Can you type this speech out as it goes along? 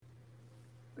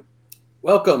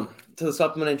Welcome to the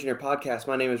Supplement Engineer Podcast.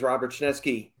 My name is Robert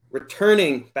Chinesky,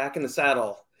 returning back in the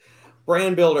saddle.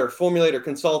 Brand builder, formulator,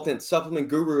 consultant, supplement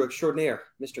guru extraordinaire,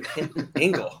 Mr. Kenton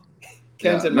Engel.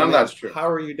 Kenton, None of that's true. How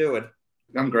are you doing?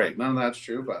 I'm great. None of that's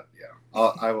true, but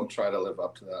I will try to live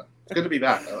up to that. It's good to be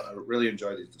back. I really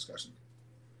enjoy these discussions.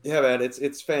 Yeah, man,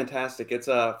 it's fantastic. It's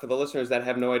for the listeners that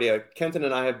have no idea, Kenton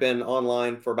and I have been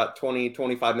online for about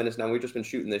 20-25 minutes now. We've just been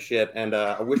shooting this shit, and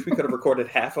I wish we could have recorded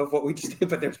half of what we just did,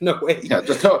 but there's no way. Yeah,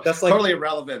 that's totally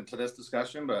irrelevant to this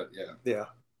discussion, but yeah. Yeah,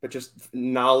 but just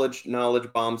knowledge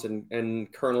bombs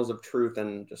and kernels of truth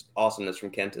and just awesomeness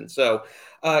from Kenton. So,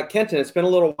 Kenton, it's been a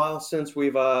little while since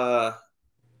we've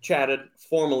chatted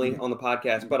formally on the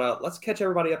podcast, but let's catch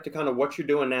everybody up to kind of what you're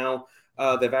doing now.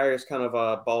 The various kind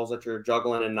of balls that you're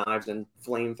juggling and knives and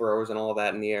flamethrowers and all of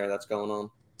that in the air that's going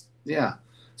on. Yeah.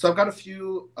 So I've got a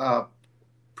few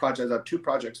projects. I have two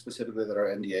projects specifically that are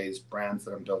NDAs, brands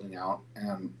that I'm building out.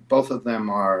 And both of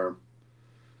them are,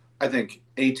 I think,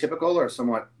 atypical or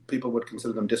somewhat people would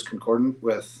consider them discordant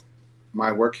with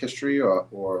my work history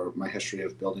or my history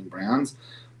of building brands.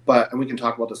 And we can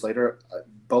talk about this later.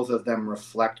 Both of them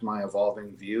reflect my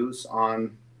evolving views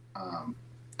on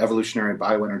evolutionary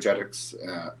bioenergetics,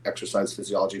 exercise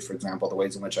physiology, for example, the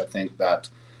ways in which I think that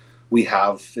we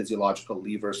have physiological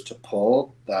levers to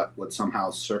pull that would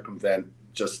somehow circumvent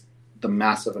just the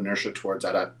massive inertia towards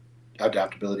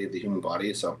adaptability of the human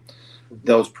body. So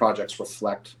those projects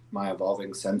reflect my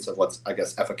evolving sense of what's, I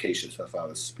guess, efficacious if I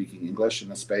was speaking English in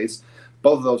this space.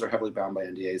 Both of those are heavily bound by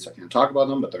NDAs, so I can't talk about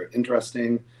them, but they're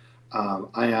interesting.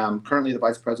 I am currently the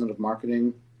vice president of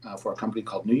marketing for a company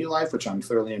called New Life, which I'm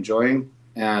thoroughly enjoying.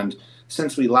 And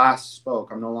since we last spoke,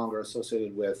 I'm no longer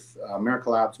associated with America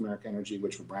Labs, America Energy,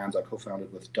 which were brands I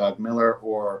co-founded with Doug Miller,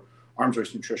 or Arms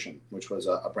Race Nutrition, which was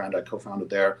a brand I co-founded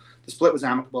there. The split was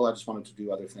amicable. I just wanted to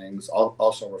do other things,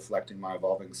 also reflecting my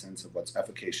evolving sense of what's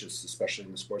efficacious, especially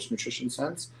in the sports nutrition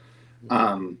sense.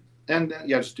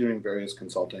 Just doing various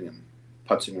consulting and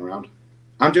putzing around.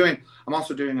 I'm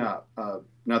also doing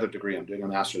another degree. I'm doing a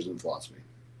master's in philosophy.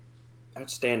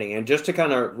 Outstanding. And just to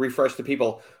kind of refresh the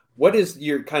people, what is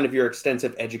your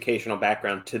extensive educational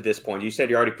background to this point? You said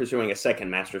you're already pursuing a second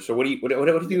master. So what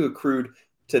have you accrued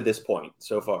to this point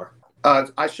so far?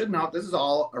 I should note this is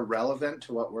all irrelevant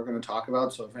to what we're going to talk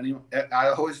about. So I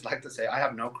always like to say I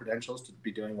have no credentials to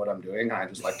be doing what I'm doing. And I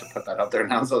just like to put that out there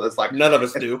now. So that's like none of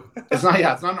us do. It's not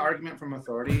an argument from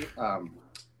authority. And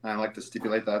I like to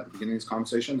stipulate that at the beginning of these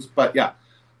conversations. But yeah,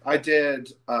 I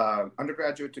did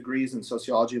undergraduate degrees in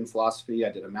sociology and philosophy.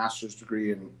 I did a master's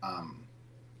degree in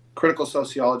critical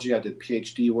sociology. I did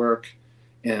PhD work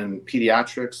in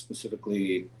pediatrics,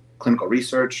 specifically clinical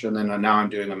research, and then now I'm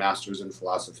doing a master's in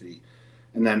philosophy.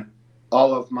 And then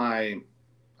all of my,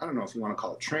 I don't know if you want to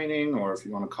call it training or if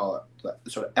you want to call it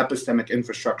the sort of epistemic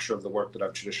infrastructure of the work that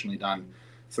I've traditionally done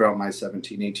throughout my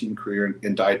 17-18 career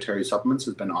in dietary supplements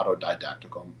has been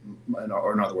autodidactical,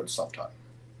 or in other words, self-taught.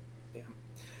 Yeah.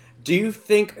 Do you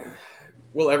think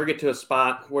we'll ever get to a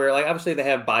spot where, like, obviously they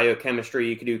have biochemistry,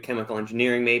 you could do chemical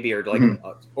engineering maybe, or like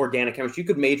organic chemistry, you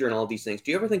could major in all these things.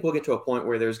 Do you ever think we'll get to a point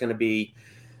where there's going to be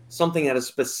something that is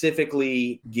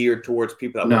specifically geared towards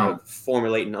people that want to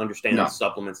formulate and understand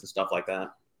supplements and stuff like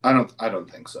that? I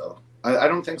don't think so. I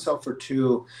don't think so for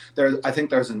two. I think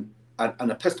there's an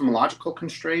epistemological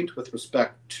constraint with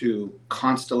respect to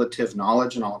constellative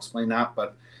knowledge, and I'll explain that.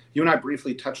 But you and I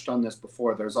briefly touched on this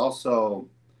before. There's also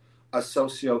a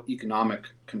socioeconomic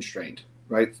constraint,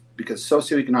 right? Because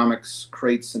socioeconomics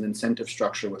creates an incentive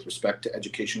structure with respect to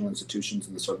educational institutions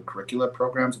and the sort of curricula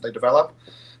programs that they develop,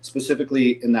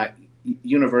 specifically in that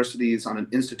universities on an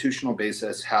institutional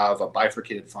basis have a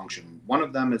bifurcated function. One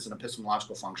of them is an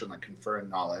epistemological function, like conferring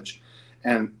knowledge,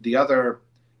 and the other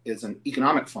is an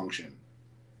economic function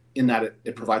in that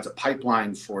it provides a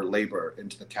pipeline for labor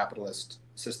into the capitalist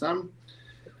system.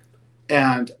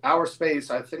 And our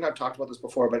space, I think I've talked about this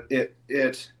before, but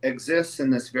it exists in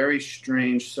this very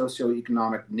strange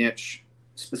socioeconomic niche,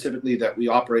 specifically that we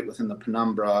operate within the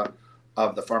penumbra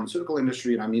of the pharmaceutical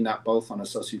industry. And I mean that both on a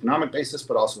socioeconomic basis,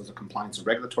 but also as a compliance and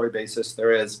regulatory basis.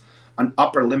 There is an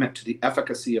upper limit to the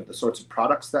efficacy of the sorts of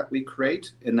products that we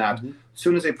create, in that as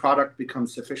soon as a product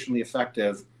becomes sufficiently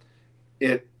effective,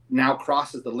 it now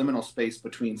crosses the liminal space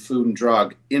between food and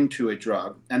drug into a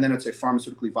drug. And then it's a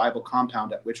pharmaceutically viable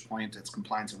compound, at which point its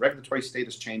compliance and regulatory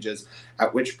status changes,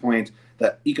 at which point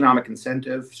the economic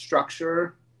incentive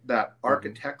structure that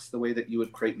architects the way that you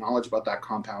would create knowledge about that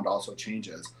compound also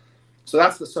changes. So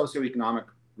that's the socioeconomic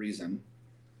reason.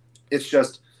 It's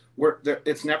just,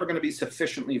 it's never going to be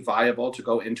sufficiently viable to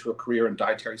go into a career in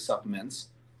dietary supplements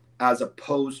as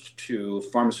opposed to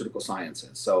pharmaceutical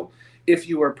sciences. So if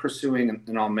you are pursuing,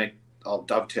 and I'll make I'll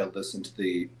dovetail this into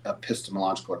the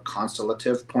epistemological or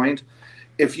constellative point.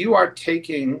 If you are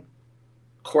taking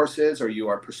courses or you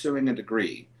are pursuing a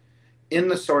degree in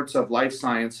the sorts of life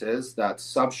sciences that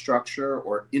substructure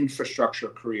or infrastructure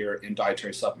career in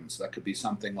dietary supplements, that could be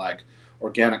something like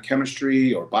organic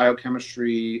chemistry or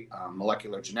biochemistry,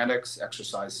 molecular genetics,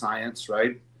 exercise science,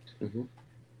 right? Mm-hmm.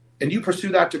 And you pursue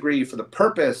that degree for the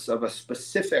purpose of a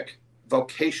specific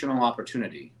vocational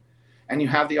opportunity, and you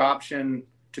have the option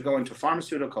to go into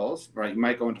pharmaceuticals, right? You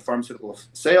might go into pharmaceutical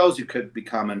sales. You could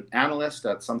become an analyst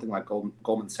at something like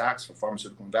Goldman Sachs for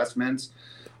pharmaceutical investments.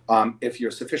 If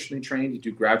you're sufficiently trained, you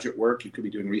do graduate work, you could be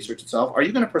doing research itself. Are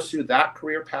you going to pursue that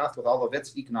career path with all of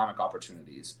its economic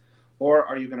opportunities? Or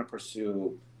are you going to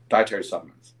pursue dietary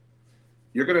supplements?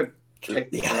 You're going to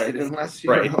take, right? Unless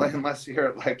you're unless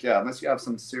you have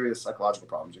some serious psychological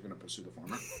problems, you're going to pursue the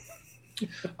former.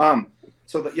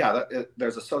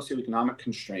 There's a socioeconomic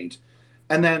constraint.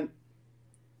 And then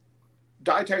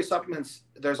dietary supplements,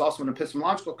 there's also an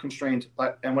epistemological constraint.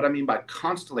 And what I mean by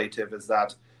constellative is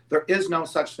that there is no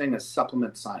such thing as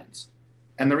supplement science.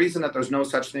 And the reason that there's no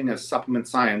such thing as supplement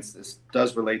science, this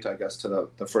does relate, I guess, to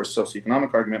the first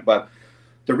socioeconomic argument, but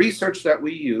the research that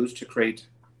we use to create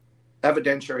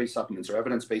evidentiary supplements or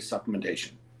evidence-based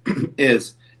supplementation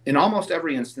is, in almost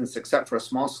every instance, except for a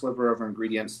small sliver of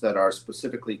ingredients that are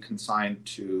specifically consigned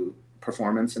to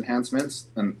performance enhancements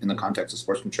in the context of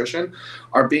sports nutrition,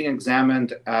 are being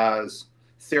examined as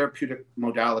therapeutic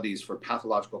modalities for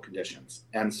pathological conditions.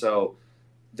 And so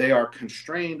they are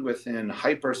constrained within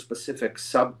hyper-specific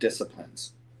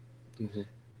subdisciplines. Mm-hmm.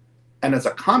 And as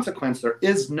a consequence, there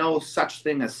is no such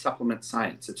thing as supplement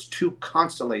science. It's too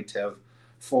constellative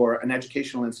for an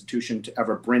educational institution to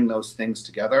ever bring those things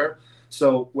together.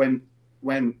 So when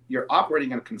you're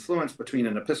operating in a confluence between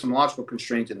an epistemological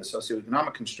constraint and a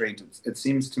socioeconomic constraint, it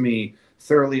seems to me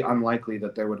thoroughly unlikely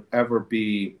that there would ever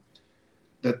be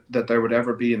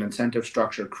an incentive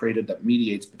structure created that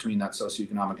mediates between that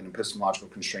socioeconomic and epistemological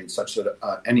constraint, such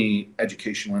that any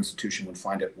educational institution would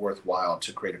find it worthwhile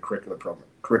to create a curricular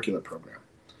program.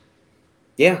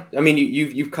 Yeah, I mean,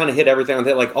 you've kind of hit everything on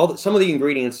that. Like some of the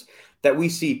ingredients that we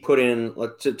see put in,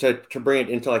 like, to bring it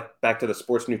into, like, back to the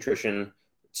sports nutrition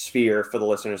sphere for the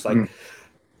listeners. Like,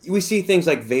 we see things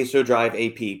like Vasodrive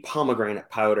AP, pomegranate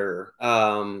powder,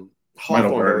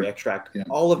 hawthornberry extract. Yeah.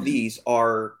 All of these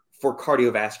are for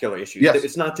cardiovascular issues. Yes.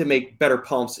 It's not to make better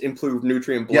pumps, improve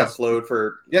nutrient blood flow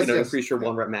for increase your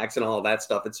 1 rep max and all of that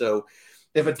stuff. And so,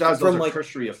 if it does, those are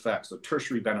tertiary effects, or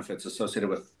tertiary benefits associated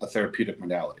with a therapeutic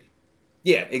modality.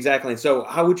 Yeah, exactly. And so,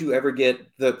 how would you ever get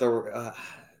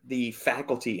the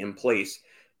faculty in place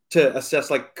to assess,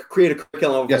 like, create a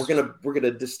curriculum? Yes. We're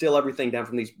gonna distill everything down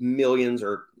from these millions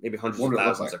or maybe hundreds of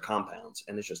thousands of compounds,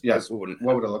 and it's just what would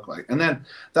it look like? And then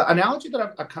the analogy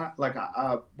that I kind of like,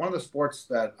 one of the sports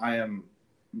that I am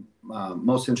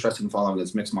most interested in following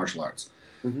is mixed martial arts.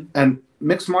 Mm-hmm. And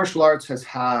mixed martial arts has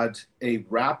had a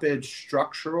rapid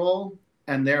structural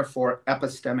and therefore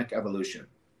epistemic evolution,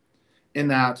 in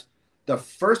that the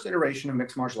first iteration of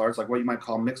mixed martial arts, like what you might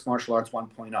call mixed martial arts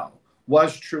 1.0,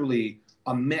 was truly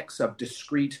a mix of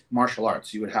discrete martial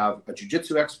arts. You would have a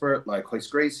jiu-jitsu expert like Royce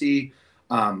Gracie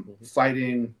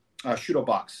fighting a judo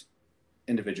box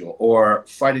individual, or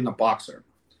fighting a boxer.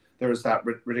 There was that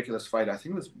ridiculous fight, I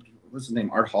think it was his name,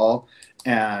 Art Hall,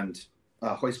 and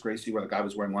Royce Gracie, where the guy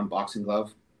was wearing one boxing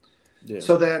glove. Yeah.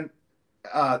 So then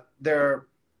there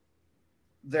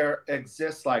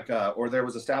exists there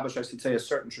was established, I should say, a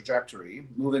certain trajectory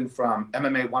moving from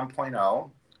MMA 1.0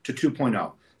 to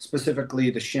 2.0, specifically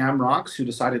the Shamrocks, who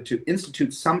decided to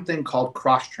institute something called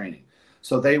cross-training.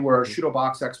 So they were judo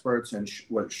box experts and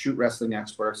shoot wrestling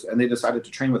experts, and they decided to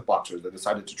train with boxers. They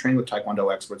decided to train with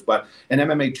Taekwondo experts. But in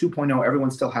MMA 2.0, everyone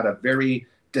still had a very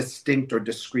distinct or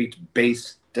discrete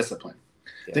base discipline.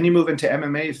 Yeah. Then you move into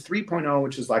MMA 3.0,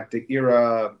 which is like the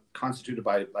era constituted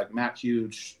by like Matt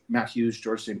Hughes,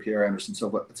 George St. Pierre, Anderson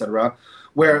Silva, et cetera,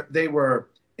 where they were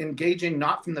engaging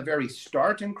not from the very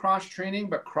start in cross-training,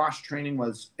 but cross-training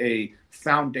was a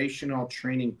foundational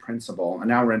training principle. And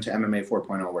now we're into MMA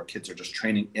 4.0, where kids are just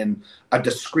training in a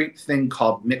discrete thing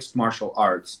called mixed martial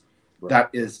arts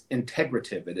that is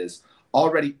integrative. It is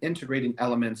already integrating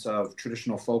elements of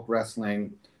traditional folk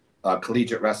wrestling,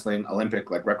 collegiate wrestling, Olympic,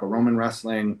 like Greco-Roman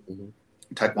wrestling,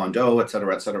 Taekwondo, et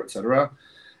cetera, et cetera, et cetera.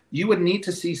 You would need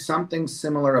to see something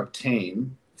similar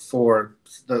obtain for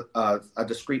a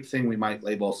discrete thing we might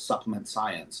label supplement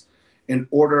science, in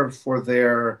order for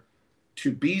there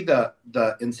to be the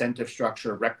incentive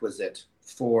structure requisite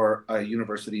for a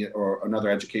university or another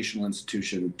educational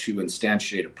institution to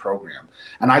instantiate a program.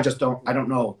 And I don't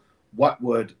know what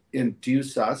would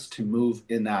induce us to move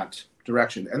in that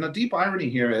direction. And the deep irony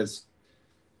here is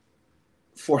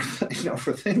for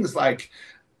for things like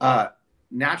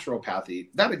naturopathy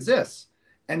that exists,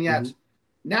 and yet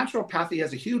naturopathy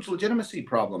has a huge legitimacy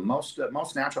problem. Most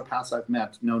naturopaths I've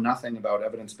met know nothing about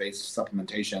evidence-based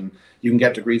supplementation. You can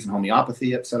get degrees in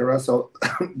homeopathy, etc. So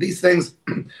these things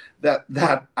that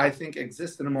I think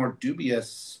exist in a more dubious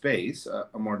space,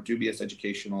 a more dubious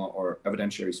educational or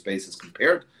evidentiary space as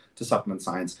compared to supplement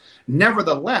science.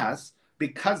 Nevertheless,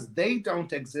 because they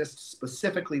don't exist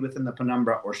specifically within the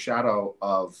penumbra or shadow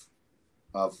of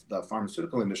the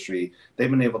pharmaceutical industry, they've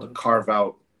been able to carve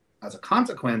out, as a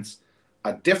consequence,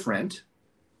 a different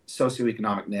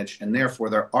socioeconomic niche, and therefore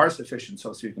there are sufficient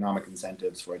socioeconomic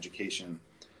incentives for educational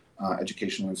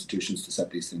institutions to set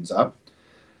these things up.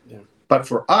 Yeah. But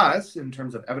for us, in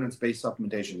terms of evidence-based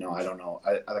supplementation, no, I don't know.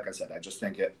 Like I said, I just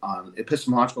think on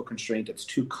epistemological constraint, it's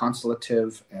too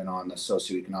constellative, and on the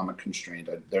socioeconomic constraint,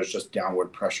 there's just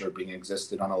downward pressure being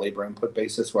existed on a labor input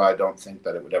basis, where I don't think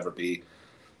that it would ever be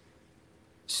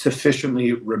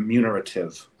sufficiently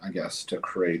remunerative, I guess, to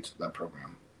create that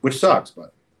program. Which sucks,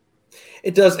 but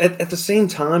it does. At the same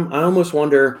time, I almost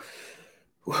wonder,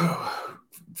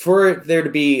 for there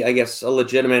to be, I guess, a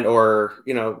legitimate, or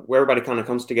where everybody kind of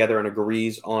comes together and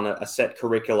agrees on a set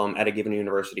curriculum at a given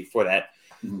university for that.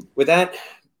 Would that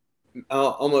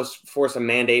almost force a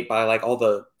mandate by like all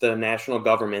the national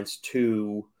governments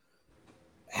to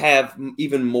have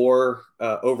even more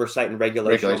oversight and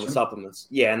regulation on the supplements?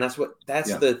 Yeah, and that's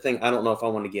the thing. I don't know if I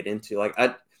want to get into. Like,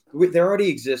 there already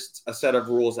exists a set of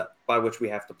rules by which we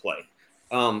have to play.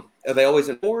 Are they always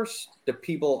enforced? Do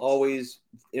people always,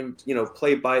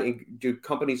 play by? Do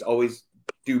companies always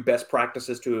do best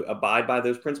practices to abide by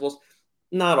those principles?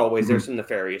 Not always. There's some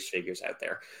nefarious figures out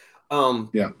there.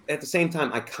 At the same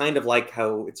time, I kind of like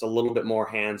how it's a little bit more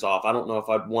hands off. I don't know if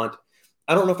I'd want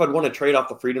to trade off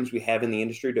the freedoms we have in the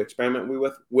industry to experiment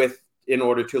with in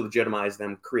order to legitimize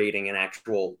them creating an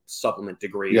actual supplement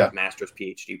degree, master's,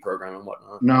 PhD program, and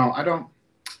whatnot. No, I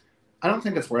don't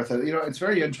think it's worth it. It's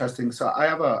very interesting. So I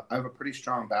have a pretty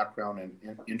strong background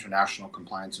in international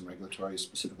compliance and regulatory,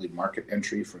 specifically market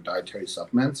entry for dietary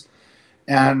supplements.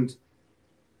 And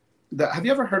have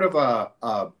you ever heard of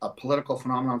a political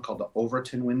phenomenon called the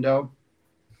Overton window?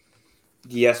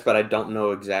 Yes, but I don't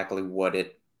know exactly what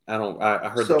it. I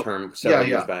heard the term several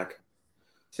years back.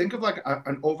 Think of like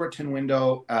an Overton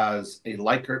window as a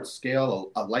Likert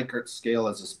scale. A Likert scale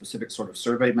is a specific sort of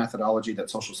survey methodology that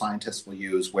social scientists will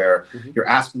use, where you're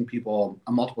asking people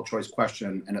a multiple choice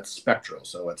question and it's spectral.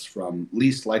 So it's from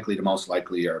least likely to most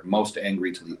likely, or most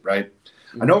angry to right?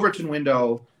 An Overton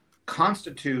window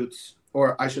constitutes,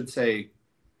 or I should say,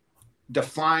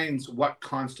 defines what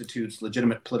constitutes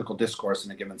legitimate political discourse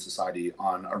in a given society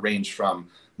on a range from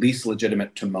least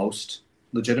legitimate to most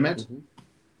legitimate.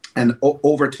 And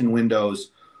Overton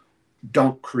windows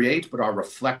don't create, but are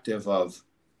reflective of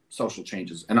social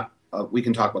changes. And we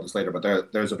can talk about this later,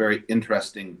 but there's a very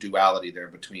interesting duality there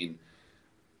between,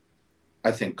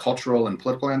 I think, cultural and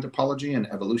political anthropology and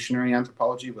evolutionary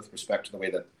anthropology with respect to the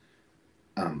way that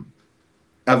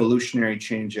evolutionary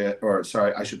change,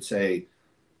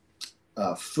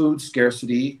 food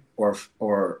scarcity or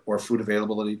food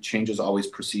availability changes always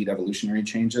precede evolutionary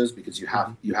changes, because you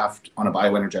have to, on a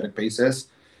bioenergetic basis,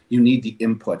 you need the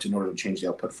input in order to change the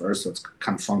output first. So it's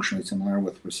kind of functionally similar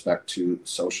with respect to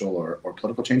social or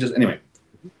political changes. Anyway,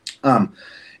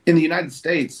 in the United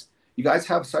States, you guys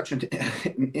have such an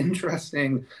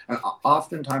interesting, and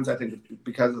oftentimes I think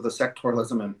because of the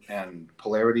sectorialism and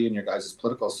polarity in your guys'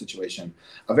 political situation,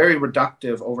 a very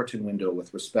reductive Overton window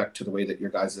with respect to the way that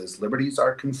your guys' liberties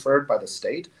are conferred by the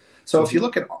state. So if you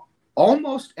look at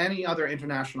almost any other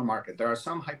international market, there are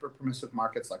some hyper-permissive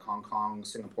markets like Hong Kong,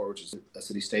 Singapore, which is a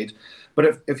city-state.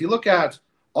 But if you look at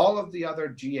all of the other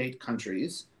G8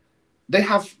 countries, they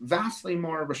have vastly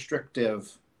more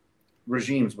restrictive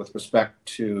regimes with respect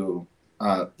to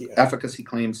efficacy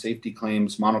claims, safety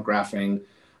claims, monographing,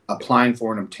 applying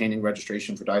for and obtaining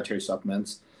registration for dietary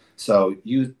supplements. So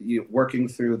you working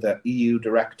through the EU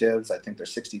directives, I think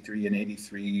there's 63 and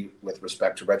 83 with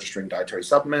respect to registering dietary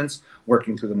supplements,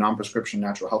 working through the non-prescription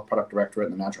natural health product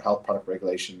directorate and the natural health product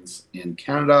regulations in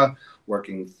Canada,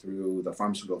 working through the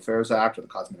Pharmaceutical Affairs Act or the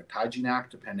Cosmetic Hygiene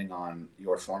Act, depending on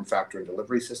your form factor and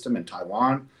delivery system in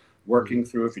Taiwan, working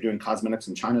through, if you're doing cosmetics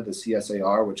in China, the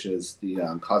CSAR, which is the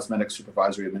Cosmetic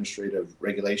Supervisory Administrative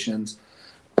Regulations.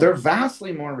 They're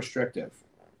vastly more restrictive.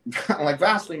 like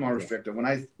vastly more restrictive.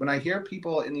 When I hear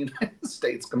people in the United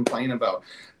States complain about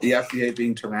the FDA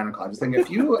being tyrannical, I just think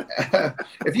if you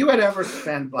if you had ever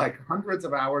spent like hundreds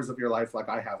of hours of your life, like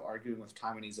I have, arguing with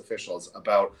Taiwanese officials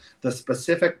about the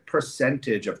specific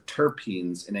percentage of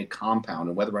terpenes in a compound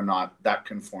and whether or not that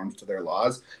conforms to their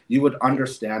laws, you would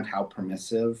understand how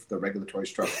permissive the regulatory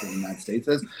structure in the United States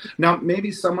is. Now,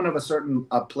 maybe someone of a certain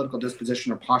political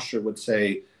disposition or posture would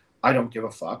say, I don't give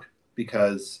a fuck,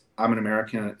 because I'm an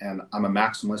American and I'm a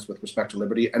maximalist with respect to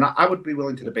liberty. And I would be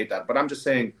willing to debate that. But I'm just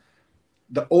saying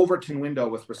the Overton window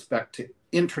with respect to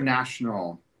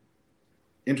international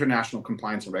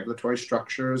compliance and regulatory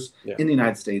structures in the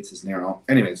United States is narrow.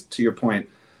 Anyways, to your point,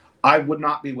 I would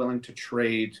not be willing to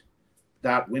trade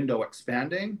that window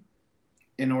expanding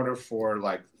in order for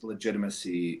like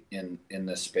legitimacy in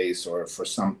this space, or for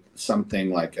something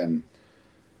like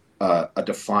a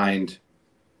defined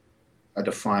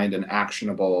and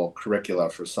actionable curricula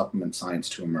for supplement science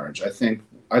to emerge. I think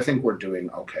we're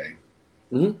doing okay.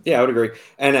 Mm-hmm. Yeah, I would agree.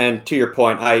 And to your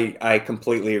point, I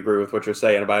completely agree with what you're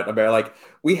saying about like,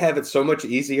 we have it so much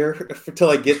easier to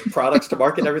like get products to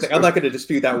market and everything. I'm not going to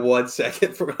dispute that 1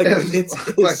 second. For like,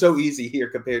 it's so easy here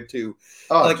compared to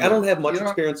I don't have much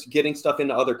experience getting stuff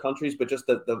into other countries, but just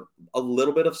a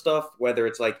little bit of stuff, whether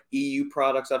it's like EU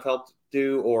products I've helped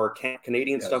do or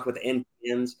Canadian stuff with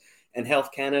NPNs and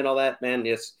Health Canada and all that, man.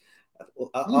 Yes.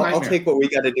 I'll take what we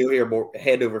got to do here more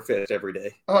head over fist every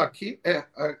day.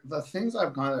 The things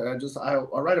I've gone.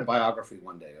 I'll write a biography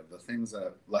one day of the things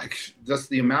that, like, just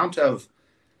the amount of,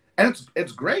 and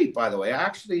it's great, by the way.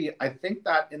 Actually, I think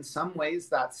that in some ways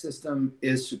that system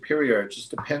is superior. It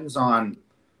just depends on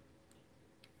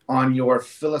your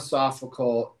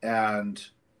philosophical and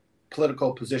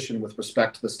political position with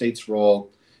respect to the state's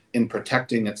role in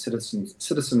protecting its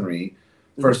citizenry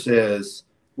versus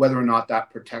whether or not that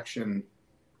protection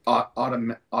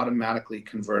automatically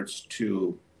converts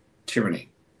to tyranny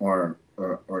or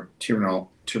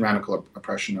tyrannical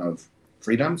oppression of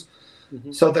freedoms.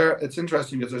 Mm-hmm. So it's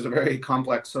interesting because there's a very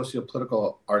complex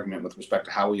socio-political argument with respect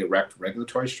to how we erect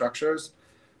regulatory structures.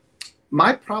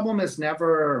 My problem is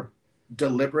never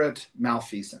deliberate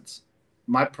malfeasance.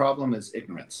 My problem is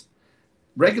ignorance.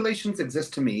 Regulations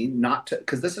exist to me not to,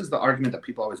 because this is the argument that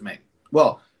people always make.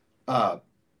 Well,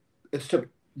 it's to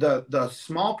the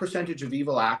small percentage of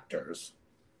evil actors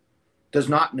does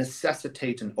not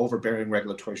necessitate an overbearing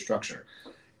regulatory structure.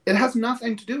 It has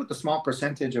nothing to do with the small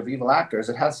percentage of evil actors.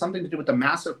 It has something to do with the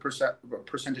massive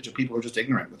percentage of people who are just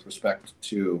ignorant with respect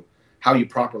to how you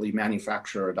properly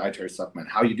manufacture a dietary supplement,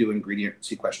 how you do ingredient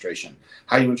sequestration,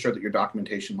 how you ensure that your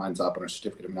documentation lines up on a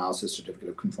certificate of analysis, certificate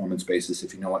of conformance basis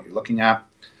if you know what you're looking at.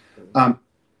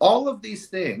 All of these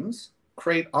things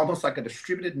create almost like a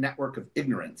distributed network of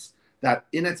ignorance that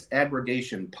in its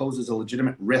aggregation poses a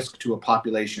legitimate risk to a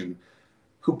population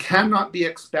who cannot be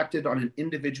expected on an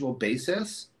individual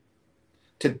basis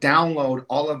to download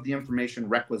all of the information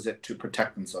requisite to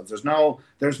protect themselves.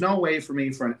 There's no way for me,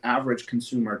 for an average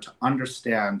consumer, to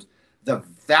understand the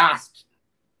vast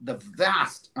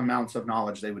amounts of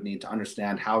knowledge they would need to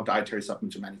understand how dietary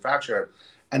supplements are manufactured.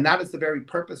 And that is the very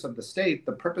purpose of the state.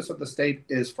 The purpose of the state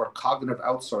is for cognitive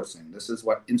outsourcing. This is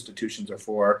what institutions are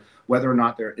for, whether or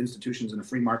not they're institutions in a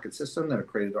free market system that are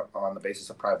created on the basis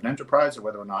of private enterprise, or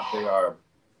whether or not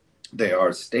they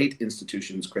are state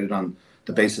institutions created on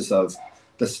the basis of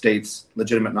the state's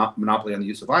legitimate monopoly on the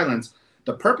use of violence.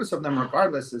 The purpose of them,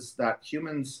 regardless, is that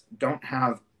humans don't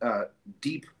have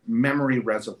deep memory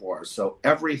reservoirs. So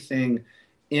everything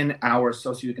in our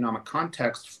socioeconomic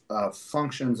context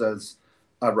functions as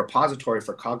a repository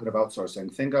for cognitive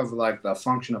outsourcing. Think of like the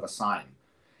function of a sign.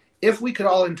 If we could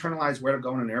all internalize where to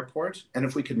go in an airport, and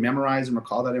if we could memorize and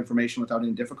recall that information without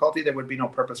any difficulty, there would be no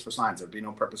purpose for signs. There would be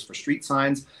no purpose for street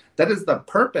signs. That is the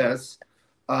purpose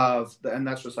of, and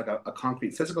that's just like a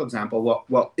concrete physical example.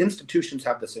 Well, institutions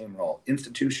have the same role.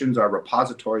 Institutions are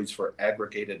repositories for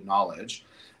aggregated knowledge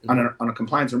on a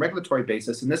compliance and regulatory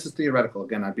basis. And this is theoretical.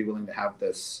 Again, I'd be willing to have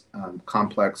this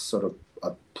complex sort of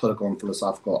a political and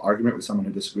philosophical argument with someone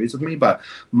who disagrees with me, but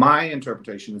my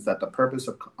interpretation is that the purpose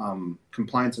of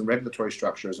compliance and regulatory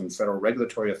structures and federal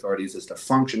regulatory authorities is to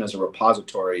function as a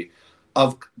repository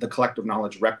of the collective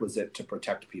knowledge requisite to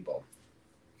protect people.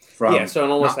 So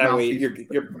in almost that way,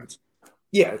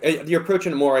 you're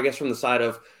approaching it more, I guess, from the side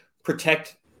of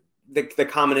protect the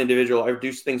common individual, or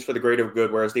do things for the greater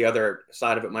good, whereas the other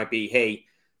side of it might be, hey,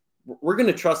 we're going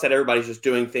to trust that everybody's just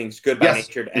doing things good by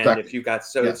nature, and exactly. If you got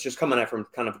it's just coming at from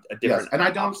kind of a different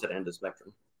opposite end of the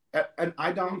spectrum. And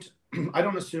I don't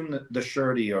assume that the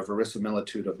surety or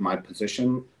verisimilitude of my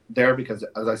position there, because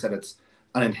as I said, it's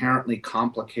an inherently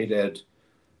complicated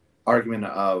argument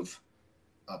of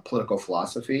political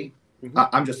philosophy. Mm-hmm.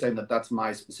 I'm just saying that that's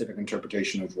my specific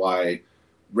interpretation of why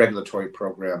regulatory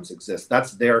programs exist.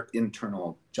 That's their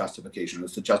internal justification.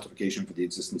 It's the justification for the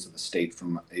existence of the state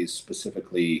from a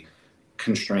specifically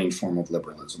constrained form of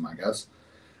liberalism, I guess.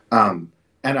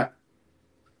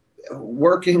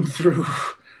 Working through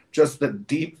just the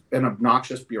deep and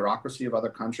obnoxious bureaucracy of other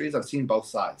countries, I've seen both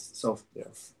sides. So,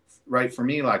 right, for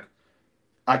me, like,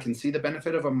 I can see the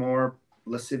benefit of a more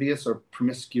lascivious or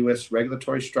promiscuous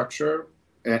regulatory structure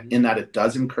in that it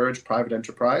does encourage private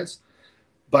enterprise.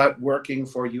 But working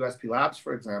for USP Labs,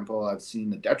 for example, I've seen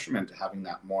the detriment to having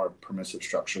that more permissive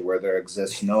structure where there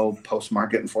exists no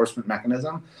post-market enforcement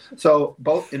mechanism. So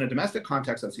both in a domestic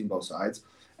context, I've seen both sides.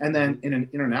 And then in an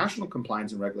international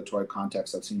compliance and regulatory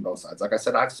context, I've seen both sides. Like I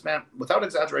said, I've spent, without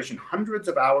exaggeration, hundreds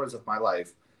of hours of my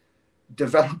life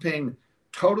developing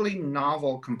totally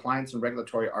novel compliance and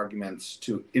regulatory arguments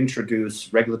to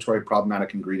introduce regulatory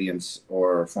problematic ingredients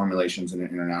or formulations in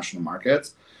international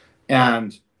markets.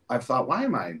 And I've thought,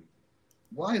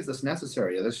 why is this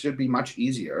necessary? This should be much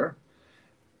easier.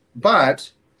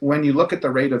 But when you look at the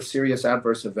rate of serious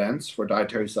adverse events for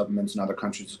dietary supplements in other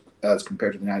countries as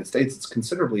compared to the United States, it's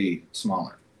considerably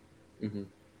smaller. Mm-hmm.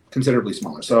 Considerably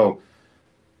smaller. So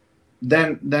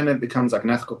then it becomes like an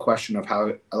ethical question of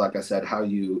how, like I said, how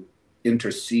you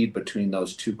intercede between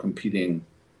those two competing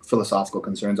philosophical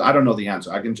concerns. I don't know the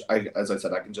answer. As I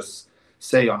said, I can just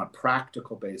say on a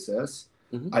practical basis,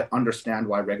 mm-hmm. I understand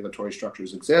why regulatory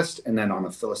structures exist. And then on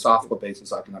a philosophical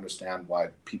basis, I can understand why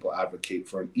people advocate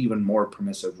for an even more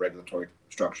permissive regulatory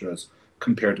structures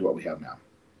compared to what we have now.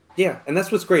 Yeah, and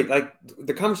that's what's great. Like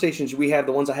the conversations we have,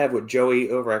 the ones I have with Joey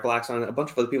over at Glaxon, a bunch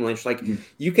of other people, and it's like mm-hmm.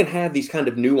 you can have these kind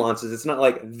of nuances. It's not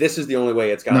like this is the only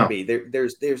way it's got to be.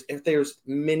 There's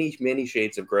many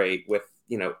shades of gray with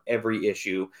every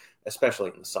issue,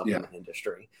 especially in the supplement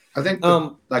industry. I think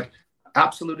like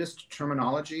absolutist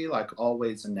terminology, like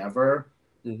always and never.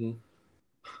 Mm-hmm.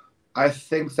 I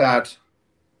think that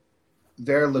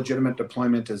their legitimate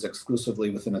deployment is exclusively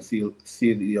within a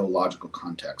theological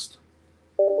context.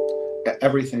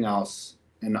 Everything else,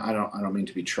 and I don't mean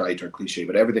to be trite or cliche,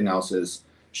 but everything else is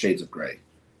shades of gray.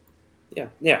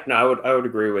 Yeah. No, I would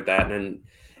agree with that, and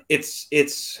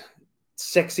it's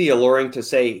sexy, alluring to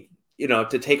say,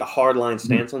 to take a hardline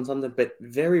stance on something, but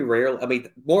very rarely. I mean,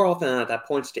 more often than not, that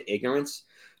points to ignorance,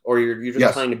 or you're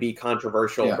just trying to be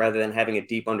controversial rather than having a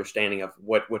deep understanding of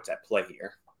what's at play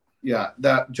here. Yeah,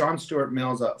 that John Stuart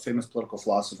Mills, a famous political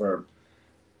philosopher,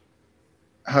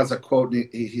 has a quote.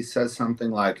 He says something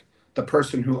like, "The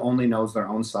person who only knows their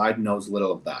own side knows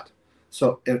little of that."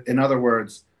 So, in other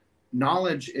words,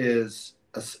 knowledge is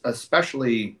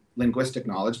especially linguistic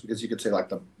knowledge, because you could say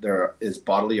like there is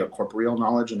bodily or corporeal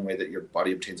knowledge in the way that your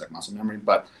body obtains like muscle memory,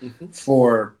 but mm-hmm.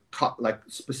 for like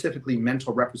specifically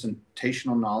mental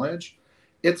representational knowledge,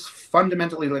 it's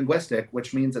fundamentally linguistic,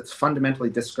 which means it's fundamentally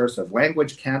discursive.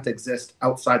 Language can't exist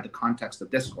outside the context of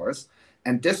discourse,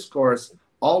 and discourse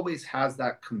always has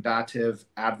that combative,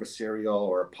 adversarial,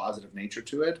 or positive nature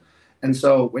to it. And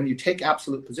so when you take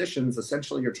absolute positions,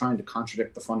 essentially you're trying to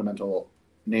contradict the fundamental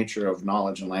nature of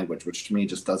knowledge and language, which to me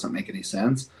just doesn't make any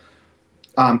sense.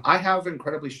 I have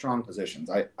incredibly strong positions.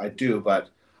 I do, but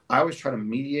I always try to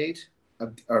mitigate,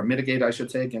 I should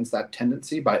say, against that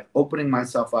tendency by opening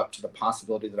myself up to the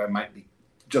possibility that I might be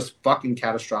just fucking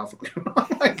catastrophically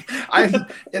wrong.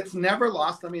 It's never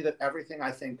lost on me that everything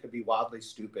I think could be wildly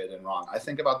stupid and wrong. I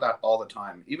think about that all the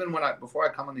time. Even before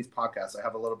I come on these podcasts, I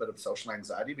have a little bit of social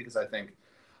anxiety because I think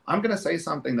I'm going to say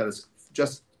something that is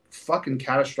just fucking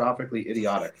catastrophically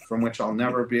idiotic from which I'll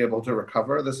never be able to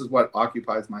recover. This is what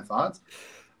occupies my thoughts.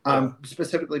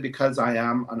 Specifically because I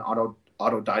am an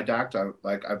autodidact.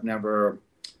 I've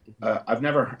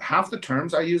never half the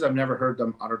terms I use, I've never heard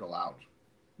them uttered aloud,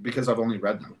 because I've only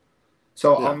read them.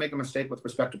 So I'll make a mistake with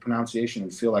respect to pronunciation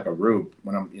and feel like a rube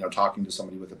when I'm talking to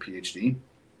somebody with a PhD.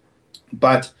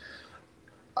 But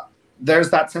there's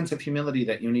that sense of humility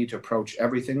that you need to approach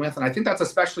everything with. And I think that's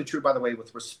especially true, by the way,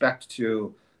 with respect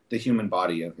to the human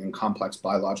body in complex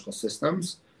biological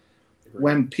systems.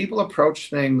 When people approach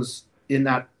things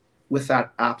with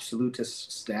that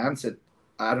absolutist stance,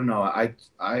 I don't know,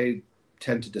 I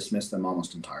tend to dismiss them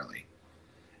almost entirely.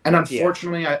 And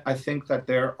unfortunately, I think that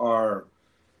there are,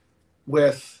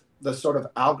 with the sort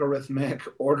of algorithmic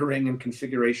ordering and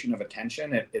configuration of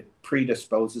attention, it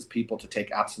predisposes people to take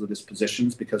absolutist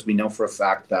positions, because we know for a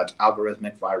fact that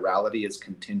algorithmic virality is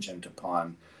contingent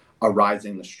upon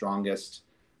arising the strongest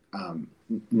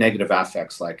negative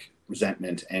affects like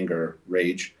resentment, anger,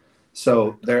 rage.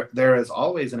 So there is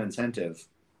always an incentive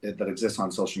that exists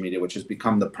on social media, which has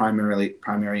become the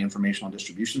primary informational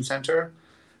distribution center,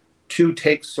 to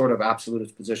take sort of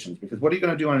absolutist positions, because what are you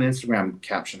going to do on an Instagram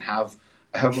caption? Have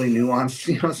a heavily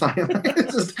nuanced,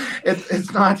 science?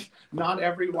 It's not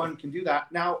everyone can do that.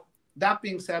 Now, that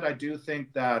being said, I do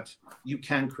think that you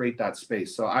can create that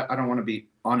space. So I don't want to be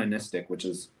onanistic, which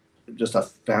is just a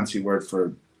fancy word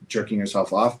for jerking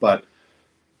yourself off. But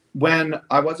when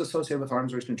I was associated with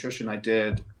Arms Race Nutrition, I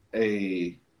did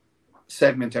a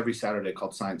segment every Saturday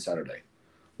called Science Saturday,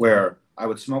 where I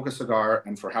would smoke a cigar,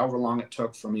 and for however long it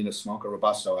took for me to smoke a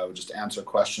Robusto, I would just answer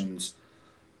questions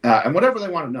and whatever they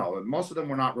want to know. Most of them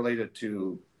were not related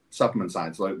to supplement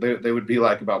science. Like they would be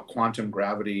like about quantum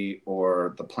gravity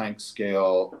or the Planck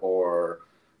scale or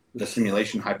the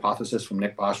simulation hypothesis from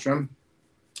Nick Bostrom.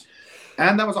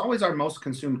 And that was always our most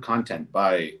consumed content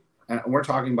and we're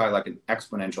talking by like an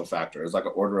exponential factor. It's like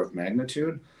an order of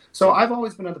magnitude. So I've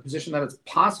always been in the position that it's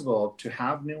possible to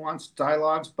have nuanced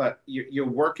dialogues, but you're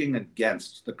working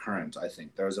against the current, I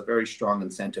think. There's a very strong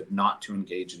incentive not to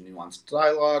engage in nuanced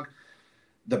dialogue.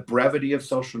 The brevity of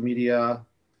social media,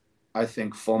 I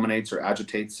think, fulminates or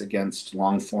agitates against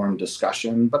long-form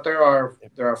discussion, but there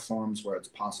are forums where it's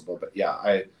possible. But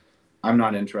yeah, I'm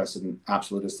not interested in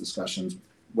absolutist discussions,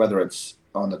 whether it's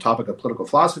on the topic of political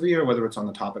philosophy or whether it's on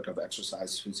the topic of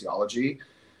exercise physiology.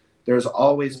 There's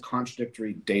always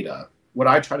contradictory data. What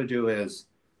I try to do is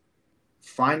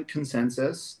find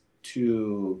consensus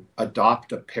to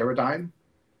adopt a paradigm,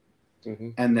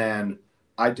 and then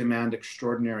I demand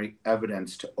extraordinary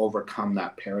evidence to overcome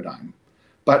that paradigm.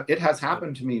 But it has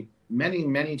happened to me many,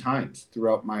 many times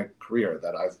throughout my career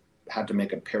that I've had to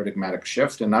make a paradigmatic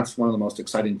shift. And that's one of the most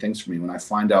exciting things for me when I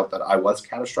find out that I was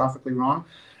catastrophically wrong.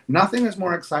 Nothing is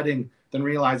more exciting than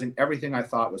realizing everything I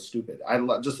thought was stupid.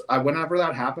 Whenever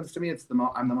that happens to me,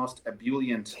 I'm the most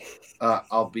ebullient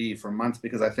I'll be for months,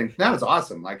 because I think that is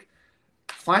awesome. Like,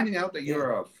 finding out that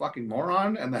you're a fucking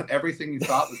moron and that everything you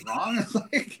thought was wrong is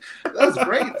like, that's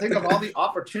great. Think of all the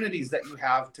opportunities that you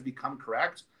have to become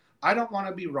correct. I don't want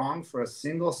to be wrong for a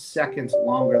single second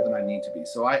longer than I need to be.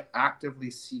 So I actively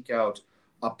seek out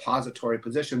oppository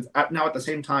positions. Now, at the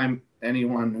same time,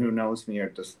 anyone who knows me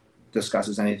or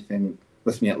discusses anything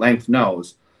with me at length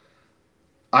knows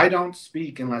I don't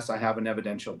speak unless I have an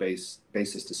evidential basis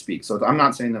to speak. So I'm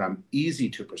not saying that I'm easy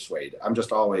to persuade. I'm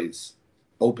just always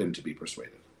open to be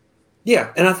persuaded.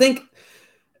 Yeah, and I think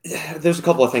there's a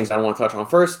couple of things I want to touch on.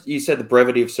 First, you said the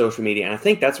brevity of social media, and I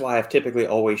think that's why I've typically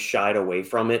always shied away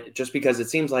from it, just because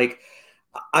it seems like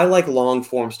I like long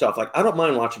form stuff. Like, I don't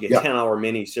mind watching a 10-hour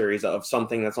mini series of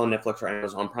something that's on Netflix or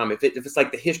Amazon Prime. If it's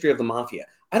like the history of the mafia,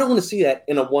 I don't want to see that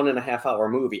in a 1.5-hour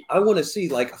movie. I want to see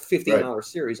like a 15-hour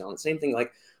series on it. Same thing.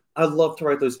 Like, I love to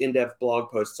write those in-depth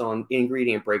blog posts on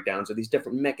ingredient breakdowns of these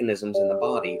different mechanisms in the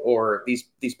body, or these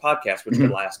podcasts, which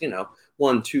could last,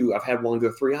 1, 2. I've had one go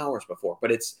 3 hours before,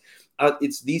 but it's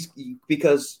these,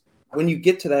 because when you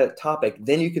get to that topic,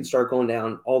 then you can start going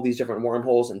down all these different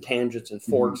wormholes and tangents and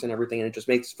forks and everything. And it just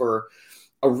makes for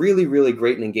a really, really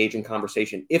great and engaging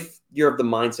conversation if you're of the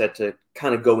mindset to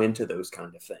kind of go into those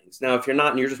kind of things. Now, if you're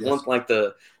not and you're just want like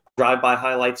the drive-by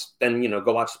highlights, then,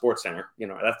 go watch SportsCenter.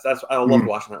 That's I loved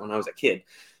watching that when I was a kid.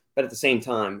 But at the same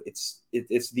time, it's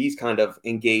these kind of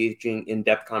engaging,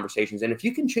 in-depth conversations. And if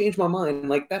you can change my mind,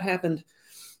 like that happened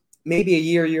maybe a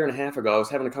year and a half ago. I was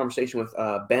having a conversation with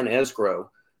Ben Esgro,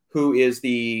 who is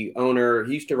the owner.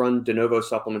 He used to run De Novo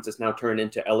Supplements. It's now turned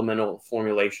into Elemental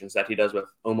Formulations that he does with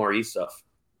Omar Isuf.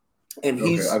 And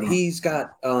he's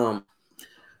got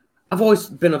I've always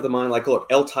been of the mind, like, look,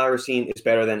 L-tyrosine is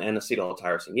better than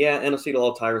N-acetyl-L-tyrosine. Yeah,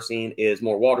 N-acetyl-L-tyrosine is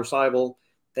more water-soluble.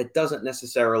 That doesn't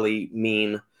necessarily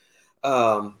mean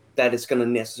that it's going to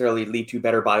necessarily lead to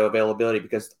better bioavailability,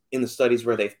 because in the studies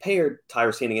where they've paired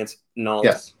tyrosine against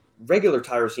regular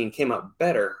tyrosine came out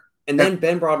better. And then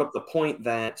Ben brought up the point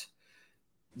that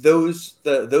those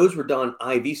were done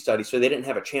IV studies, so they didn't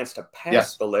have a chance to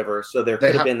pass the liver, so there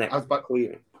could have been that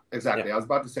cleaving. Exactly. Yeah. I was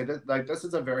about to say that, like, this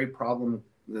is a very problem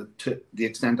to the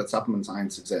extent that supplement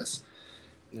science exists.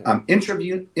 Yeah.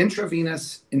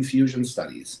 Intravenous infusion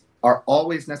studies are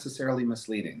always necessarily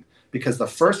misleading, because the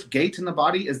first gate in the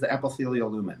body is the epithelial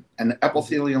lumen, and the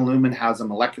epithelial lumen has a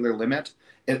molecular limit.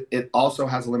 It also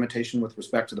has a limitation with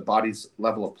respect to the body's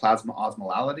level of plasma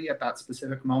osmolality at that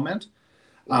specific moment.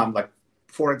 Like,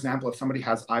 for example, if somebody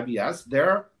has IBS,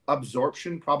 their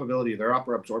absorption probability, their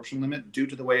upper absorption limit, due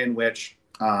to the way in which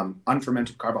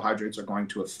unfermented carbohydrates are going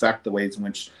to affect the ways in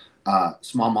which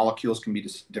small molecules can be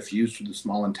diffused through the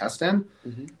small intestine,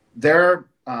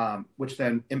 which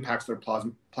then impacts their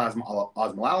plasma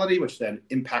osmolality, which then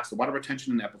impacts the water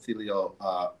retention in the epithelial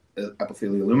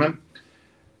lumen.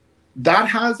 That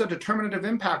has a determinative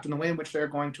impact in the way in which they're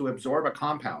going to absorb a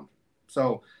compound.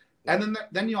 So And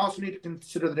then you also need to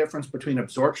consider the difference between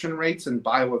absorption rates and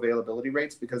bioavailability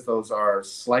rates, because those are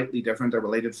slightly different. They're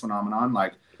related phenomenon.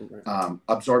 Like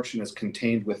absorption is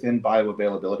contained within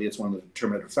bioavailability. It's one of the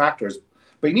determinative factors.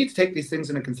 But you need to take these things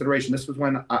into consideration. This was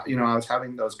when I was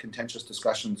having those contentious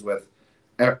discussions with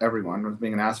everyone, was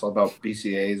being an asshole about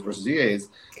BCAAs versus EAAs.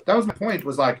 That was my point.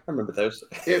 Was like, I remember those.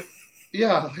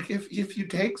 If you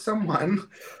take someone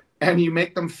and you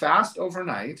make them fast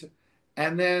overnight,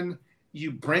 and then you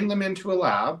bring them into a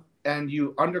lab and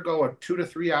you undergo a 2 to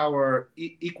 3 hour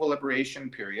equilibration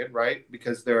period, right?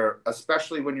 Because they're,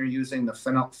 especially when you're using the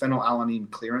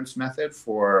phenylalanine clearance method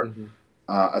for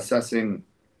assessing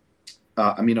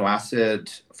amino acid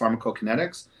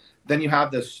pharmacokinetics, then you have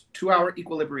this 2 hour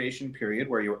equilibration period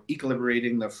where you're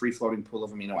equilibrating the free floating pool of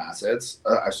amino acids.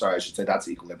 I should say that's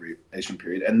the equilibration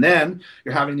period. And then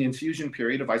you're having the infusion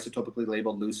period of isotopically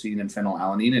labeled leucine and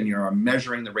phenylalanine, and you're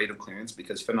measuring the rate of clearance,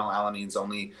 because phenylalanine's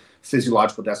only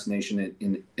physiological destination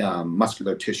in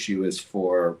muscular tissue is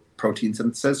for protein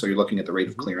synthesis. So you're looking at the rate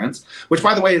of clearance, which,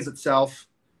 by the way, is itself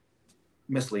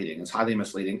misleading. It's highly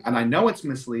misleading. And I know it's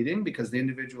misleading because the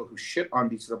individual who shit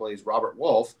on BCAAs, Robert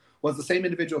Wolfe, was the same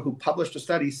individual who published a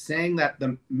study saying that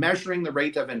measuring the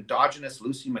rate of endogenous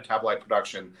leucine metabolite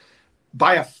production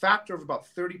by a factor of about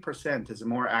 30% is a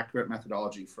more accurate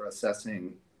methodology for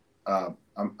assessing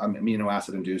amino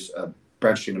acid-induced,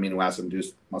 branched-chain amino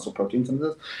acid-induced muscle protein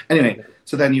synthesis. Anyway,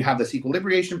 so then you have this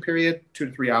equilibration period, 2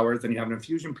 to 3 hours, then you have an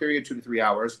infusion period, 2 to 3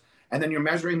 hours, and then you're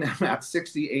measuring them at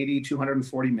 60, 80,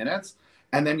 240 minutes.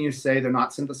 And then you say they're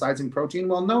not synthesizing protein.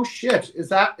 Well, no shit. Does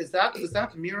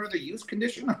that mirror the use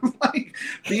condition of like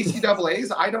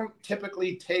BCAAs? I don't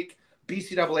typically take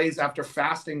BCAAs after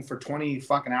fasting for 20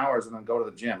 fucking hours and then go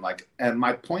to the gym. Like, and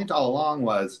my point all along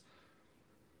was,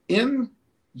 in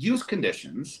use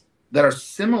conditions that are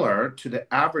similar to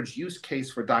the average use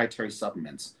case for dietary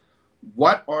supplements,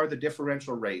 what are the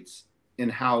differential rates in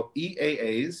how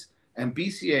EAAs and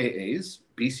BCAAs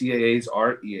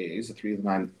are EAAs, the 3 of the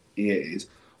 9 EAAs,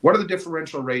 what are the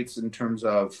differential rates in terms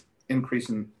of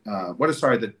increasing,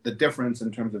 the difference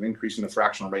in terms of increasing the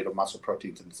fractional rate of muscle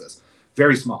protein synthesis?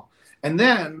 Very small. And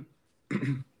then,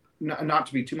 not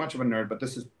to be too much of a nerd, but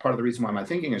this is part of the reason why my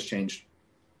thinking has changed.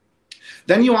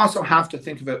 Then you also have to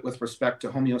think of it with respect to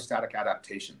homeostatic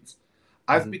adaptations.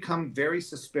 I've become very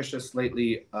suspicious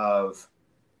lately of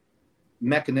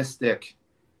mechanistic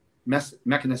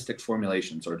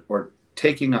formulations, or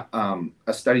taking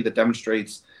a study that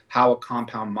demonstrates how a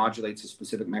compound modulates a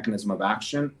specific mechanism of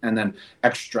action and then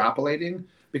extrapolating.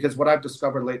 Because what I've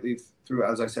discovered lately through,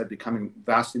 as I said, becoming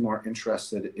vastly more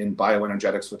interested in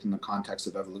bioenergetics within the context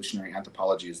of evolutionary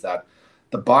anthropology, is that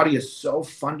the body is so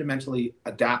fundamentally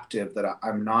adaptive that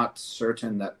I'm not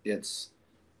certain that it's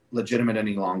legitimate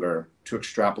any longer to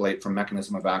extrapolate from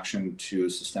mechanism of action to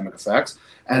systemic effects.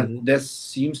 And this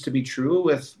seems to be true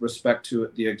with respect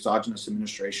to the exogenous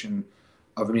administration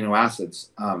of amino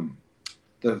acids.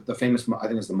 The famous, I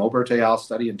think it's the Mobert et al.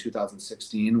 Study in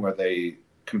 2016, where they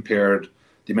compared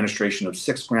the administration of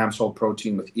 6 grams whole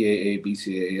protein with EAA,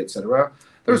 BCAA, et cetera.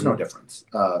 There's no difference.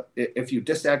 If you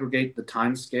disaggregate the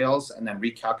time scales and then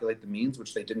recalculate the means,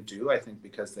 which they didn't do, I think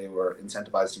because they were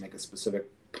incentivized to make a specific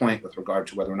point with regard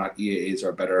to whether or not EAAs are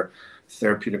a better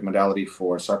therapeutic modality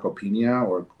for sarcopenia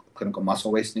or clinical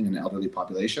muscle wasting in elderly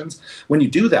populations. When you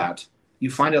do that, you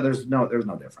find out there's no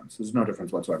difference. There's no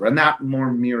difference whatsoever. And that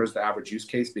more mirrors the average use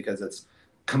case, because it's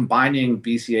combining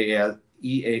BCAAs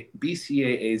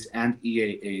and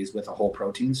EAAs with a whole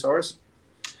protein source.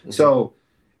 So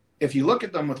if you look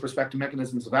at them with respect to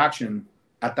mechanisms of action,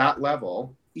 at that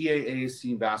level, EAAs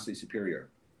seem vastly superior.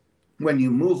 When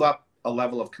you move up a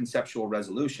level of conceptual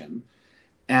resolution,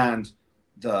 and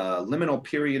the liminal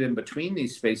period in between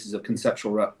these spaces of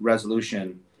conceptual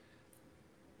resolution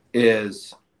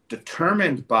is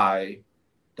determined by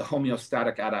the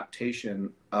homeostatic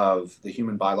adaptation of the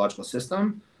human biological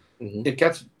system, it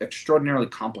gets extraordinarily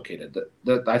complicated.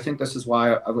 I think this is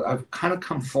why I've kind of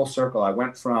come full circle. I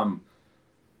went from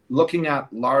looking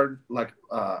at large,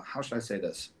 how should I say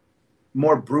this?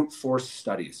 More brute force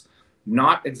studies,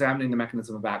 not examining the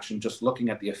mechanism of action, just looking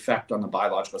at the effect on the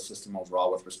biological system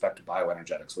overall with respect to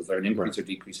bioenergetics. Was there an increase or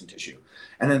decrease in tissue?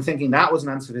 And then thinking that was an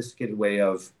unsophisticated way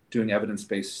of doing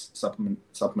evidence-based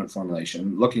supplement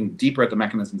formulation, looking deeper at the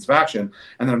mechanisms of action,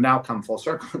 and then I've now come full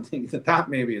circle and thinking that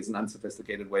maybe is an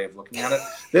unsophisticated way of looking at it.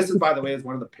 This is, by the way, is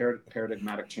one of the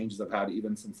paradigmatic changes I've had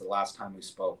even since the last time we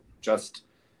spoke. Just,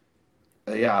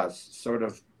 sort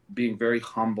of being very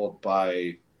humbled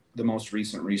by the most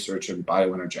recent research in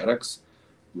bioenergetics,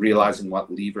 realizing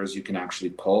what levers you can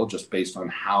actually pull just based on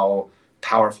how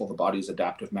powerful the body's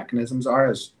adaptive mechanisms are,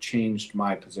 has changed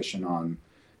my position on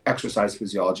exercise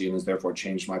physiology and has therefore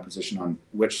changed my position on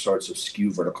which sorts of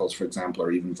skew verticals, for example,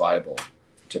 are even viable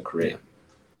to create.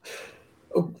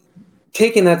 Yeah.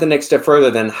 Taking that the next step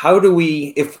further, then how do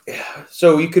we,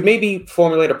 so you could maybe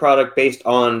formulate a product based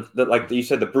on the, like you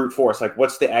said, the brute force, like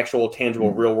what's the actual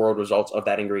tangible real world results of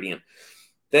that ingredient?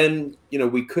 Then,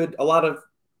 we could, a lot of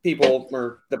people,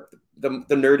 or the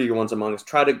nerdier ones among us,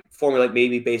 try to formulate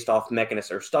maybe based off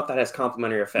mechanism or stuff that has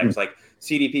complementary effects, like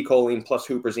CDP choline plus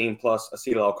huperzine plus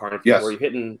acetyl L-carnitine, where you're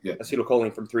hitting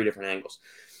acetylcholine from 3 different angles.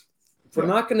 If we're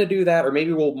not going to do that, or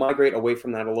maybe we'll migrate away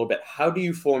from that a little bit, how do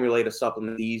you formulate a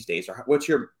supplement these days? Or what's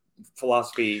your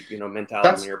philosophy, mentality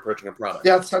when you're approaching a product?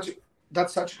 Yeah,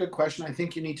 that's such a good question. I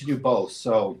think you need to do both.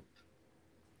 So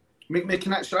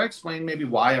should I explain maybe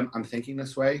why I'm thinking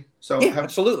this way? So yeah,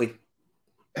 absolutely.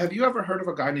 Have you ever heard of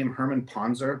a guy named Herman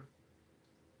Ponzer?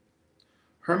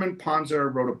 Herman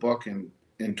Ponzer wrote a book in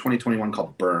 2021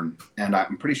 called Burn, and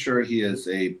I'm pretty sure he is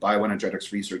a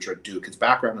bioenergetics researcher at Duke. His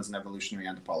background is in evolutionary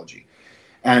anthropology.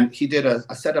 And he did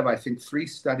a set of, I think, 3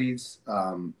 studies.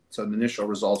 So the initial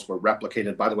results were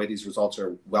replicated. By the way, these results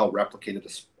are well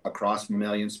replicated across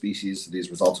mammalian species. These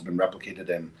results have been replicated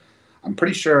in, I'm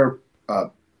pretty sure,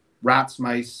 rats,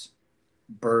 mice,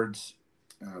 birds,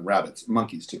 rabbits,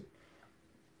 monkeys too.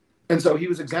 And so he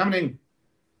was examining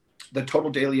the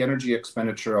total daily energy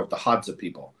expenditure of the Hadza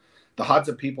people. The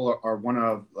Hadza people are one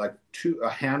of a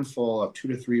handful of 2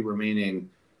 to 3 remaining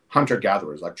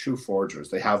hunter-gatherers, like true foragers.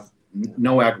 They have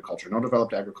no agriculture, no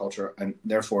developed agriculture, and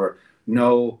therefore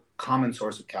no common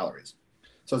source of calories.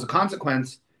 So as a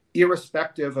consequence,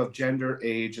 irrespective of gender,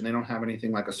 age, and they don't have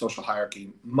anything like a social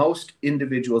hierarchy, most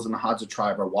individuals in the Hadza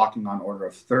tribe are walking on order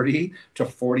of 30 to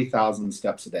 40,000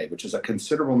 steps a day, which is a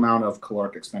considerable amount of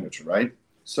caloric expenditure, right?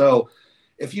 So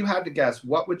if you had to guess,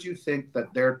 what would you think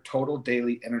that their total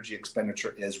daily energy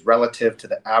expenditure is relative to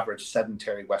the average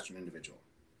sedentary Western individual?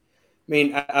 I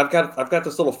mean, I've got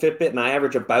this little Fitbit, and I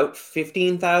average about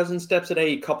 15,000 steps a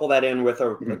day. You couple that in with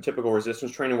a typical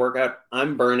resistance training workout,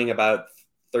 I'm burning about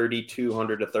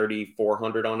 3,200 to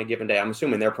 3,400 on a given day. I'm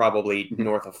assuming they're probably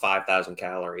north of 5,000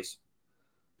 calories.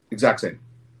 Exact same.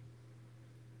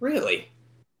 Really?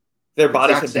 Their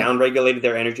bodies have downregulated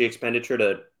their energy expenditure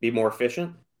to be more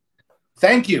efficient?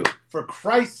 Thank you. For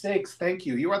Christ's sakes, thank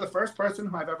you. You are the first person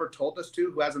who I've ever told this to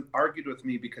who hasn't argued with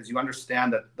me because you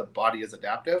understand that the body is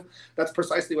adaptive. That's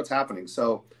precisely what's happening.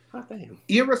 So,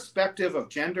 irrespective of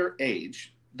gender,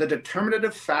 age, the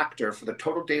determinative factor for the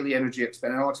total daily energy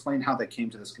expenditure, I'll explain how they came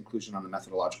to this conclusion on a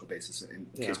methodological basis in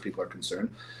case people are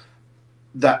concerned.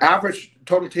 The average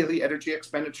total daily energy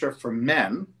expenditure for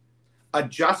men,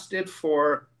 adjusted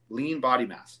for lean body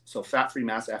mass, so fat-free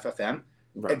mass, FFM,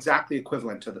 exactly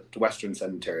equivalent to Western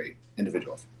sedentary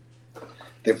individuals.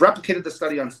 They've replicated the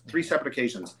study on 3 separate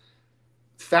occasions.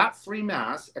 Fat-free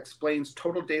mass explains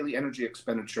total daily energy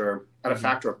expenditure at a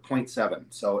factor of 0.7.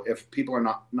 So if people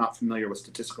are not familiar with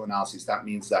statistical analyses, that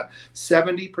means that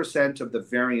 70% of the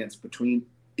variance between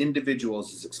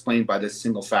individuals is explained by this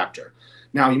single factor.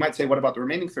 Now, you might say, what about the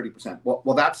remaining 30%?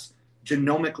 Well, that's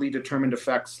genomically determined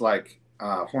effects like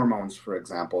hormones, for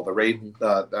example, the rate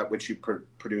at which you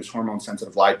produce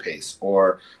hormone-sensitive lipase,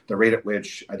 or the rate at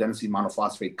which adenosine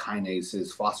monophosphate kinase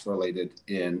is phosphorylated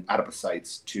in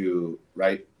adipocytes to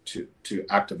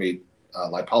activate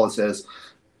lipolysis,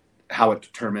 how it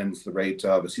determines the rate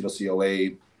of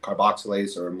acetyl-CoA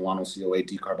carboxylase or malonyl-CoA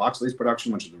decarboxylase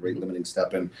production, which is the rate-limiting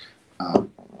step in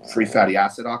free fatty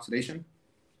acid oxidation.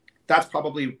 That's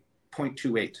probably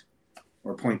 0.28.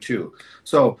 Or 0.2.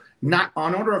 So not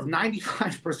on order of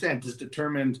 95% is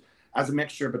determined as a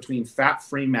mixture between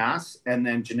fat-free mass and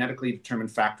then genetically determined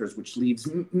factors, which leaves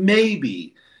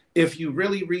maybe, if you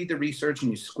really read the research and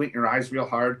you squint your eyes real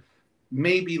hard,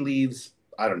 maybe leaves,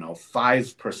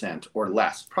 5% or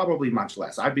less, probably much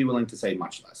less. I'd be willing to say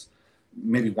much less,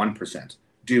 maybe 1%,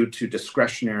 due to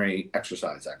discretionary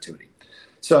exercise activity.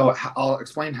 So I'll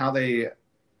explain how they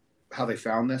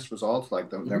found this result, like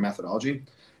their methodology.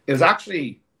 Is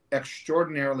actually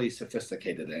extraordinarily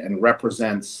sophisticated and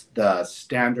represents the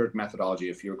standard methodology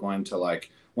if you're going to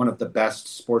one of the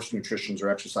best sports nutrition or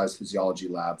exercise physiology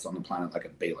labs on the planet, like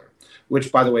at Baylor,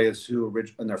 which, by the way, is who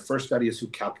in their first study is who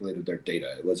calculated their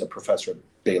data. It was a professor at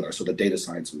Baylor, so the data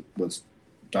science was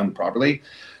done properly.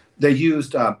 They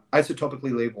used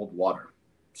isotopically labeled water.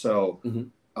 So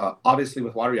obviously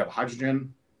with water you have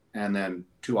hydrogen and then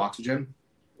 2 oxygen.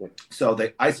 So they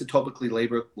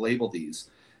isotopically label these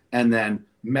and then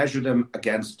measure them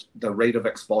against the rate of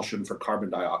expulsion for carbon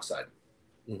dioxide.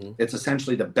 It's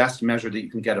essentially the best measure that you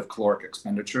can get of caloric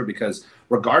expenditure, because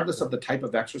regardless of the type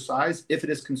of exercise, if it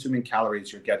is consuming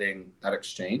calories, you're getting that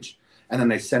exchange. and then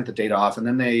they sent the data off, and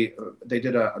then they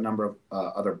did a number of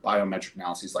other biometric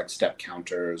analyses like step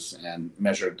counters and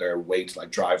measured their weight,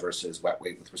 like dry versus wet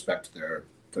weight, with respect to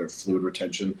their fluid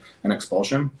retention and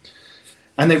expulsion.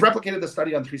 And they replicated the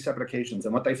study on 3 separate occasions.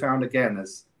 And what they found, again,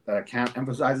 is that I can't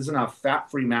emphasize this enough,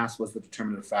 fat-free mass was the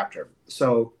determinative factor.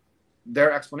 So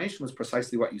their explanation was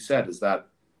precisely what you said, is that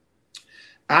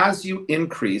as you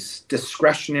increase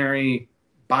discretionary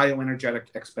bioenergetic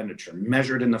expenditure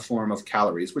measured in the form of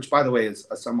calories, which, by the way, is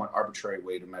a somewhat arbitrary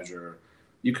way to measure.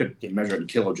 You could measure it in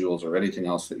kilojoules or anything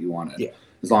else that you wanted,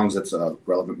 as long as it's a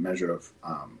relevant measure of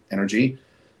energy.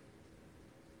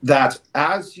 That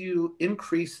as you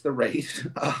increase the rate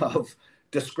of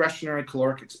discretionary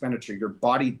caloric expenditure, your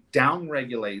body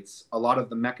downregulates a lot of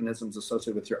the mechanisms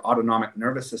associated with your autonomic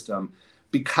nervous system,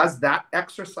 because that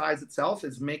exercise itself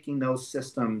is making those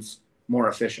systems more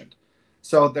efficient.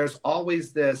 So there's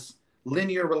always this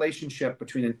linear relationship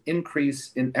between an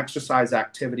increase in exercise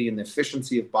activity and the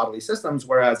efficiency of bodily systems,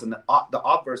 whereas the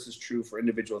obverse is true for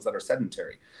individuals that are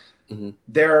sedentary. Mm-hmm.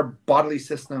 Their bodily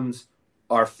systems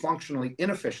are functionally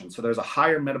inefficient. So there's a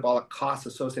higher metabolic cost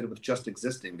associated with just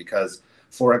existing because,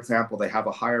 for example, they have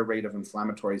a higher rate of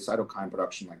inflammatory cytokine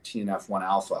production like TNF-1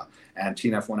 alpha. And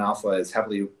TNF-1 alpha is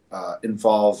heavily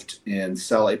involved in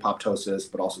cell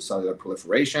apoptosis, but also cellular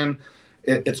proliferation.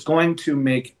 It's going to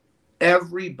make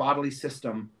every bodily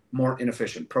system more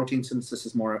inefficient. Protein synthesis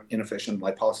is more inefficient.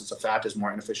 Lipolysis of fat is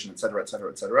more inefficient, et cetera, et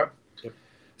cetera, et cetera. Yep.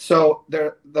 So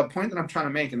the point that I'm trying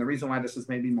to make, and the reason why this is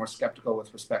maybe more skeptical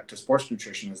with respect to sports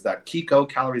nutrition, is that KICO,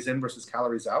 calories in versus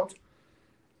calories out,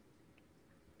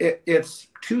 it's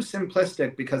too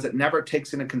simplistic because it never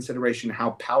takes into consideration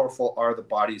how powerful are the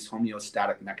body's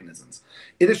homeostatic mechanisms.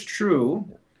 It is true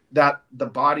that the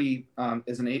body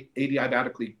is an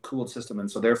adiabatically cooled system,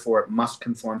 and so therefore it must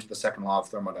conform to the second law of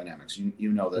thermodynamics.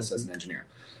 You know this as an engineer.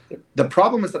 The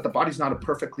problem is that the body's not a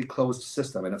perfectly closed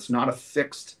system, and it's not a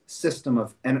fixed system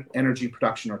of energy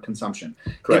production or consumption.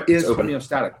 Correct. It is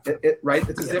homeostatic, right?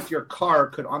 It's as if your car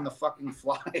could on the fucking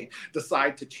fly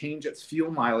decide to change its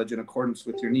fuel mileage in accordance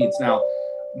with your needs. Now,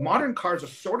 modern cars are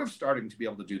sort of starting to be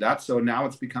able to do that, so now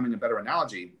it's becoming a better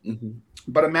analogy. Mm-hmm.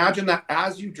 But imagine that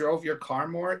as you drove your car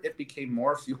more, it became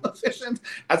more fuel efficient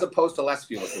as opposed to less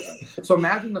fuel efficient. So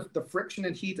imagine the friction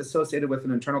and heat associated with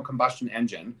an internal combustion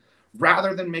engine.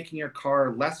 Rather than making your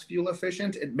car less fuel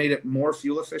efficient, it made it more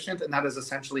fuel efficient, and that is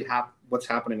essentially what's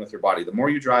happening with your body. The more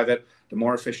you drive it, the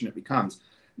more efficient it becomes.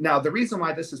 Now, the reason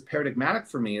why this is paradigmatic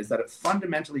for me is that it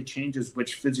fundamentally changes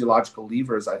which physiological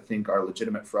levers I think are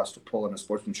legitimate for us to pull in a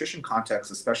sports nutrition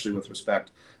context, especially with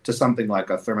respect to something like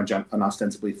an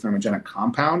ostensibly thermogenic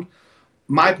compound.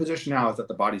 My position now is that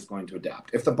the body's going to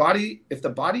adapt. If the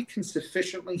body can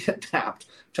sufficiently adapt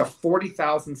to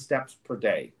 40,000 steps per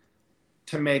day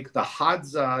to make the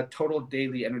Hadza total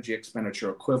daily energy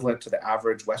expenditure equivalent to the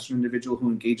average Western individual who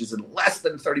engages in less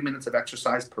than 30 minutes of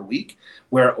exercise per week,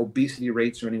 where obesity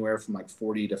rates are anywhere from like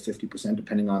 40 to 50%,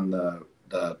 depending on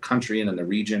the country and in the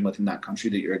region within that country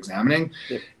that you're examining,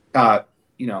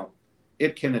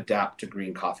 it can adapt to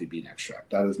green coffee bean extract.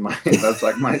 That's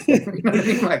like my thing. You know what I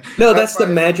mean? Like, no, that's the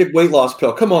magic weight loss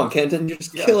pill. Come on, Kenton, you're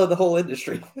just killing the whole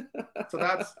industry. So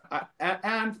that's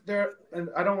and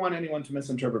I don't want anyone to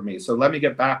misinterpret me. So let me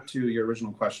get back to your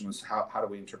original question: was how do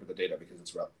we interpret the data, because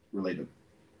it's related.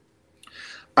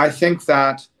 I think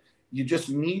that you just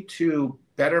need to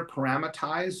better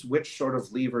parameterize which sort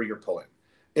of lever you're pulling.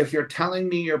 If you're telling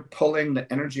me you're pulling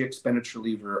the energy expenditure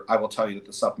lever, I will tell you that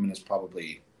the supplement is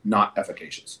probably not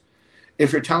efficacious.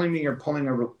 If you're telling me you're pulling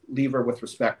a lever with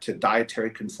respect to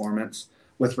dietary conformance,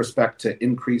 with respect to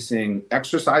increasing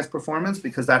exercise performance,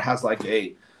 because that has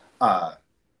a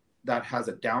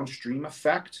downstream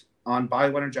effect on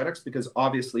bioenergetics, because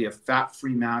obviously if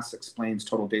fat-free mass explains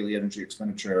total daily energy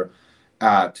expenditure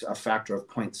at a factor of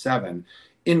 0.7,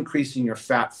 increasing your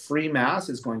fat-free mass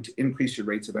is going to increase your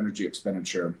rates of energy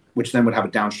expenditure, which then would have a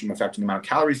downstream effect on the amount of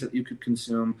calories that you could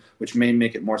consume, which may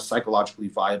make it more psychologically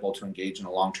viable to engage in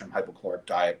a long-term hypocaloric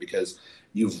diet because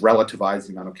you've relativized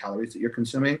the amount of calories that you're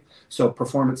consuming. So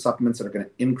performance supplements that are going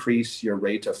to increase your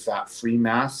rate of fat-free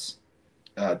mass,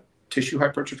 tissue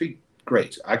hypertrophy,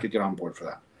 great. I could get on board for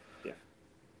that.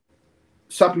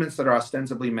 Supplements that are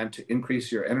ostensibly meant to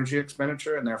increase your energy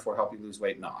expenditure and therefore help you lose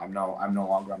weight, no, I'm no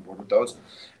longer on board with those.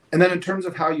 And then in terms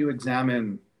of how you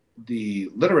examine the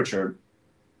literature,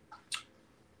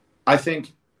 I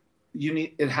think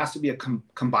it has to be a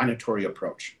combinatory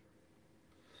approach.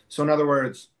 So in other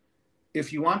words,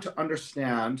 if you want to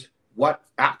understand what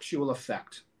actual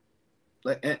effect,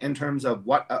 in terms of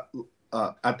what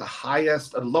at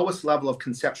the lowest level of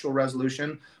conceptual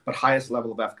resolution, but highest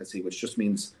level of efficacy, which just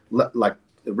means like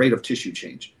the rate of tissue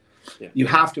change. Yeah. You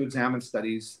have to examine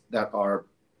studies that are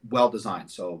well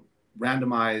designed, so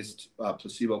randomized,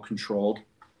 placebo-controlled,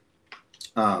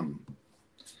 and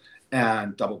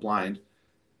double-blind.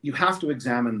 You have to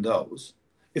examine those.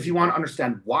 If you want to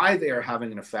understand why they are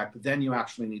having an effect, then you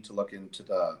actually need to look into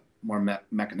the more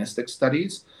mechanistic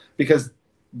studies, because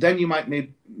then you might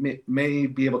may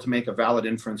be able to make a valid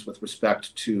inference with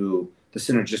respect to the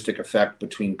synergistic effect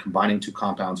between combining two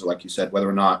compounds, or like you said, whether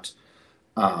or not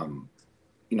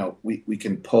we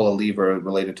can pull a lever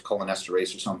related to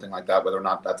cholinesterase or something like that, whether or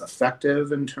not that's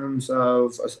effective in terms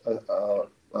of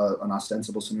an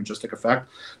ostensible synergistic effect.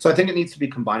 So I think it needs to be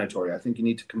combinatory. I think you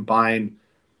need to combine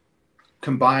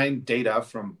data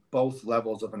from both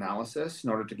levels of analysis in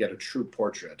order to get a true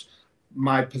portrait.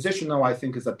 My position, though, I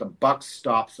think, is that the buck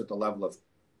stops at the level of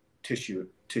tissue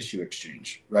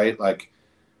exchange, right? Like,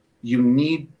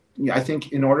 I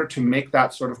think in order to make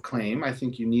that sort of claim, I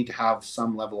think you need to have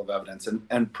some level of evidence.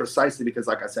 And precisely because,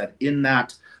 like I said, in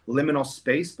that liminal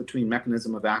space between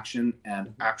mechanism of action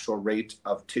and actual rate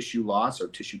of tissue loss or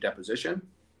tissue deposition,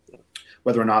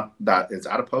 whether or not that is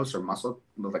adipose or muscle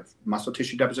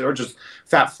tissue deposition, or just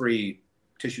fat-free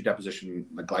tissue deposition,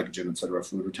 like glycogen, et cetera,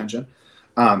 fluid retention.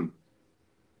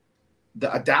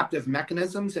 The adaptive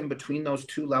mechanisms in between those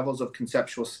two levels of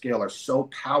conceptual scale are so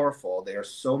powerful, they are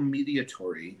so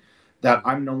mediatory, that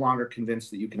I'm no longer convinced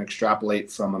that you can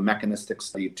extrapolate from a mechanistic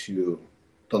study to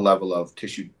the level of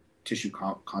tissue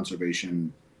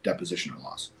conservation, deposition, or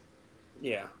loss.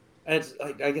 Yeah. And it's,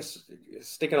 I guess,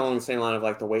 sticking along the same line of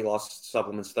like the weight loss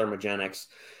supplements, thermogenics.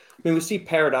 I mean, we see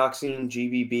paradoxine,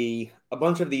 GBB, a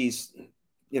bunch of these,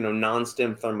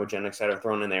 non-stim thermogenics that are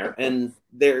thrown in there. And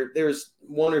there's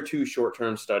one or two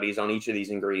short-term studies on each of these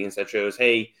ingredients that shows,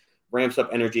 hey, ramps up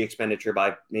energy expenditure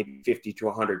by maybe 50 to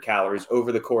 100 calories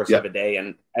over the course of a day.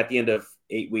 And at the end of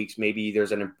 8 weeks, maybe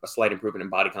there's a slight improvement in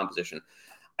body composition.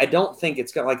 I don't think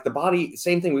it's got like the body,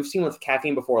 same thing we've seen with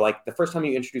caffeine before. Like the first time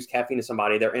you introduce caffeine to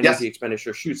somebody, their energy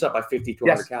expenditure shoots up by 50 to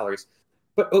 100 calories.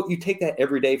 But you take that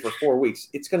every day for 4 weeks,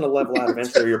 it's going to level out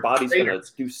eventually. Your body's going to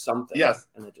do something. Yes.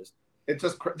 And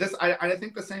I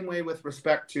think the same way with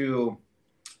respect to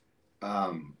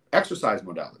exercise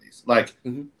modalities. Like,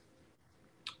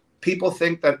 people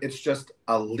think that it's just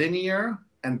a linear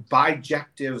and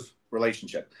bijective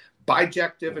relationship.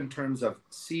 Bijective in terms of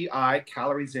CI,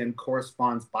 calories in,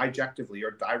 corresponds bijectively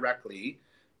or directly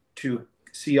to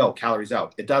CO, calories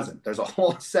out. It doesn't. There's a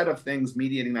whole set of things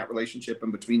mediating that relationship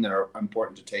in between that are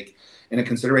important to take into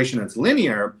consideration. It's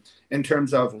linear in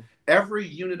terms of every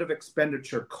unit of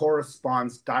expenditure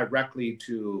corresponds directly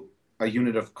to a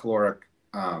unit of caloric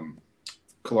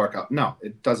out. No,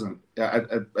 it doesn't.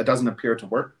 It doesn't appear to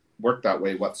work that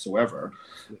way whatsoever.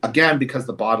 Again, because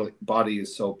the body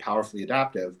is so powerfully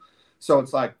adaptive. So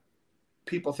it's like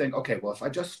people think, okay, well, if I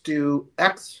just do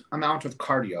X amount of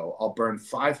cardio, I'll burn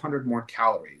 500 more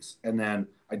calories, and then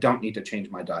I don't need to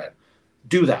change my diet.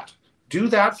 Do that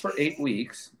for 8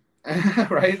 weeks,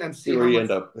 right? And see where you end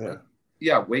up.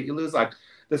 Weight you lose. Like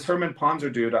this Herman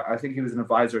Ponzer dude, I think he was an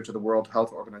advisor to the World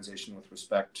Health Organization with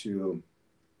respect to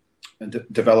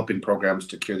developing programs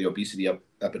to cure the obesity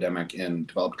epidemic in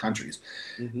developed countries.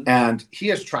 And he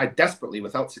has tried desperately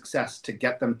without success to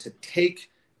get them to take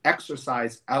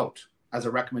exercise out as a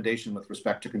recommendation with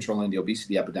respect to controlling the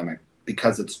obesity epidemic,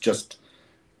 because it's just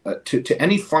to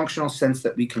any functional sense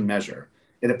that we can measure,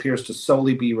 it appears to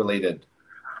solely be related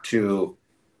to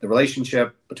the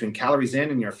relationship between calories in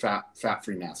and your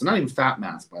fat-free mass. And not even fat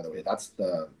mass, by the way. That's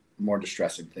the more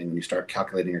distressing thing when you start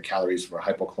calculating your calories for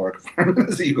hypocaloric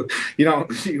environments.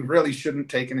 You really shouldn't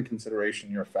take into consideration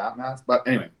your fat mass. But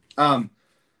anyway,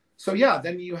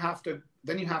 then you have to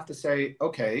say,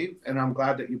 okay, and I'm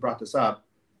glad that you brought this up.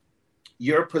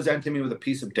 You're presenting me with a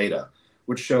piece of data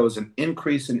which shows an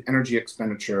increase in energy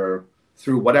expenditure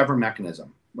through whatever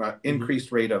mechanism, right?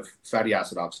 Increased rate of fatty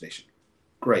acid oxidation.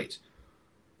 Great.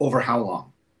 Over how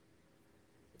long?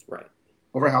 Right.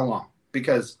 Over how long?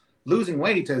 Because losing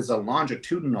weight is a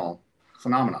longitudinal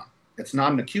phenomenon. It's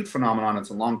not an acute phenomenon,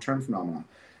 it's a long-term phenomenon.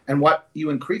 And what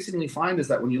you increasingly find is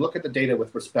that when you look at the data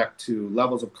with respect to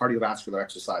levels of cardiovascular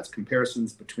exercise,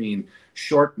 comparisons between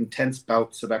short, intense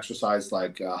bouts of exercise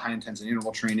like high-intensity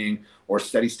interval training or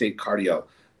steady-state cardio,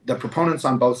 the proponents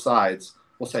on both sides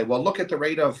will say, well, look at the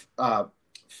rate of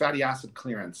fatty acid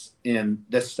clearance in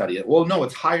this study. Well, no,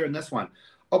 it's higher in this one.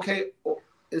 Okay,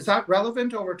 is that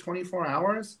relevant over 24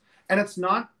 hours? And it's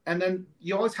not. And then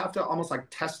you always have to almost like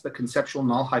test the conceptual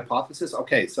null hypothesis.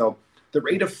 Okay, so the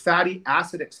rate of fatty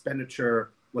acid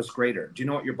expenditure was greater. Do you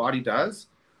know what your body does?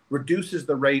 Reduces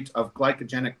the rate of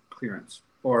glycogenic clearance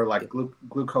or like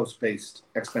glucose-based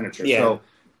expenditure. Yeah. So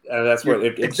That's what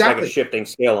it's exactly like a shifting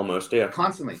scale almost. Yeah.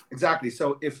 constantly. Exactly.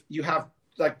 So if you have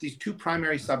like these two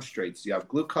primary substrates, you have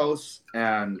glucose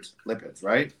and lipids,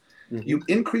 right? Mm-hmm. You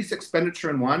increase expenditure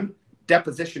in one,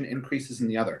 deposition increases in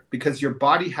the other, because your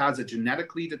body has a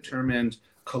genetically determined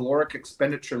caloric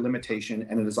expenditure limitation,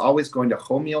 and it is always going to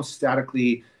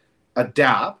homeostatically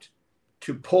adapt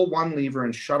to pull one lever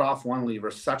and shut off one lever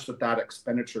such that that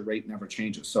expenditure rate never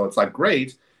changes. So it's like,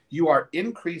 great, you are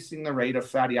increasing the rate of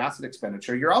fatty acid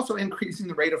expenditure. You're also increasing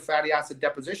the rate of fatty acid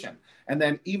deposition. And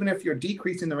then even if you're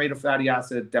decreasing the rate of fatty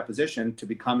acid deposition to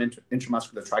become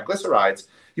intramuscular triglycerides,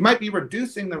 you might be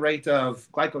reducing the rate of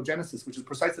glycogenesis, which is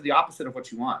precisely the opposite of what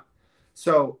you want.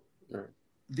 So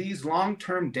these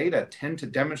long-term data tend to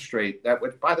demonstrate that,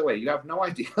 which, by the way, you have no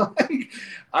idea.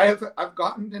 I've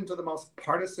gotten into the most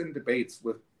partisan debates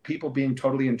with people being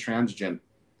totally intransigent,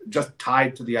 just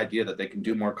tied to the idea that they can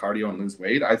do more cardio and lose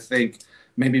weight. I think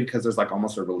maybe because there's like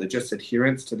almost a religious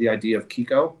adherence to the idea of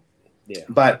Kiko. Yeah.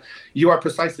 But you are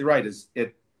precisely right.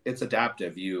 It's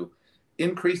adaptive. You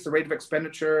increase the rate of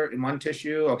expenditure in one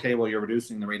tissue. Okay, well, you're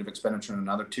reducing the rate of expenditure in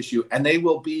another tissue, and they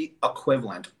will be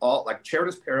equivalent. All like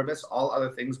ceteris paribus, all other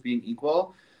things being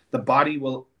equal, the body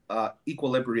will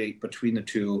equilibrate between the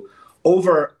two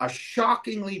over a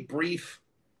shockingly brief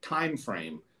time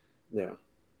frame. Yeah.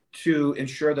 To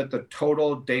ensure that the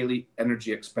total daily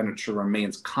energy expenditure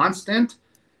remains constant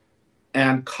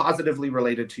and causatively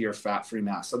related to your fat-free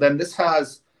mass. So then this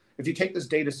has, if you take this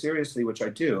data seriously, which I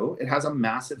do, it has a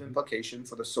massive implication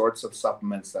for the sorts of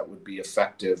supplements that would be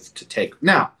effective to take.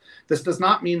 Now, this does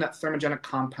not mean that thermogenic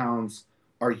compounds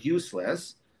are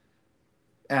useless.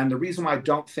 And the reason why I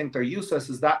don't think they're useless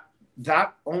is that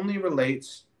that only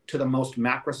relates to the most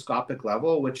macroscopic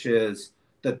level, which is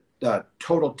the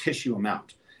total tissue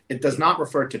amount. It does not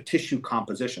refer to tissue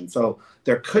composition. So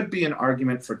there could be an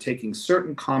argument for taking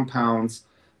certain compounds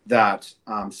that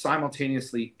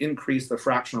simultaneously increase the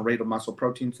fractional rate of muscle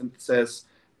protein synthesis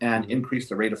and increase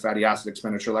the rate of fatty acid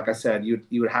expenditure. Like I said, you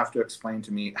would have to explain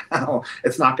to me how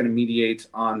it's not going to mediate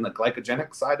on the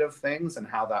glycogenic side of things and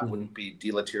how that wouldn't be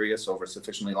deleterious over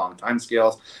sufficiently long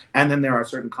timescales. And then there are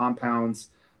certain compounds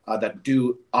that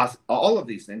do all of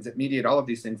these things, that mediate all of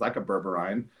these things, like a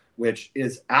berberine, which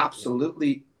is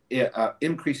absolutely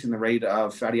increasing the rate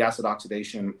of fatty acid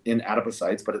oxidation in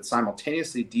adipocytes, but it's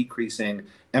simultaneously decreasing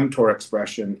mTOR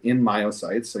expression in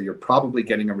myocytes. So you're probably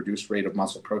getting a reduced rate of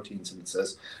muscle protein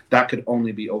synthesis. That could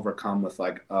only be overcome with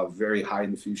like a very high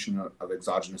infusion of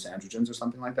exogenous androgens or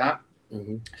something like that.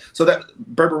 So that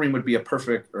berberine would be a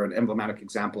perfect or an emblematic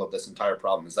example of this entire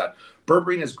problem, is that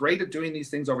berberine is great at doing these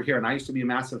things over here. And I used to be a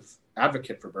massive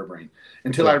advocate for berberine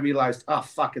until I realized, oh,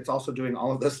 fuck, it's also doing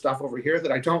all of this stuff over here that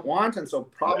I don't want. And so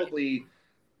probably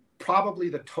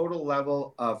the total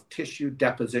level of tissue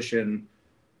deposition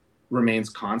remains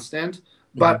constant.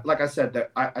 But like I said,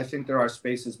 I think there are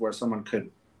spaces where someone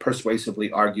could persuasively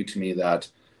argue to me that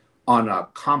on a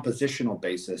compositional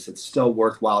basis, it's still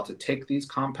worthwhile to take these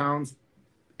compounds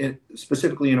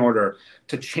specifically in order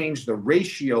to change the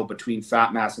ratio between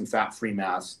fat mass and fat-free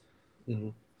mass,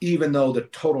 even though the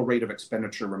total rate of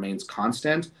expenditure remains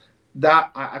constant. That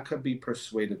I could be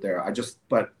persuaded there.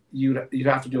 But you'd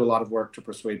have to do a lot of work to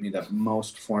persuade me that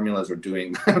most formulas are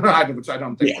doing, which I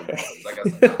don't think.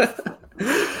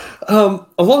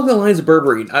 Along the lines of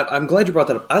berberine, I'm glad you brought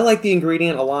that up. I like the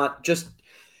ingredient a lot.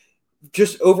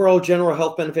 Just overall general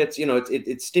health benefits. You know,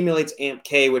 it stimulates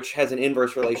AMPK, which has an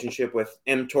inverse relationship with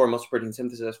mTOR, muscle protein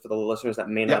synthesis, for the listeners that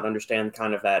may not understand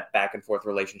kind of that back and forth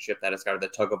relationship that it's got, or the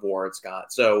tug of war it's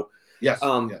got. So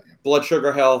blood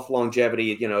sugar health,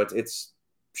 longevity, you know, it's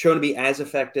shown to be as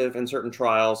effective in certain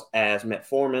trials as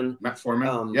metformin.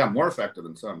 More effective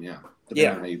than some,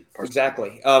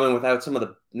 exactly. And without some of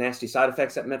the nasty side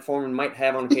effects that metformin might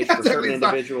have on occasion for certain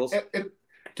individuals.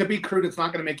 To be crude, it's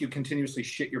not going to make you continuously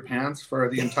shit your pants for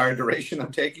the entire duration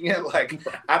of taking it. Like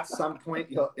at some point,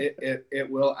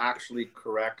 it will actually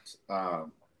correct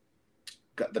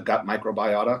the gut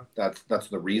microbiota. That's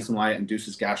the reason why it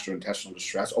induces gastrointestinal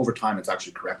distress. Over time, it's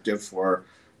actually corrective for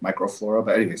microflora.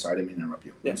 But anyway, sorry, I didn't mean to interrupt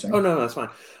you. Yeah. Oh no, that's fine.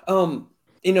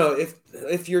 You know,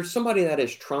 if you're somebody that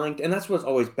is trying to, and that's what's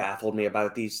always baffled me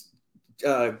about these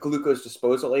glucose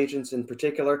disposal agents in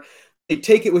particular.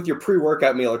 Take it with your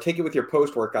pre-workout meal or take it with your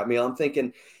post-workout meal. I'm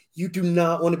thinking you do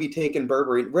not want to be taking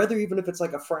berberine, rather, even if it's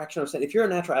like a fraction of a cent. If you're a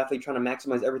natural athlete trying to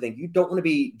maximize everything, you don't want to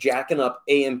be jacking up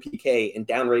AMPK and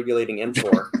down-regulating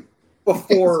mTOR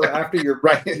before or after your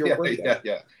workout.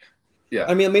 Yeah.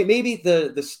 I mean, maybe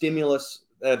the stimulus,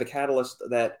 the catalyst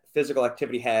that physical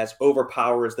activity has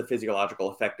overpowers the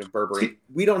physiological effect of berberine.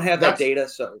 We don't have that data,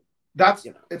 so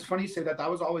it's funny you say that. That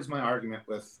was always my argument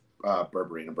with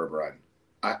berberine and berberine.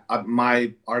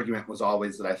 my argument was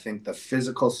always that I think the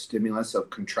physical stimulus of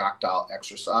contractile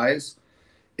exercise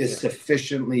is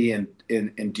sufficiently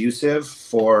inducive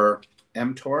for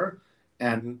mTOR,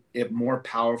 and it more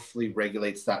powerfully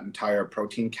regulates that entire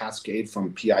protein cascade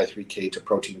from PI3K to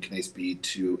protein kinase B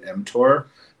to mTOR,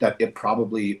 that it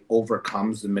probably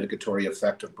overcomes the mitigatory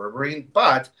effect of berberine.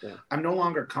 But I'm no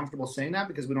longer comfortable saying that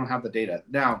because we don't have the data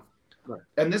now.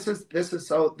 And this is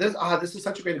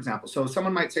such a great example. So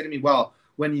someone might say to me, well,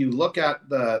 when you look at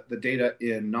the data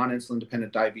in non-insulin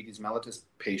dependent diabetes mellitus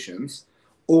patients,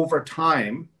 over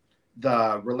time,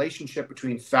 the relationship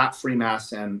between fat-free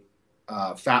mass and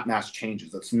fat mass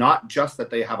changes. It's not just that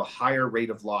they have a higher rate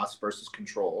of loss versus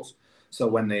controls. So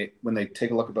when you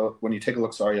take a look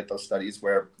at those studies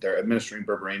where they're administering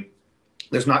berberine,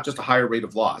 there's not just a higher rate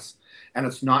of loss, and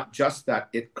it's not just that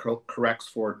it corrects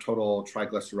for total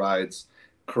triglycerides,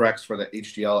 corrects for the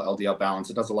HDL LDL balance.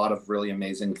 It does a lot of really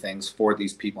amazing things for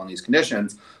these people in these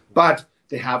conditions, but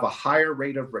they have a higher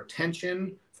rate of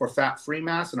retention for fat-free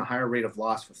mass and a higher rate of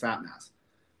loss for fat mass.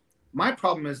 My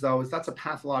problem is that's a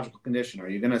pathological condition. Are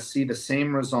you going to see the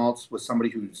same results with somebody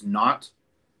who does not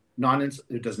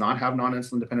have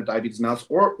non-insulin dependent diabetes mellitus,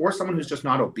 or someone who's just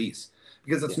not obese?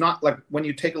 Because it's not like when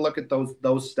you take a look at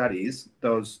those studies,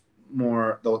 those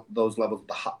levels,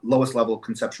 the lowest level of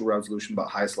conceptual resolution but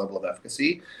highest level of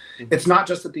efficacy. It's not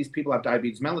just that these people have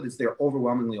diabetes mellitus, they're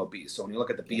overwhelmingly obese. So when you look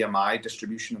at the BMI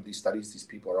distribution of these studies, these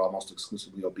people are almost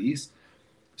exclusively obese.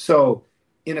 So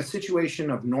in a situation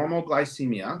of normal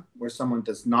glycemia, where someone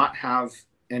does not have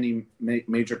any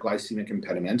major glycemic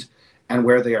impediment and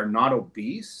where they are not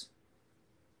obese,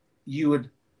 you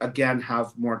would again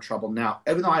have more trouble. Now,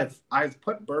 even though I've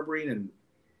put berberine in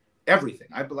everything,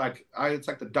 it's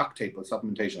like the duct tape of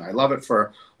supplementation. I love it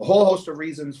for a whole host of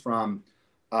reasons, from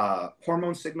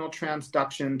hormone signal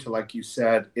transduction to, like you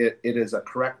said, it is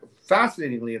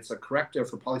fascinatingly, it's a corrective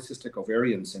for polycystic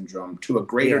ovarian syndrome to a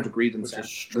greater degree than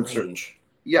strange.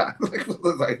 Yeah,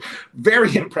 like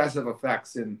very impressive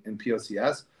effects in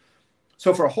POCS.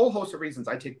 So for a whole host of reasons,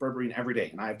 I take berberine every day,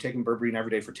 and I have taken berberine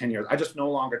every day for 10 years. I just no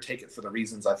longer take it for the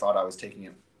reasons I thought I was taking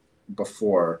it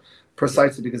before,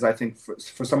 precisely because I think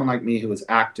for someone like me who is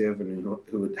active and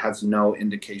who has no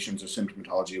indications or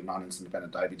symptomatology of non-insulin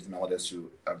dependent diabetes mellitus,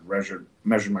 who have measured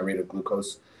my rate of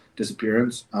glucose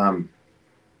disappearance, I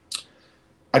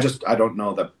don't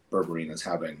know that berberine is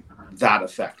having that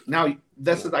effect. Now,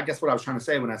 this is, I guess, what I was trying to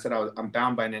say when I said I'm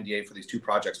bound by an NDA for these two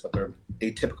projects, but they're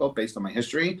atypical based on my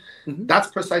history. That's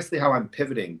precisely how I'm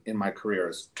pivoting in my career,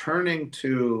 is turning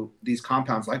to these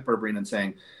compounds like berberine and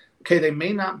saying, okay, they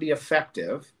may not be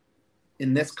effective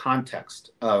in this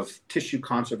context of tissue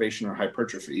conservation or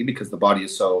hypertrophy because the body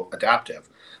is so adaptive,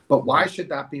 but why should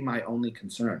that be my only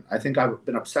concern? I think I've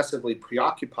been obsessively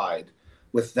preoccupied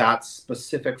with that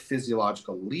specific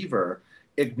physiological lever,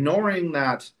 ignoring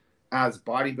that as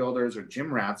bodybuilders or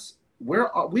gym rats, we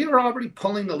are already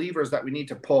pulling the levers that we need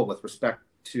to pull with respect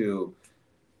to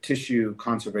tissue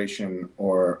conservation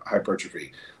or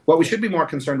hypertrophy. What we should be more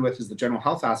concerned with is the general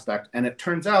health aspect. And it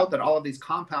turns out that all of these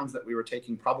compounds that we were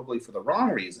taking probably for the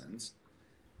wrong reasons,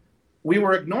 we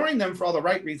were ignoring them for all the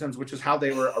right reasons, which is how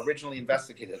they were originally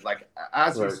investigated. Like,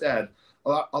 as you said, a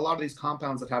lot of these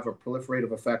compounds that have a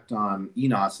proliferative effect on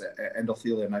eNOS,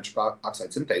 endothelial nitric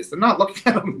oxide synthase, they're not looking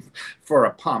at them for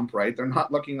a pump, right? They're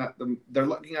not looking at them. They're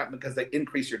looking at them because they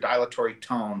increase your dilatory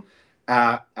tone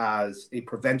as a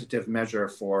preventative measure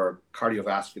for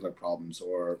cardiovascular problems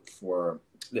or for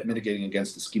mitigating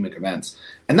against ischemic events.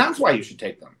 And that's why you should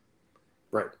take them.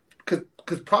 Right.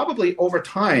 Because probably over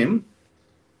time,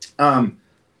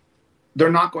 they're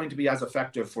not going to be as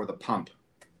effective for the pump,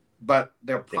 but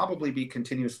they'll probably be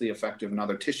continuously effective in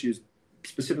other tissues,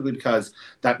 specifically because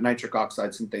that nitric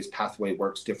oxide synthase pathway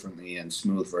works differently in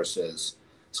smooth versus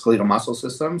skeletal muscle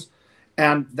systems.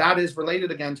 And that is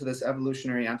related again to this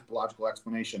evolutionary anthropological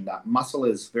explanation that muscle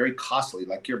is very costly.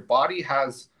 Like your body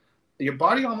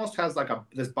almost has like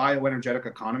this bioenergetic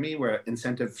economy where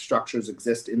incentive structures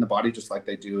exist in the body, just like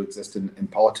they do exist in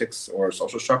politics or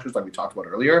social structures, like we talked about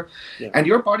earlier. Yeah. And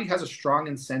your body has a strong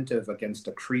incentive against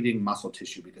accreting muscle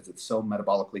tissue because it's so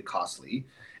metabolically costly.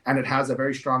 And it has a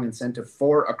very strong incentive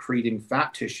for accreting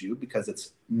fat tissue because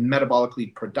it's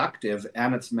metabolically productive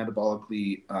and it's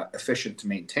metabolically efficient to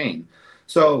maintain.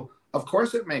 So, of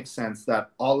course, it makes sense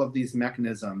that all of these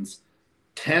mechanisms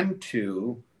tend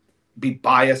to be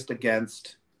biased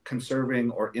against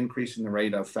conserving or increasing the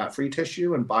rate of fat-free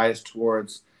tissue and biased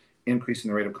towards increasing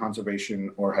the rate of conservation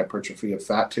or hypertrophy of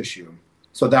fat tissue.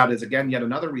 So that is, again, yet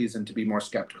another reason to be more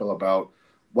skeptical about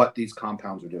what these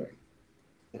compounds are doing.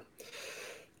 Yeah.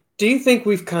 Do you think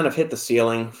we've kind of hit the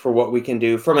ceiling for what we can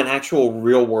do from an actual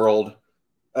real-world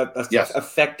Yes.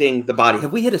 affecting the body.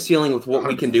 Have we hit a ceiling with what 100%.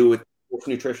 we can do with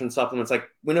nutrition supplements? Like,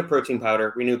 we know protein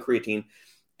powder, we know creatine.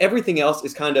 Everything else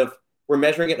is kind of, we're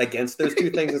measuring it against those two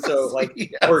things. And so, like,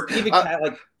 Yes. or even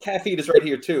like caffeine is right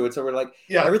here too. And so we're like,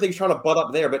 everything's trying to butt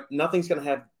up there, but nothing's going to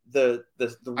have the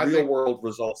real world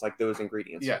results like those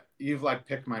ingredients. Yeah, you've like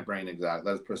picked my brain exactly.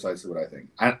 That's precisely what I think.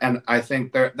 And I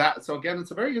think so again,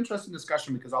 it's a very interesting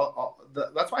discussion because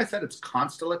that's why I said it's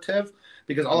constellative,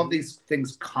 because all of these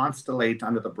things constellate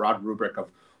under the broad rubric of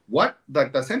what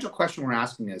the essential question we're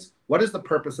asking is, what is the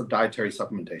purpose of dietary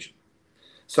supplementation?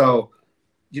 So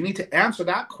you need to answer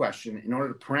that question in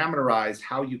order to parameterize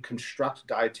how you construct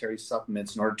dietary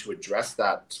supplements in order to address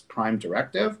that prime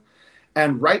directive.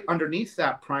 And right underneath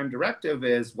that prime directive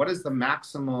is, what is the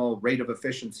maximal rate of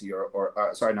efficiency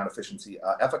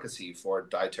efficacy for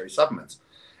dietary supplements?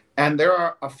 And there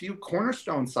are a few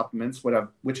cornerstone supplements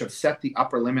which have set the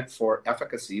upper limit for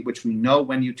efficacy, which we know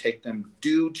when you take them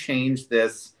do change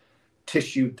this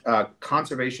tissue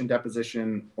conservation,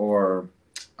 deposition, or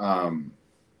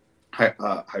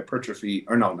hypertrophy,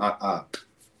 or no, not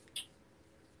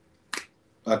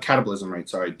catabolism rate,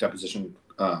 sorry, deposition,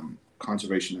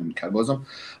 conservation, and catabolism,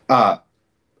 and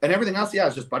everything else,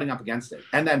 is just butting up against it.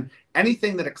 And then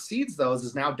anything that exceeds those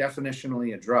is now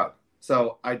definitionally a drug.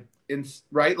 So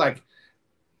like,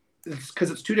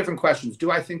 because it's two different questions. Do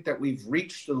I think that we've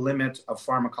reached the limit of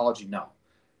pharmacology? No.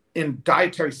 In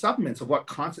dietary supplements, of what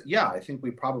concept? Yeah, I think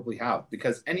we probably have,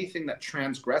 because anything that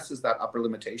transgresses that upper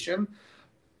limitation,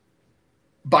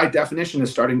 by definition, is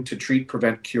starting to treat,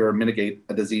 prevent, cure, mitigate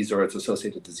a disease or its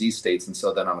associated disease states. And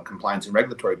so then on a compliance and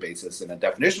regulatory basis and a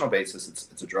definitional basis,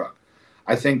 it's a drug.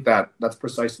 I think that's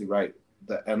precisely right.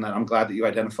 And then I'm glad that you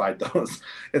identified those.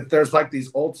 There's like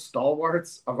these old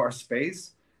stalwarts of our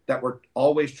space that we're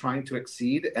always trying to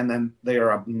exceed, and then they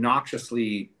are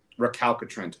obnoxiously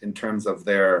recalcitrant in terms of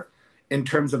their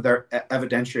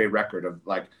evidentiary record of,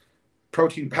 like,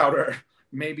 protein powder.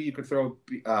 Maybe you could throw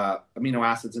amino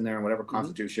acids in there and whatever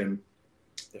constitution,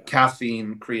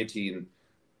 caffeine, creatine.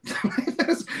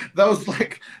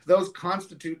 those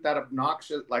constitute that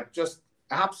obnoxious, like, just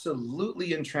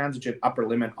absolutely intransigent upper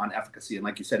limit on efficacy. And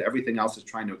like you said, everything else is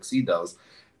trying to exceed those.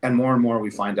 And more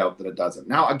we find out that it doesn't.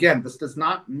 Now, again, this does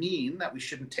not mean that we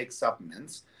shouldn't take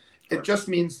supplements. It just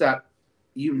means that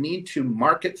you need to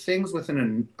market things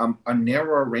within a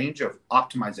narrower range of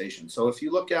optimization. So if you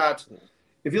look at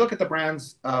the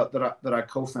brands that I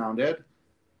co-founded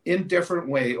in different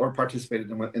way or participated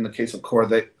in the case of Core,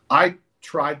 I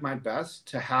tried my best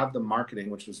to have the marketing,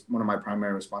 which was one of my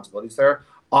primary responsibilities there,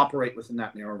 operate within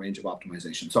that narrow range of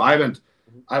optimization. So I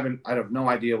have no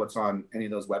idea what's on any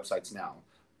of those websites now.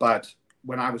 But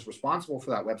when I was responsible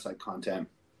for that website content,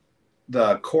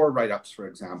 the Core write-ups, for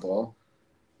example,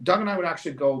 Doug and I would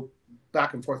actually go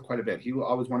back and forth quite a bit. He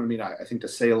always wanted me to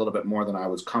say a little bit more than I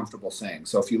was comfortable saying.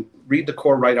 So if you read the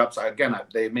Core write-ups,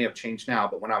 they may have changed now,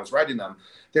 but when I was writing them,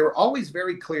 they were always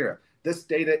very clear. This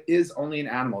data is only in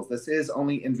animals. This is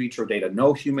only in vitro data.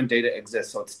 No human data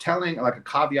exists. So it's telling, like a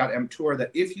caveat emptor, that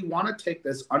if you want to take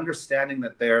this understanding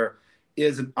that there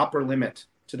is an upper limit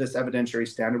to this evidentiary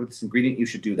standard with this ingredient, you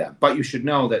should do that. But you should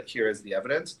know that here is the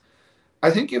evidence.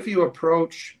 I think if you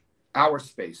approach our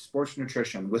space, sports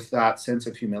nutrition, with that sense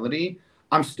of humility,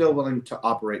 I'm still willing to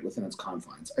operate within its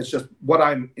confines. It's just what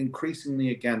I'm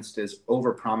increasingly against is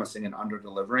over-promising and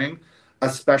under-delivering,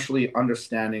 especially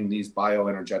understanding these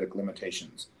bioenergetic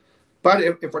limitations. But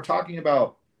if we're talking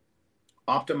about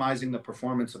optimizing the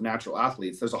performance of natural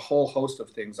athletes, there's a whole host of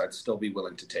things I'd still be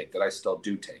willing to take, that I still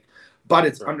do take. But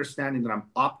it's understanding that I'm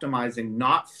optimizing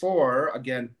not for,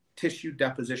 again, tissue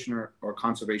deposition or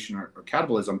conservation or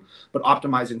catabolism, but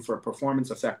optimizing for a performance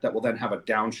effect that will then have a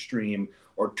downstream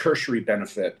or tertiary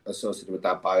benefit associated with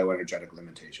that bioenergetic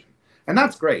limitation. And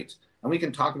that's great. And we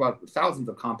can talk about thousands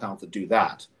of compounds that do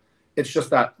that. It's just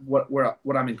that what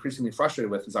I'm increasingly frustrated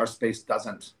with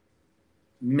is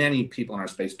many people in our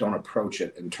space don't approach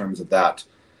it in terms of that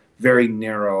very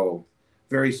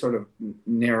sort of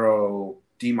narrow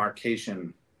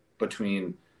demarcation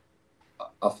between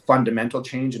a fundamental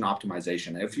change and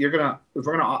optimization. If we're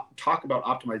gonna talk about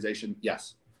optimization,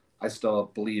 yes, I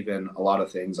still believe in a lot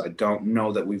of things. I don't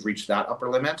know that we've reached that upper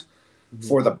limit. Mm-hmm.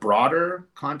 For the broader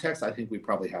context, I think we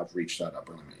probably have reached that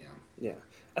upper limit. Yeah.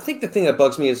 I think the thing that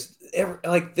bugs me is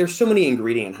there's so many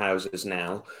ingredient houses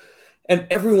now, and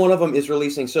every one of them is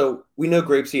releasing. So we know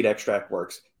grapeseed extract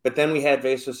works, but then we had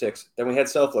Vaso 6, then we had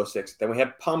Cellflow 6, then we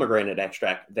had pomegranate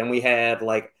extract, then we had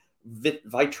like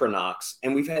Vitronox,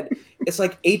 and we've had, it's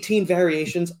like 18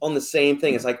 variations on the same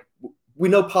thing. It's like, we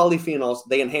know polyphenols,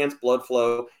 they enhance blood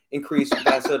flow, increase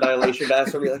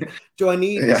vasodilation, do I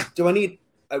need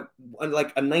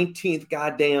like a 19th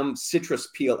goddamn citrus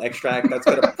peel extract that's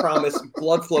going to promise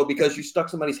blood flow because you stuck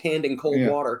somebody's hand in cold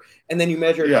water, and then you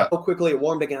measured how quickly it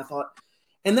warmed again. I thought,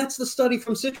 and that's the study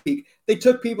from CitraPeak. They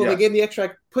took people, they gave them the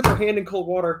extract, put their hand in cold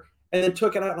water, and then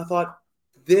took it out. And I thought,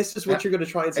 this is what you're going to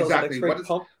try and sell as an X-ray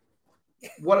pump.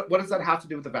 What does that have to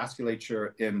do with the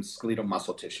vasculature in skeletal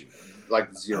muscle tissue?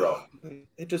 Like zero.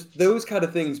 It just, those kind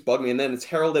of things bug me. And then it's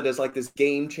heralded as like this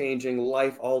game-changing,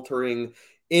 life-altering,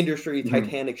 industry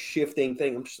Titanic shifting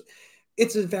thing.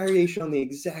 It's a variation on the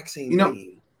exact same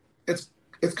thing.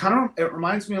 It's kind of, it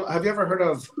reminds me, have you ever heard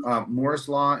of Moore's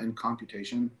law in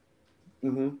computation?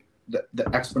 Mm-hmm. The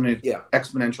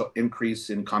exponential increase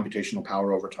in computational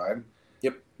power over time.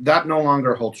 Yep. That no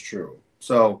longer holds true.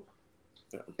 So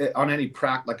on any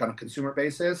like on a consumer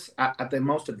basis, at the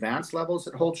most advanced levels,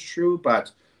 it holds true.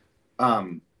 But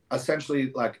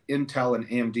essentially, like Intel and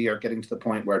AMD are getting to the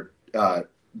point where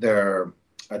their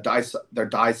die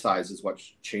size is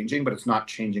what's changing, but it's not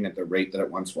changing at the rate that it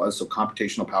once was. So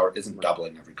computational power isn't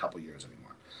doubling every couple of years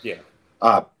anymore. Yeah.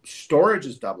 Storage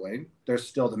is doubling. There's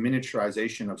still the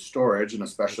miniaturization of storage, and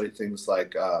especially things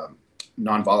like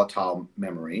non-volatile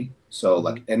memory. So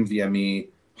like NVMe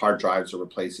hard drives are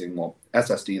replacing,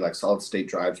 SSD, like solid state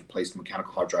drives, replaced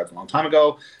mechanical hard drives a long time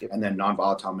ago. Yep. And then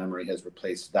non-volatile memory has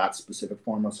replaced that specific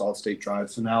form of solid state drive.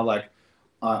 So now I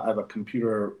have a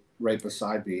computer right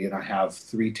beside me, and I have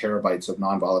 3 terabytes of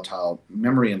non-volatile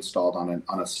memory installed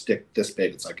on a stick this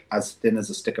big. It's like as thin as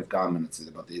a stick of gum, and it's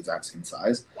about the exact same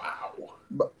size. Wow.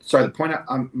 But sorry, the point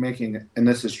I'm making, and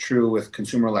this is true with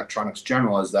consumer electronics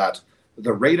general, is that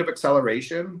the rate of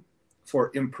acceleration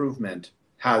for improvement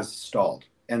has stalled,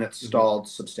 and it's stalled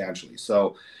substantially.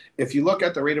 So if you look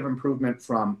at the rate of improvement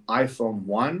from iPhone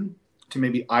 1 to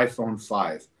maybe iPhone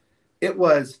 5, it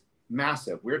was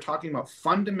massive. We're talking about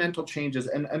fundamental changes,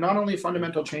 and not only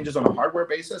fundamental changes on a hardware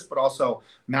basis, but also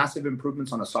massive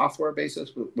improvements on a software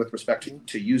basis with respect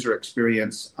to user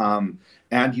experience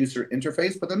and user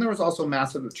interface. But then there was also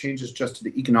massive changes just to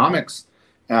the economics,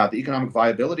 the economic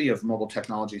viability of mobile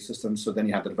technology systems. So then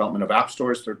you have the development of app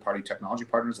stores, third-party technology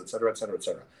partners, et cetera, et cetera, et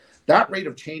cetera. That rate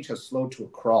of change has slowed to a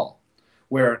crawl,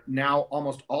 where now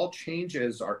almost all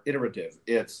changes are iterative.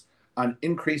 It's an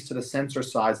increase to the sensor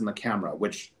size in the camera,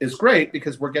 which is great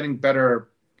because we're getting better,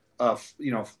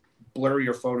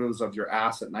 blurrier photos of your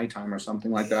ass at nighttime or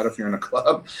something like that if you're in a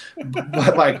club.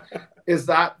 But like, is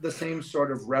that the same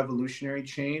sort of revolutionary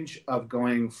change of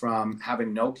going from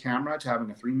having no camera to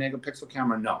having a 3 megapixel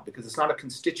camera? No, because it's not a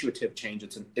constitutive change;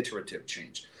 it's an iterative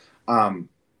change.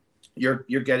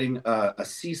 You're getting a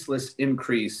ceaseless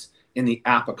increase in the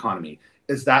app economy.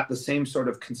 Is that the same sort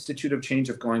of constitutive change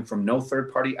of going from no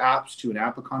third-party apps to an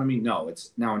app economy? No,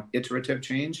 it's now an iterative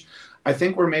change. I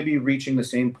think we're maybe reaching the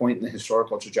same point in the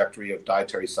historical trajectory of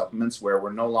dietary supplements where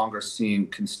we're no longer seeing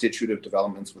constitutive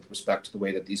developments with respect to the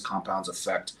way that these compounds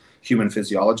affect human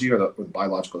physiology or the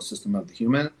biological system of the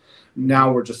human.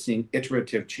 Now we're just seeing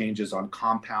iterative changes on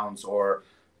compounds or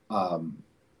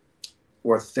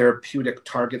therapeutic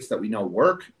targets that we know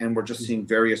work, and we're just seeing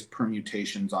various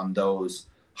permutations on those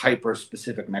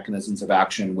hyper-specific mechanisms of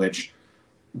action, which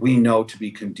we know to be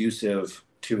conducive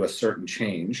to a certain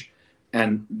change.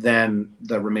 And then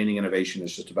the remaining innovation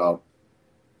is just about,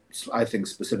 I think,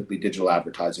 specifically digital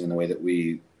advertising in the way that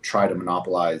we try to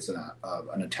monopolize an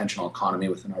attentional economy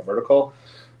within our vertical.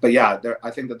 But yeah, I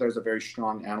think that there's a very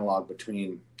strong analog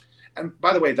between, and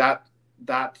by the way, that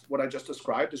what I just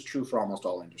described is true for almost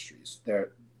all industries.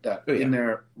 In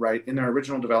their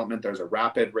original development, there's a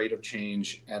rapid rate of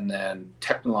change, and then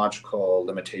technological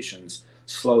limitations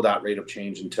slow that rate of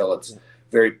change until it's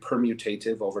very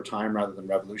permutative over time rather than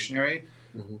revolutionary.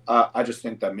 Mm-hmm. I just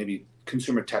think that maybe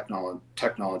consumer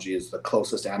technology is the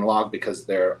closest analog because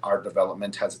our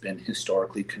development has been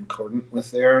historically concordant with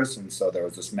theirs, and so there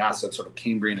was this massive sort of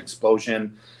Cambrian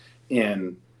explosion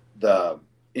in the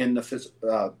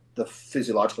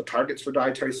physiological targets for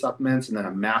dietary supplements, and then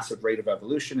a massive rate of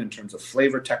evolution in terms of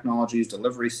flavor technologies,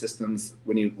 delivery systems.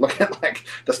 When you look at like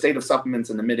the state of supplements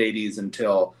in the mid 80s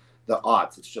until the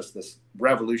aughts, it's just this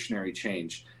revolutionary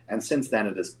change. And since then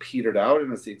it has petered out,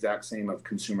 and it's the exact same with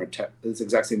consumer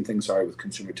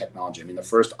technology. I mean, the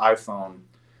first iPhone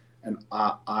and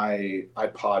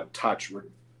iPod Touch were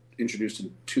introduced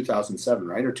in 2007,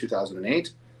 right? Or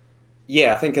 2008?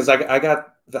 Yeah, I think because I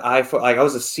got the iPhone, like I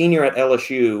was a senior at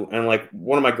LSU, and like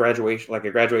one of my graduation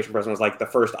present was like the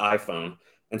first iPhone,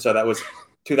 and so that was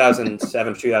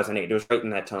 2007 2008. It was right in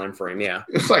that time frame. Yeah,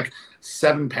 it was like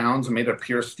 7 pounds made of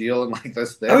pure steel and like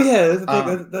this. Oh yeah,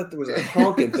 that was a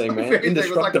honking thing, man.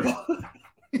 Indestructible.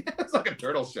 It's like a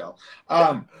turtle shell.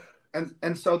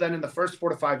 And so then in the first 4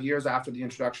 to 5 years after the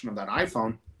introduction of that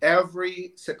iPhone,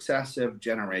 every successive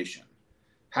generation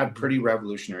had pretty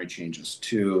revolutionary changes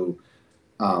to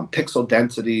pixel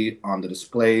density on the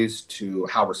displays, to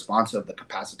how responsive the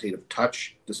capacitive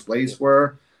touch displays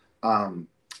were,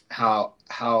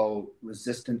 how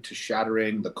resistant to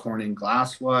shattering the Corning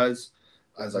glass was.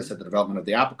 As I said, the development of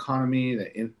the app economy,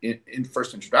 the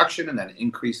first introduction, and then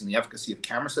increase in the efficacy of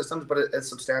camera systems, but it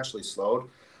substantially slowed.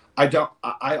 I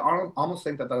almost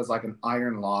think that is like an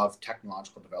iron law of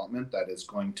technological development that is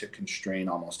going to constrain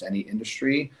almost any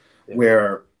industry,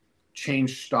 where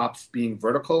change stops being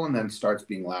vertical and then starts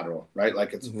being lateral, right?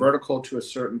 Like it's vertical to a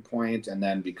certain point and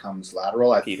then becomes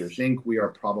lateral. I think we are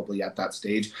probably at that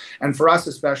stage. And for us,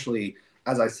 especially,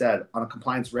 as I said, on a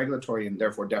compliance regulatory and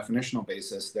therefore definitional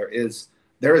basis, there is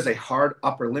a hard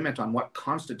upper limit on what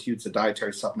constitutes a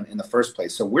dietary supplement in the first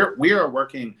place. So we are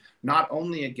working not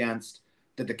only against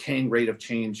the decaying rate of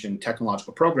change in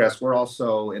technological progress, we're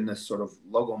also in this sort of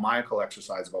logomyocal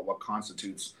exercise about what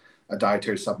constitutes a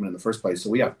dietary supplement in the first place. So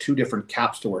we have two different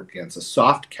caps to work against: a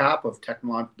soft cap of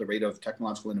the rate of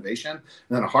technological innovation, and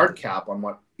then a hard cap on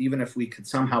what, even if we could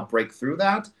somehow break through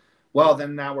that, well,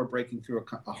 then now we're breaking through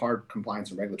a hard compliance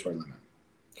and regulatory limit.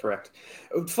 Correct.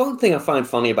 One thing I find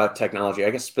funny about technology, I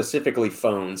guess specifically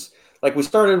phones, like we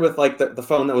started with like the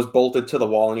phone that was bolted to the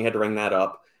wall and you had to ring that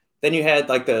up. Then you had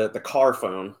like the car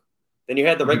phone. Then you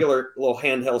had the regular little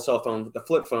handheld cell phone, the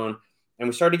flip phone, and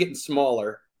we started getting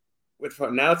smaller with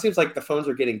phone. Now it seems like the phones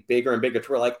are getting bigger and bigger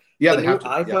to where like the new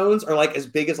iPhones are like as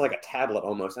big as like a tablet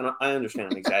almost. And I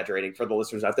understand I'm exaggerating for the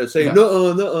listeners out there saying,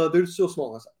 no, they're still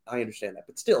small. I understand that.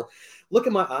 But still, look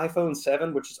at my iPhone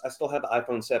 7, which is, I still have the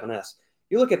iPhone 7S.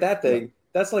 You look at that thing,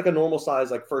 that's like a normal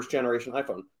size, like first generation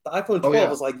iPhone. The iPhone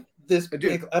 12 is like this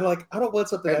big. I don't want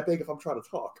something that big if I'm trying to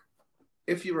talk.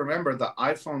 If you remember, the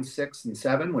iPhone 6 and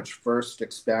 7, which first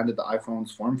expanded the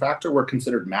iPhone's form factor, were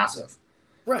considered massive.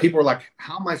 Right. People were like,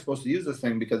 how am I supposed to use this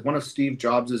thing? Because one of Steve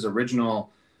Jobs'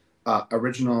 original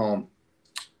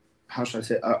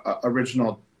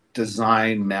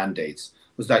design mandates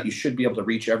was that you should be able to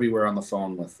reach everywhere on the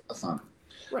phone with a thumb.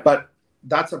 Right. But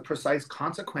that's a precise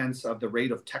consequence of the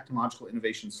rate of technological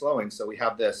innovation slowing. So we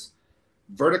have this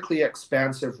vertically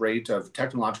expansive rate of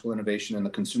technological innovation in the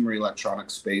consumer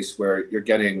electronics space where you're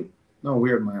getting, my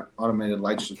automated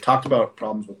lights just talked about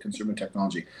problems with consumer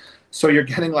technology. So you're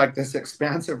getting like this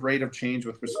expansive rate of change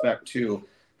with respect to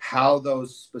how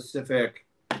those specific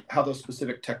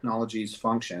technologies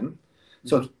function.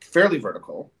 So it's fairly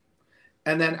vertical.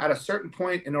 And then at a certain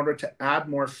point, in order to add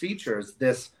more features,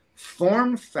 this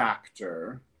form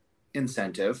factor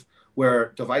incentive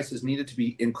where devices needed to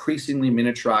be increasingly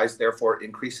miniaturized, therefore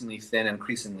increasingly thin,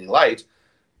 increasingly light,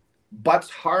 butts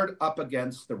hard up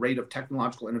against the rate of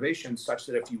technological innovation such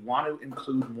that if you want to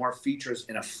include more features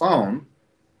in a phone,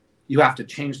 you have to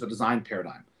change the design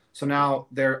paradigm. So now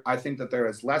I think that there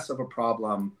is less of a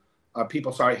problem.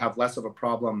 People have less of a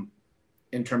problem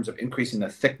in terms of increasing the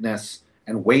thickness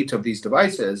and weight of these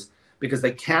devices because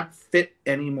they can't fit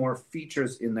any more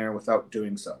features in there without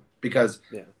doing so. Because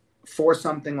for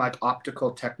something like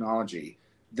optical technology,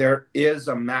 there is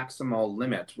a maximal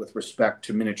limit with respect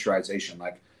to miniaturization.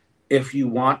 Like if you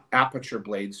want aperture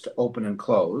blades to open and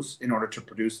close in order to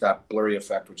produce that blurry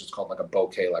effect, which is called like a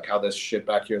bokeh, like how this shit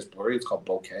back here is blurry, it's called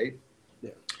bokeh.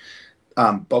 Yeah.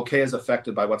 Bokeh is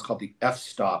affected by what's called the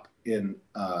f-stop in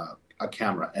a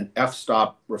camera. And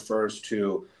f-stop refers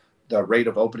to the rate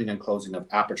of opening and closing of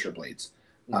aperture blades.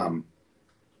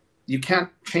 You can't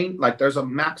change, like there's a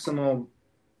maximal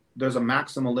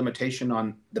limitation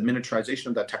on the miniaturization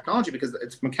of that technology because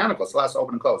it's mechanical. It's allowed to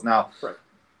open and close. Now,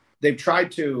 they've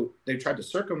tried to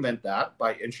circumvent that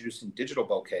by introducing digital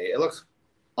bokeh. It looks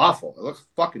awful. It looks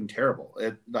fucking terrible.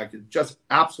 It's just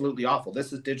absolutely awful.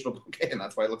 This is digital bokeh, and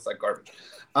that's why it looks like garbage.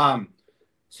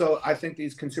 So I think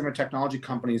these consumer technology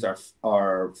companies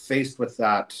are faced with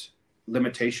that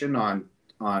limitation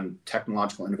on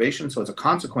technological innovation. So as a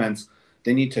consequence,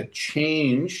 they need to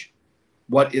change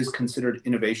what is considered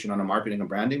innovation on a marketing and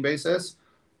branding basis.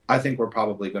 I think we're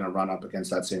probably going to run up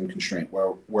against that same constraint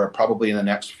where probably in the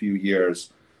next few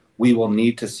years, we will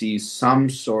need to see some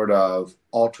sort of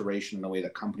alteration in the way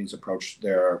that companies approach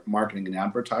their marketing and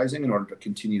advertising in order to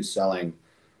continue selling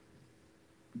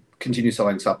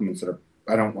supplements that are,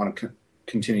 I don't want to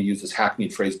continue to use this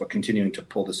hackneyed phrase, but continuing to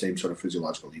pull the same sort of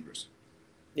physiological levers.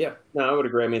 Yeah, no, I would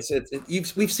agree. I mean,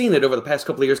 we've seen it over the past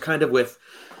couple of years, kind of with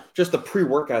just the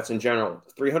pre-workouts in general.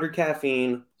 300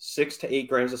 caffeine, 6 to 8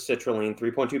 grams of citrulline,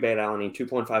 3.2 beta-alanine,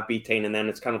 2.5 betaine, and then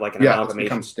it's kind of like an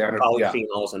amalgamation of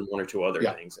polyphenols and one or two other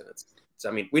things. And it's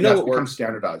I mean, we know what works.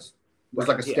 Standardized. There's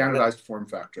Right. like a Yeah. standardized form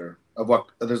factor of what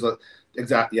there's a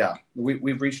exact. Yeah,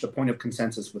 we've reached a point of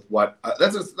consensus with what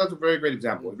that's a very great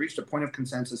example. We've reached a point of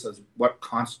consensus as what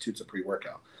constitutes a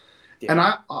pre-workout. Yeah. And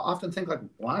I often think like,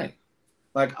 why?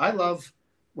 Like I love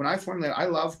when I formulate, I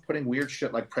love putting weird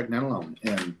shit like pregnenolone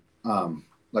in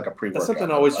like a pre-workout. That's something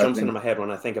that always jumps into my head when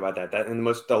I think about that. That in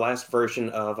the last version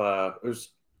of it was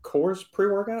Core's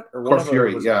pre-workout or Core whatever.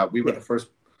 Fury. Yeah, we were the first.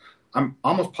 I'm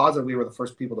almost positive we were the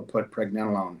first people to put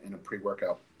pregnenolone in a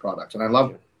pre-workout product, and I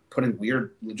love putting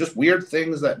weird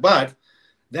things that. But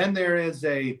then there is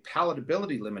a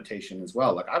palatability limitation as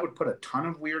well. Like I would put a ton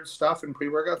of weird stuff in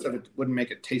pre-workouts that it wouldn't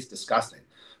make it taste disgusting.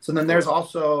 So then there's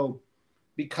also,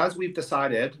 because we've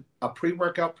decided a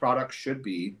pre-workout product should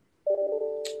be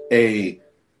a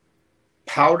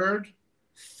powdered,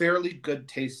 fairly good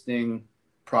tasting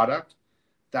product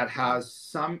that has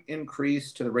some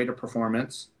increase to the rate of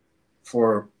performance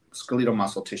for skeletal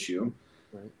muscle tissue,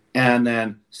 right, and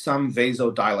then some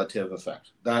vasodilative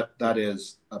effect. That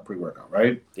is a pre-workout,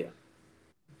 right? Yeah.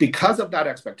 Because of that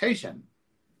expectation,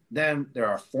 then there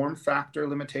are form factor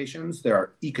limitations. There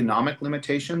are economic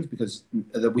limitations because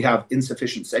we have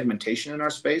insufficient segmentation in our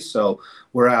space. So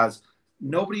whereas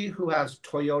nobody who has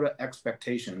Toyota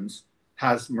expectations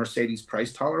has Mercedes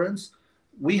price tolerance,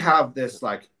 we have this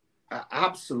like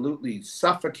absolutely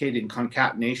suffocating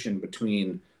concatenation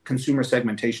between consumer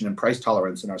segmentation and price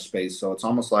tolerance in our space. So it's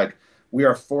almost like we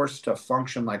are forced to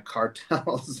function like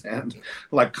cartels and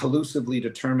like collusively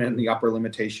determine the upper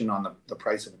limitation on the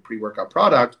price of a pre-workout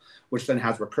product, which then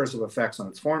has recursive effects on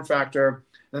its form factor.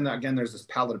 Then again, there's this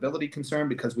palatability concern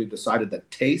because we've decided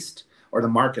that taste, or the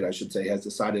market, I should say, has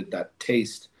decided that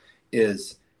taste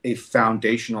is a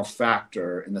foundational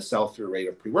factor in the sell-through rate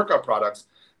of pre-workout products.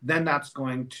 Then that's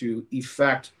going to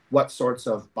affect what sorts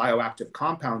of bioactive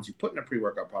compounds you put in a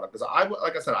pre-workout product. Because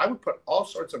like I said, I would put all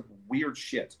sorts of weird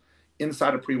shit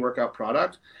inside a pre-workout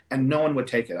product and no one would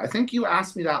take it. I think you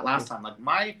asked me that last time.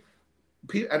 Like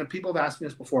and people have asked me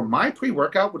this before, my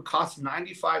pre-workout would cost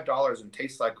 $95 and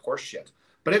taste like horse shit.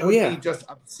 But it would be just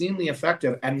obscenely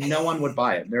effective and no one would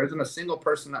buy it. There isn't a single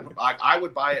person that would buy it. I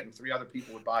would buy it and 3 other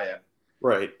people would buy it.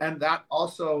 Right. And that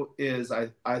also is,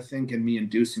 I think, in me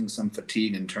inducing some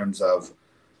fatigue in terms of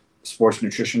sports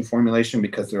nutrition formulation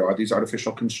because there are these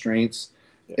artificial constraints.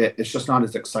 It's just not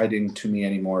as exciting to me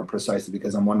anymore, precisely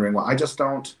because I'm wondering, well, I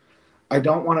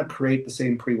don't want to create the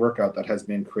same pre-workout that has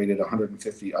been created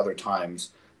 150 other times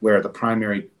where the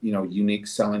primary, unique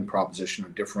selling proposition or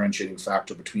differentiating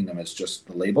factor between them is just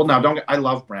the label. Now, I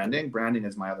love branding. Branding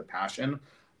is my other passion.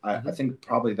 I think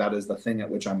probably that is the thing at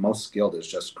which I'm most skilled, is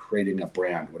just creating a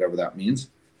brand, whatever that means.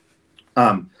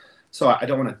 So I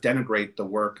don't want to denigrate the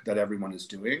work that everyone is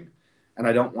doing, and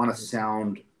I don't want to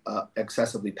sound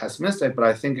excessively pessimistic, but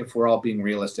I think if we're all being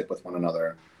realistic with one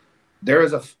another, there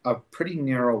is a pretty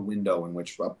narrow window in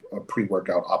which a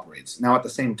pre-workout operates. Now, at the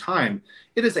same time,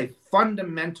 it is a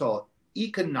fundamental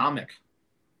economic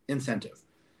incentive.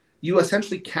 You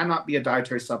essentially cannot be a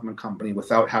dietary supplement company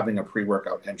without having a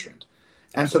pre-workout entrant.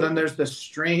 And so then there's this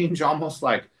strange, almost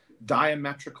like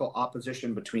diametrical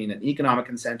opposition between an economic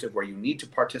incentive where you need to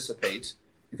participate.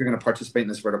 If you're going to participate in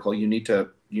this vertical, you need to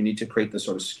create this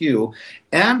sort of skew,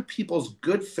 and people's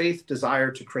good faith desire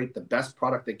to create the best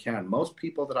product they can. Most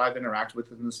people that I've interacted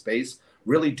with in the space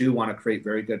really do want to create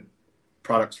very good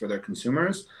products for their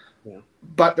consumers. Yeah.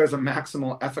 But there's a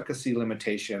maximal efficacy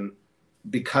limitation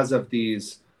because of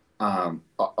these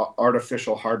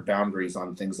artificial hard boundaries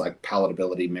on things like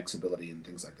palatability, mixability, and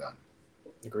things like that.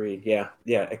 Agreed. Yeah.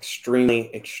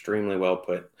 Extremely, extremely well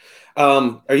put.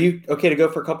 Are you okay to go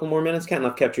for a couple more minutes, Ken?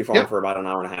 I've kept you on for about an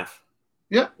hour and a half.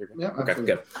 Yeah. Okay.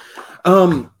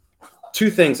 Good. 2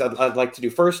 things I'd like to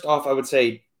do. First off, I would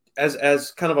say,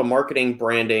 as kind of a marketing,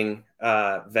 branding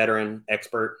veteran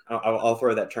expert, I'll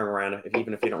throw that term around.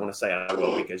 Even if you don't want to say it, I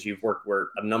will, because you've worked with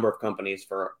a number of companies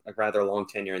for a rather long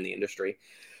tenure in the industry.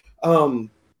 Do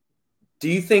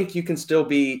you think you can still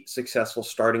be successful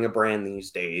starting a brand these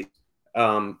days?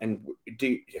 And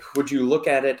would you look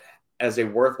at it as a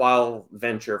worthwhile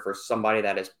venture for somebody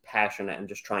that is passionate and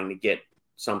just trying to get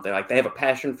something? Like, they have a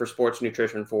passion for sports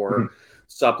nutrition, for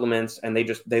supplements, and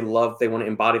they want to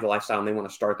embody the lifestyle and they want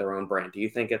to start their own brand. Do you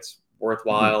think it's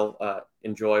worthwhile,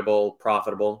 enjoyable,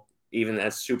 profitable, even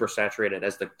as super saturated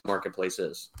as the marketplace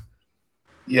is?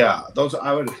 Yeah,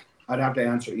 I'd have to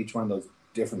answer each one of those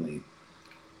differently.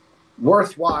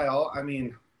 Worthwhile, I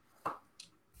mean,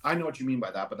 I know what you mean by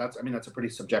that, but that's a pretty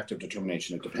subjective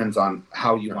determination. It depends on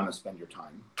how you want to spend your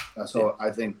time. I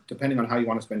think depending on how you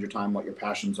want to spend your time, what your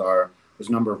passions are, there's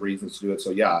a number of reasons to do it. So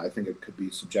yeah, I think it could be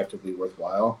subjectively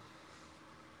worthwhile.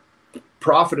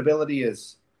 Profitability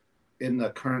is, in the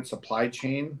current supply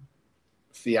chain,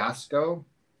 fiasco,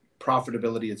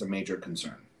 profitability is a major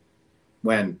concern.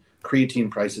 When creatine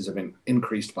prices have been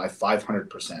increased by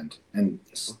 500%, and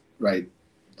right,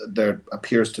 there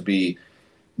appears to be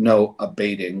no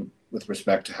abating with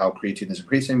respect to how creatine is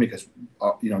increasing, because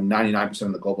 99%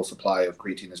 of the global supply of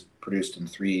creatine is produced in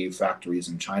 3 factories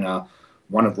in China,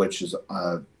 one of which is,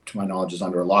 to my knowledge, is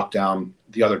under a lockdown.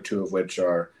 The other 2 of which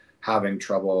are having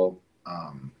trouble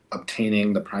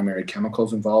obtaining the primary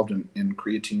chemicals involved in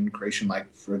creatine creation,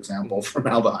 like, for example,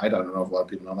 formaldehyde. I don't know if a lot of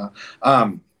people know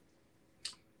that.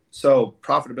 So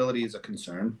profitability is a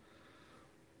concern.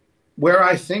 Where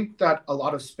I think that a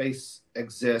lot of space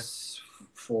exists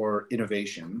for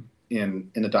innovation in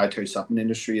the dietary supplement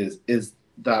industry is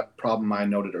that problem I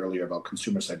noted earlier about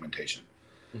consumer segmentation.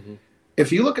 Mm-hmm.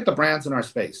 If you look at the brands in our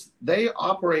space, they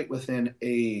operate within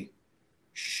a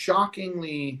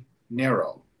shockingly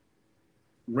narrow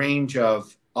range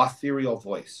of authorial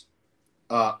voice,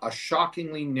 a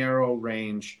shockingly narrow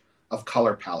range of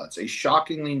color palettes, a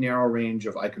shockingly narrow range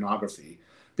of iconography,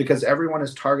 because everyone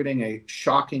is targeting a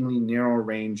shockingly narrow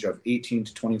range of 18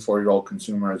 to 24-year-old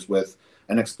consumers with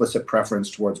an explicit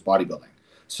preference towards bodybuilding.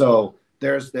 So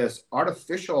there's this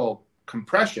artificial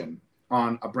compression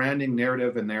on a branding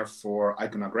narrative, and therefore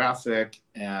iconographic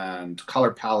and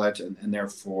color palette, and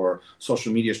therefore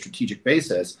social media strategic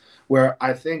basis, where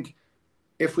I think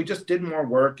if we just did more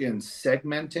work in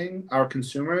segmenting our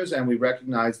consumers, and we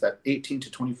recognize that 18 to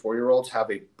 24-year-olds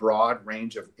have a broad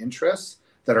range of interests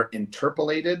that are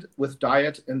interpolated with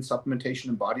diet and supplementation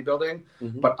and bodybuilding,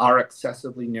 mm-hmm. but our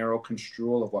excessively narrow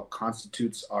construal of what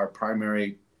constitutes our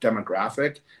primary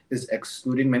demographic is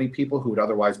excluding many people who would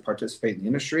otherwise participate in the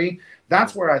industry.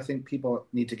 That's where I think people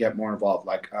need to get more involved.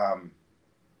 Like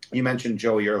you mentioned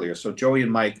Joey earlier. So Joey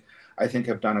and Mike, I think,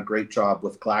 have done a great job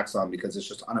with Glaxon, because it's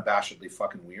just unabashedly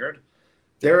fucking weird.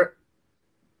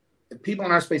 People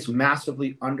in our space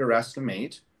massively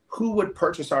underestimate who would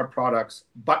purchase our products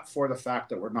but for the fact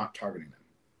that we're not targeting them.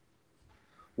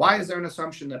 Why is there an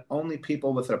assumption that only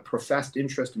people with a professed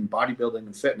interest in bodybuilding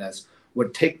and fitness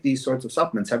would take these sorts of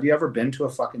supplements? Have you ever been to a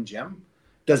fucking gym?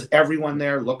 Does everyone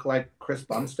there look like Chris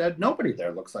Bumstead? Nobody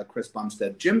there looks like Chris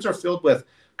Bumstead. Gyms are filled with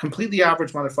completely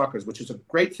average motherfuckers, which is a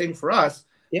great thing for us.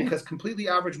 Yeah. Because completely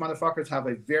average motherfuckers have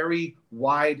a very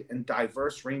wide and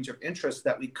diverse range of interests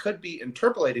that we could be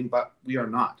interpolating, but we are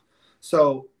not.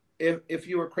 So if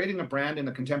you are creating a brand in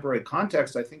a contemporary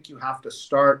context, I think you have to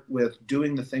start with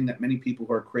doing the thing that many people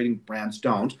who are creating brands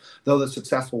don't, though the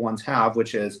successful ones have,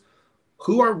 which is,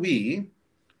 who are we?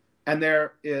 And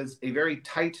there is a very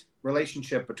tight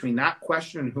relationship between that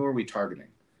question and who are we targeting?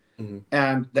 Mm-hmm.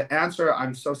 And the answer,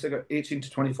 I'm so sick of 18 to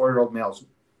 24-year-old males.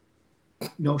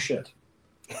 No shit.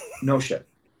 No shit.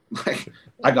 Like,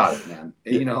 I got it, man.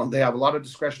 They have a lot of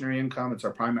discretionary income. It's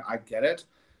our primary. I get it.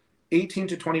 18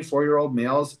 to 24-year-old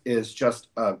males is just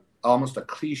almost a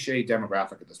cliche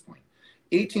demographic at this point.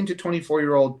 18 to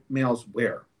 24-year-old males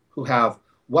who have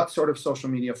what sort of social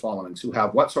media followings, who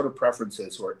have what sort of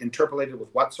preferences, who are interpolated with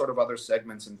what sort of other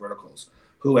segments and verticals,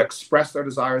 who express their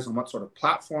desires on what sort of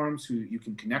platforms, who you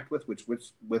can connect with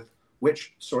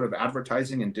which sort of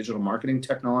advertising and digital marketing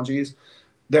technologies.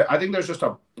 I think there's just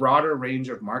a broader range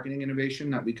of marketing innovation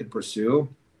that we could pursue,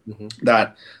 mm-hmm.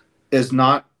 that is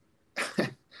not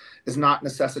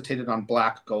necessitated on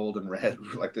black, gold, and red,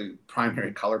 like the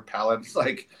primary color palette. It's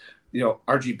like,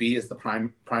 RGB is the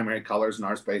primary colors in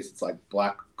our space. It's like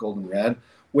black, gold, and red,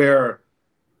 where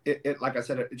it like I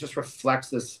said, it just reflects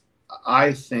this,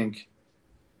 I think,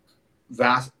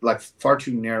 vast, like far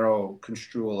too narrow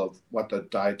construal of what the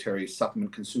dietary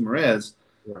supplement consumer is.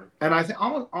 Right. And I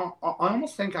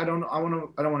almost think I don't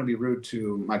want to be rude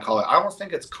to my colleague. I almost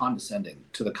think it's condescending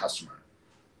to the customer.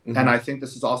 Mm-hmm. And I think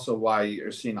this is also why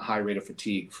you're seeing a high rate of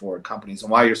fatigue for companies,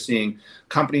 and why you're seeing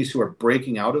companies who are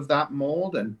breaking out of that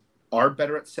mold and are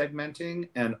better at segmenting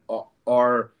and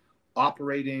are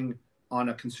operating on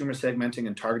a consumer segmenting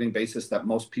and targeting basis that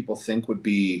most people think would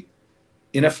be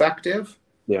ineffective.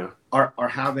 Yeah, are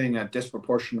having a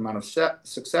disproportionate amount of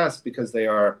success, because they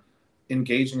are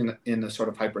engaging in the sort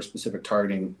of hyper-specific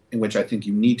targeting in which I think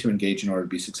you need to engage in order to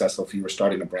be successful if you were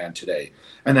starting a brand today.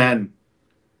 And then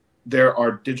there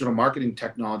are digital marketing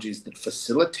technologies that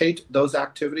facilitate those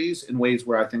activities in ways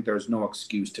where I think there's no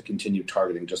excuse to continue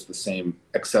targeting just the same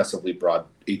excessively broad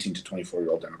 18 to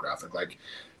 24-year-old demographic. Like,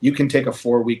 you can take a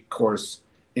 4-week course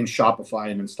in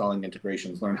Shopify and installing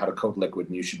integrations, learn how to code Liquid,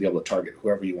 and you should be able to target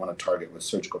whoever you want to target with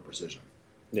surgical precision.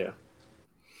 Yeah.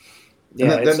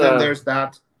 Yeah. And then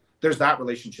there's that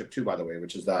relationship too, by the way,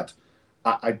 which is that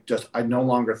I no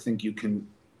longer think you can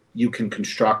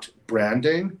construct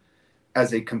branding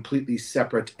as a completely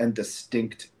separate and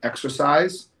distinct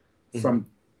exercise, mm-hmm. from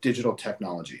digital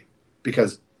technology,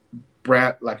 because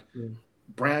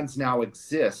brands now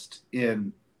exist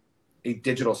in a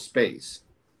digital space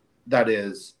that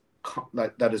is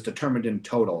determined in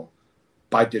total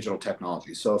by digital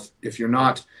technology. So if you're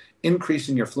not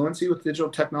increasing your fluency with digital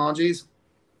technologies,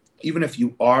 even if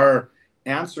you are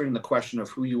answering the question of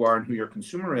who you are and who your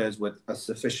consumer is with a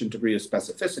sufficient degree of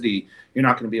specificity, you're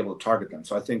not going to be able to target them.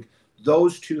 So I think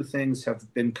those two things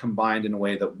have been combined in a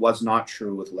way that was not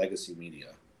true with legacy media.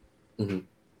 Mm-hmm.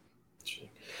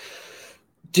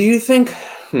 Do you think,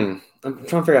 I'm trying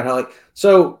to figure out how,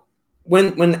 so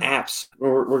when apps,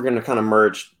 we're going to kind of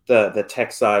merge the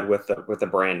tech side with the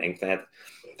branding thing.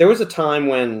 There was a time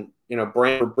when,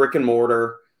 brands were brick and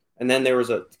mortar, and then there was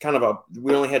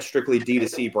we only had strictly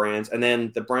D2C brands. And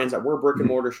then the brands that were brick and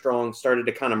mortar strong started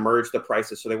to kind of merge the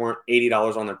prices. So they weren't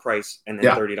 $80 on their price and then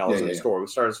 $30 in the store. We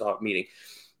started off meeting.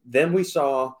 Then we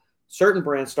saw certain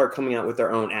brands start coming out with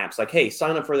their own apps. Like, hey,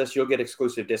 sign up for this. You'll get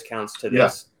exclusive discounts to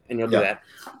this. And you'll do that.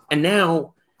 And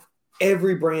now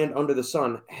every brand under the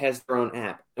sun has their own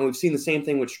app. And we've seen the same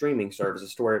thing with streaming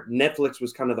services, to where Netflix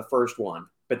was kind of the first one.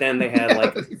 But then they had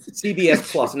CBS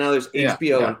Plus, and now there's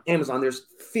HBO and Amazon. There's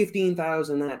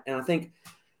 15,000 that. And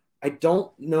I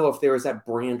don't know if there is that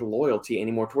brand loyalty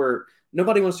anymore, to where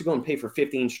nobody wants to go and pay for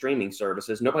 15 streaming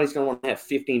services. Nobody's going to want to have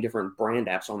 15 different brand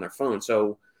apps on their phone.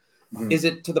 So is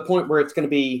it to the point where it's going to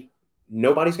be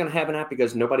nobody's going to have an app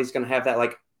because nobody's going to have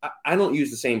that? I don't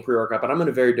use the same pre-workout, but I'm in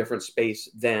a very different space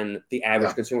than the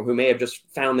average consumer who may have just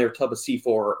found their tub of C4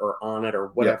 or Onnit or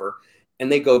whatever,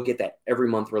 and they go get that every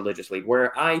month religiously,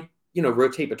 where I,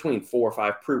 rotate between 4 or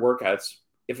 5 pre-workouts,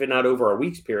 if it's not over a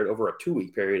week's period, over a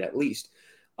 2-week period at least.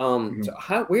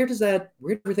 So where does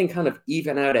everything kind of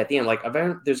even out at the end?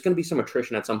 There's going to be some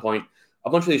attrition at some point. A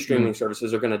bunch of these streaming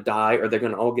services are going to die, or they're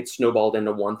going to all get snowballed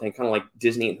into one thing, kind of like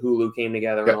Disney and Hulu came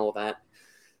together and all of that.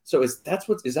 So is that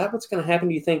what's going to happen,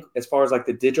 do you think, as far as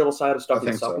the digital side of stuff in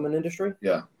the supplement industry?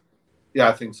 Yeah,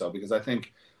 I think so, because I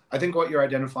think what you're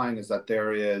identifying is that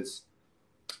there is,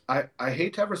 I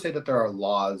hate to ever say that there are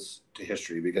laws to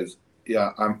history, because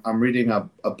I'm reading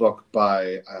a book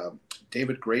by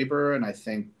David Graeber and I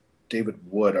think David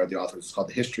Wood are the authors. It's called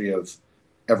The History of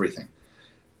Everything.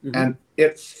 And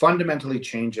it fundamentally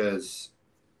changes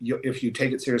if you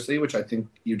take it seriously, which I think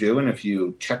you do, and if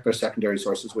you check their secondary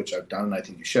sources, which I've done, and I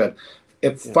think you should,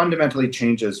 it fundamentally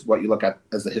changes what you look at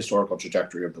as the historical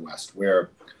trajectory of the West, where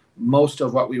most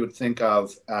of what we would think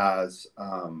of as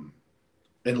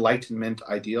Enlightenment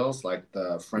ideals, like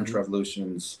the French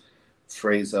Revolution's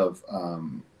phrase of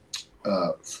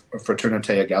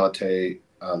fraternité, égalité,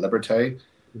 liberté,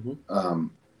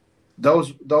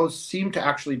 those seem to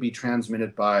actually be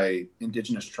transmitted by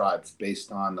indigenous tribes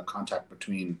based on the contact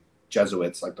between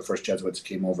Jesuits, like the first Jesuits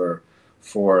came over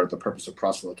for the purpose of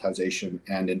proselytization,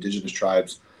 and indigenous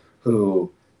tribes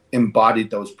who embodied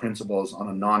those principles on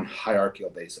a non-hierarchical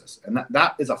basis. And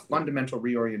that is a fundamental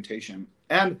reorientation.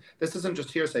 And this isn't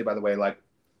just hearsay, by the way.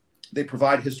 They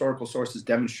provide historical sources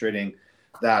demonstrating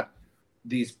that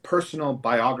these personal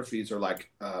biographies are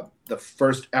the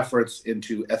first efforts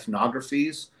into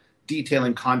ethnographies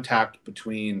detailing contact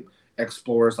between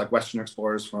explorers, like Western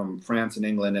explorers from France and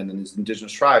England, and then these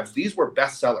indigenous tribes. These were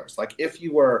bestsellers. If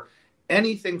you were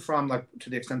anything from, to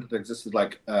the extent that it existed,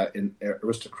 in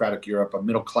aristocratic Europe, a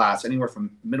middle class, anywhere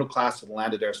from middle class to the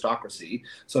landed aristocracy,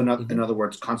 so in other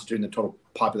words, constituting the total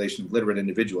population of literate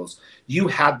individuals, you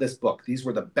had this book. These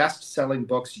were the best-selling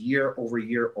books year over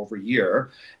year over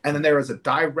year. And then there is a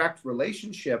direct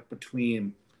relationship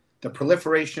between the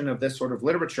proliferation of this sort of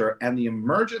literature and the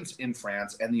emergence in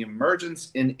France and the emergence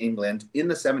in England in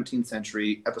the 17th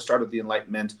century at the start of the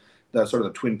Enlightenment, the sort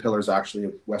of the twin pillars actually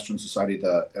of Western society,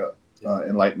 the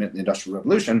Enlightenment and the Industrial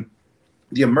Revolution,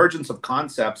 the emergence of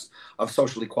concepts of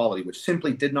social equality, which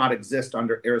simply did not exist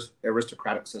under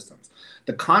aristocratic systems.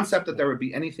 The concept that there would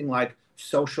be anything like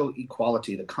social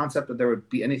equality, the concept that there would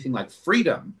be anything like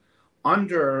freedom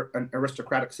under an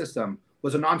aristocratic system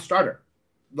was a non-starter.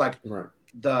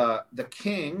 The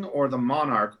king or the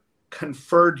monarch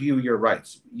conferred you your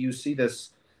rights. You see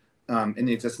this in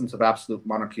the existence of absolute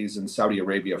monarchies in Saudi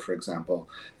Arabia, for example.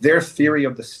 Their theory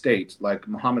of the state, like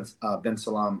Mohammed bin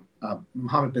Salman.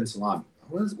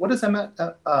 What is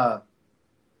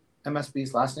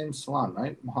MSB's last name? Salman,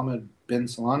 right? Mohammed bin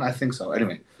Salman? I think so.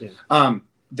 Anyway,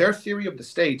 their theory of the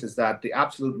state is that the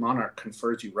absolute monarch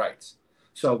confers you rights.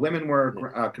 So women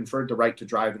were conferred the right to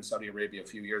drive in Saudi Arabia a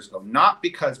few years ago, not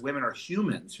because women are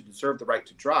humans who deserve the right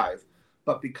to drive,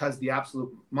 but because the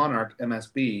absolute monarch,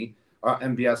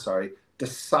 MBS,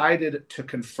 decided to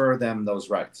confer them those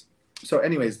rights. So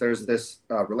anyways, there's this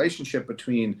relationship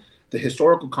between the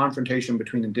historical confrontation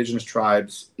between indigenous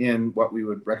tribes in what we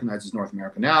would recognize as North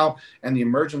America now, and the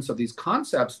emergence of these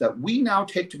concepts that we now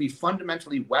take to be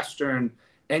fundamentally Western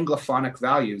Anglophonic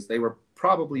values. They were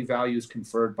probably values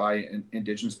conferred by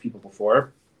indigenous people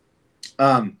before.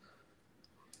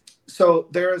 So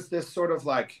there's this sort of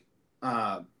like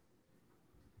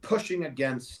pushing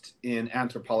against in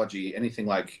anthropology anything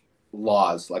like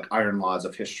laws, like iron laws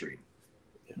of history.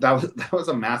 That was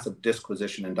a massive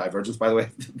disquisition and divergence. By the way,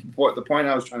 the point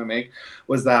I was trying to make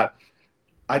was that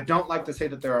I don't like to say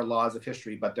that there are laws of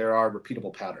history, but there are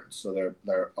repeatable patterns. So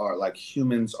there are, like,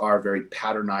 humans are very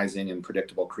patternizing and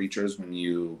predictable creatures when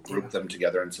you group them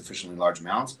together in sufficiently large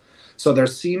amounts. So there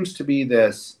seems to be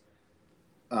this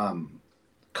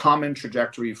common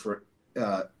trajectory for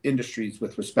industries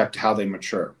with respect to how they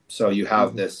mature. So you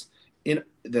have this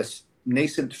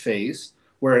nascent phase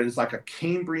where it is like a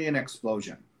Cambrian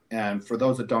explosion. And for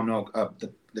those that don't know,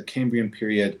 the Cambrian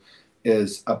period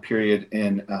is a period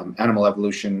in animal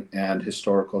evolution and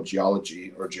historical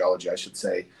geology, or geology, I should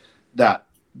say, that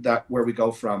where we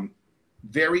go from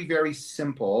very, very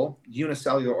simple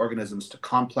unicellular organisms to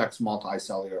complex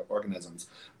multicellular organisms.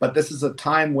 But this is a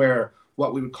time where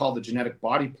what we would call the genetic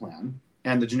body plan,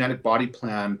 and the genetic body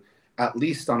plan, at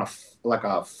least on a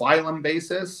phylum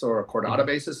basis or a chordata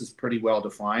basis, is pretty well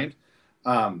defined.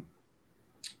 But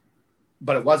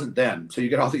it wasn't then. So you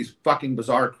get all these fucking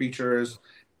bizarre creatures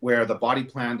where the body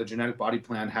plan, the genetic body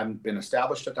plan, hadn't been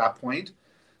established at that point.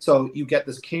 So you get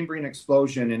this Cambrian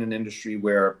explosion in an industry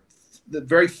where the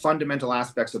very fundamental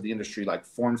aspects of the industry, like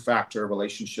form factor,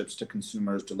 relationships to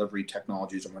consumers, delivery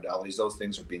technologies or modalities, those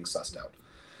things are being sussed out.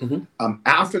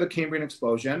 After the Cambrian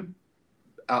explosion,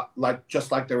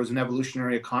 just like there was an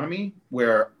evolutionary economy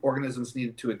where organisms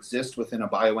needed to exist within a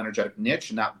bioenergetic niche,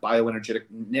 and that bioenergetic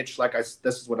niche,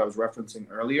 this is what I was referencing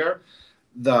earlier,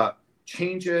 the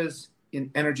changes in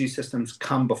energy systems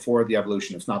come before the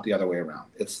evolution. It's not the other way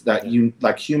around. It's that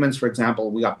like humans, for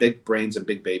example, we got big brains and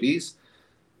big babies.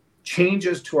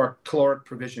 Changes to our caloric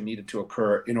provision needed to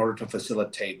occur in order to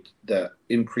facilitate the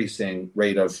increasing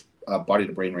rate of body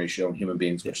to brain ratio in human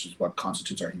beings, which is what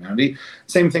constitutes our humanity.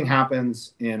 Same thing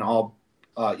happens in all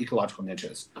ecological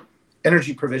niches.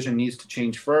 Energy provision needs to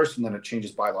change first, and then it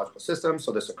changes biological systems.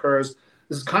 So this occurs.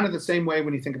 This is kind of the same way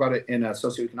when you think about it in a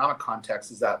socioeconomic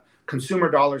context, is that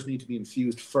consumer dollars need to be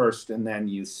infused first, and then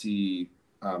you see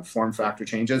form factor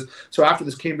changes. So after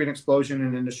this Cambrian explosion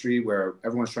in industry where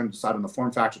everyone's trying to decide on the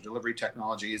form factor delivery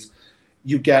technologies,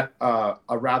 you get a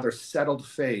rather settled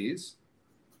phase.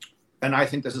 And I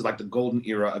think this is like the golden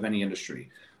era of any industry,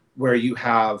 where you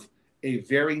have a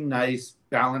very nice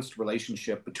balanced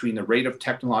relationship between the rate of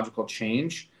technological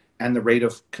change and the rate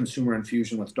of consumer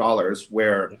infusion with dollars,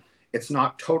 where it's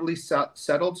not totally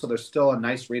settled. So there's still a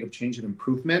nice rate of change and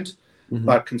improvement,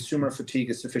 but consumer fatigue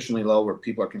is sufficiently low where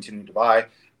people are continuing to buy.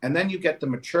 And then you get the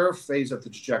mature phase of the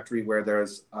trajectory where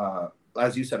there's,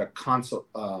 as you said,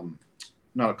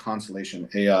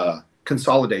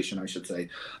 consolidation, I should say,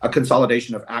 a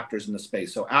consolidation of actors in the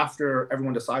space. So after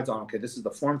everyone decides on, okay, this is the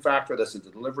form factor, this is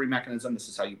the delivery mechanism, this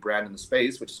is how you brand in the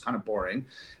space, which is kind of boring.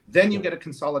 Then you get a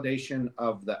consolidation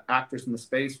of the actors in the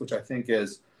space, which I think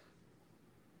is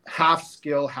half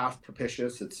skill, half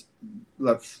propitious. It's,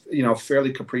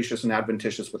 fairly capricious and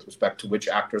adventitious with respect to which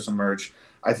actors emerge.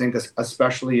 I think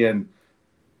especially in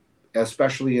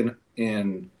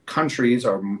countries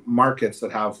or markets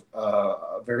that have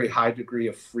a very high degree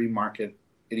of free market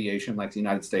ideation, like the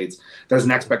United States, there's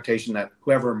an expectation that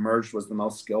whoever emerged was the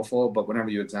most skillful. But whenever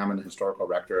you examine the historical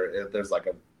record, there's like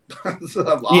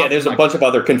there's a bunch of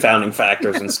other confounding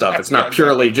factors and stuff. It's not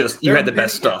purely just you had the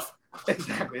best stuff.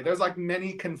 Exactly. There's like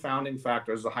many confounding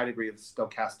factors, a high degree of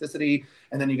stochasticity,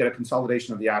 and then you get a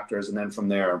consolidation of the actors, and then from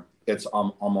there, it's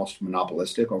almost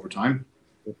monopolistic over time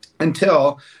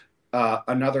until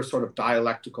another sort of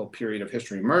dialectical period of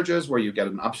history emerges where you get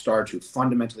an upstart who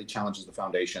fundamentally challenges the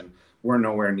foundation. We're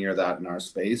nowhere near that in our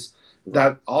space.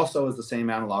 That also is the same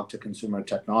analog to consumer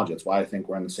technology. That's why I think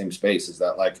we're in the same space, is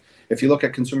that, like, if you look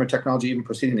at consumer technology, even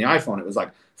preceding the iPhone, it was like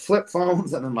flip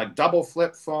phones and then like double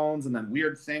flip phones and then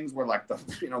weird things where like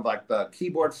the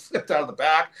keyboard flipped out of the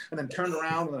back and then turned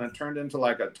around and then it turned into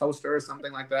like a toaster or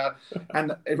something like that.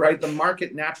 And the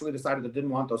market naturally decided it didn't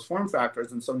want those form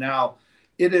factors. And so now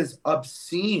it is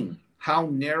obscene how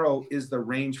narrow is the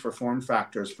range for form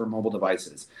factors for mobile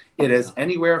devices. It is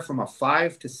anywhere from a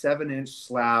 5 to 7 inch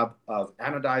slab of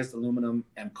anodized aluminum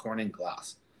and Corning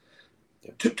glass,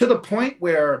 to the point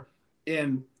where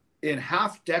in in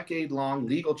half-decade-long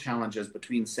legal challenges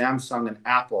between Samsung and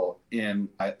Apple in,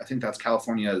 I think that's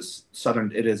California's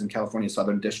southern, it is in California's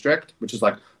Southern District, which is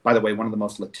like, by the way, one of the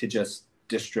most litigious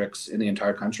districts in the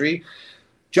entire country.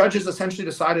 Judges essentially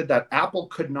decided that Apple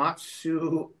could not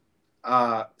sue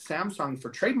Samsung for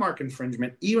trademark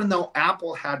infringement, even though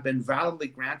Apple had been validly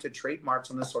granted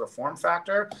trademarks on this sort of form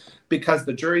factor, because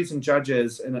the juries and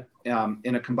judges in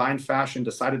a combined fashion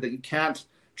decided that you can't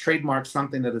trademark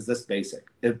something that is this basic.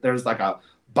 If there's like a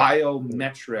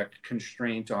biometric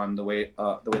constraint on the way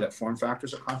that form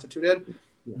factors are constituted.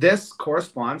 This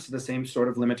corresponds to the same sort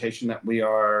of limitation that we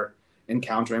are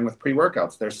encountering with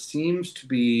pre-workouts. There seems to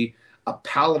be a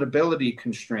palatability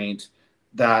constraint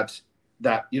that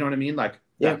you know what I mean? Like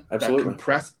absolutely.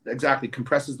 That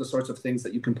compresses the sorts of things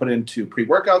that you can put into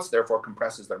pre-workouts, therefore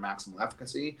compresses their maximal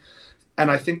efficacy. And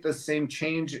I think the same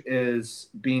change is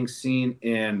being seen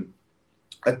in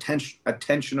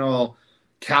attentional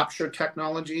capture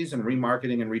technologies and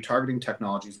remarketing and retargeting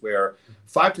technologies, where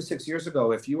 5 to 6 years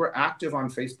ago, if you were active on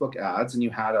Facebook ads and you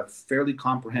had a fairly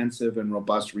comprehensive and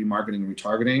robust remarketing and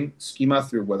retargeting schema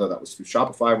through, whether that was through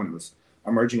Shopify when it was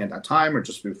emerging at that time or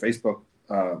just through Facebook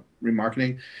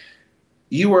remarketing,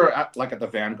 you were at the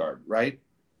vanguard, right?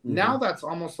 Mm-hmm. Now that's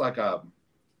almost like a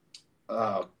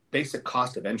basic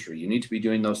cost of entry. You need to be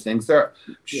doing those things.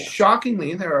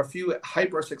 Shockingly, there are a few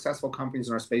hyper successful companies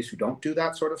in our space who don't do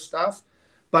that sort of stuff,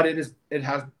 but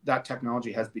that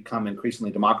technology has become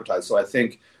increasingly democratized. So I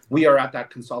think we are at that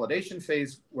consolidation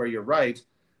phase where you're right.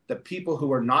 The people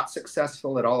who are not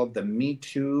successful at all of the Me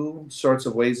Too sorts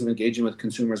of ways of engaging with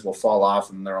consumers will fall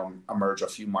off, and there'll emerge a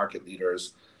few market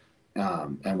leaders,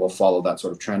 and we'll follow that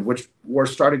sort of trend, which we're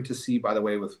starting to see, by the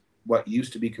way, with what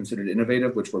used to be considered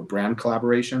innovative, which were brand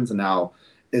collaborations. And now,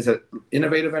 is it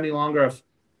innovative any longer if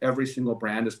every single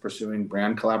brand is pursuing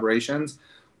brand collaborations?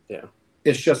 Yeah.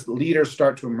 It's just leaders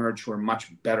start to emerge who are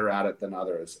much better at it than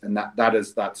others. And that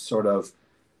is that sort of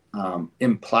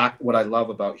what I love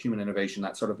about human innovation,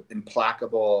 that sort of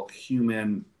implacable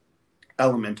human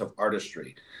element of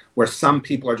artistry, where some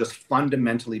people are just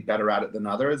fundamentally better at it than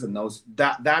others. And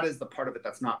that is the part of it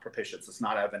that's not propitious. It's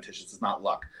not adventitious. It's not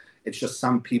luck. It's just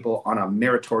some people on a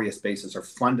meritorious basis are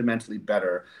fundamentally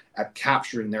better at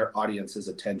capturing their audience's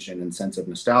attention and sense of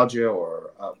nostalgia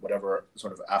or whatever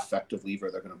sort of affective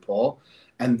lever they're going to pull.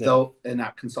 And though in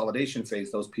that consolidation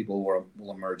phase, those people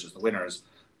will emerge as the winners,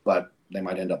 but they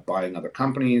might end up buying other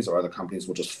companies, or other companies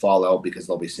will just fall out because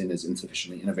they'll be seen as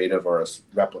insufficiently innovative or as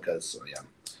replicas. So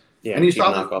and you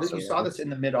saw this in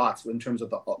the mid-aughts in terms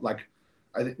of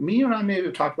I think me and I maybe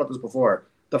have talked about this before.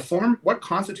 What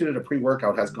constituted a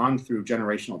pre-workout has gone through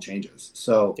generational changes.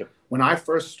 So when I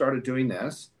first started doing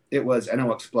this, it was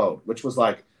NO Explode, which was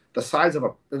like the size of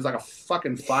it was like a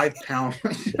fucking 5-pound.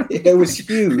 It was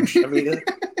huge. I mean,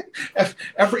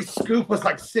 every scoop was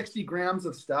like 60 grams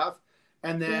of stuff.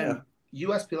 And then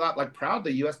USP Lab,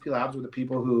 proudly, USP Labs were the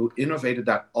people who innovated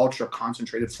that ultra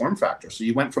concentrated form factor. So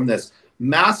you went from this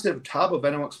massive tub of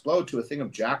NO Explode to a thing of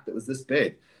Jack that was this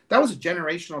big. That was a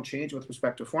generational change with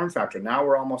respect to form factor. Now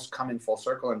we're almost coming full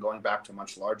circle and going back to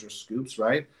much larger scoops,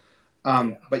 right?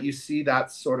 But you see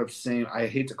that sort of same, I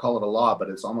hate to call it a law, but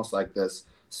it's almost like this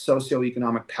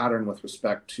socioeconomic pattern with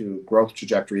respect to growth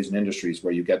trajectories and industries,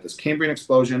 where you get this Cambrian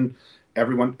explosion.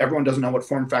 Everyone doesn't know what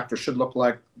form factor should look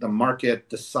like. The market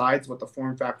decides what the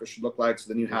form factor should look like. So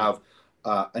then you have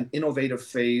an innovative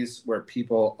phase where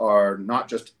people are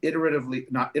not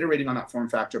iterating on that form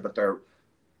factor, but they're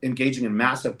engaging in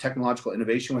massive technological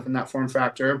innovation within that form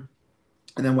factor.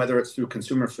 And then whether it's through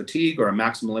consumer fatigue or a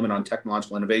maximum limit on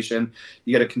technological innovation,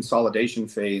 you get a consolidation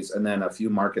phase, and then a few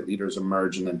market leaders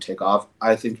emerge and then take off.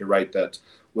 I think you're right that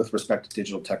with respect to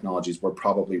digital technologies, we're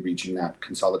probably reaching that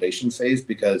consolidation phase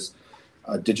because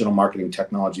digital marketing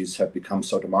technologies have become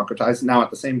so democratized. Now,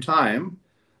 at the same time,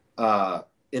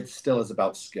 it still is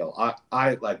about skill.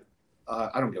 I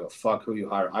don't give a fuck who you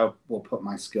hire. I will put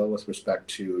my skill with respect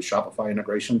to Shopify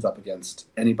integrations up against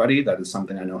anybody. That is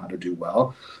something I know how to do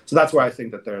well. So that's why I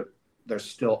think that there's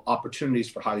still opportunities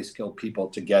for highly skilled people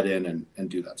to get in and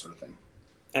do that sort of thing.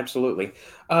 Absolutely.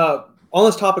 On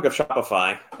this topic of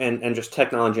Shopify and just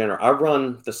technology in general, I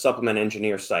run the Supplement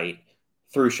Engineer site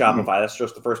through Shopify. Mm-hmm. That's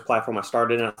just the first platform I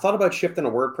started in. I thought about shifting to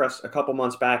WordPress a couple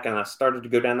months back, and I started to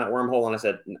go down that wormhole, and I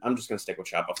said, I'm just going to stick with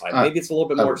Shopify. Maybe it's a little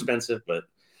bit more expensive, but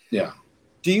yeah.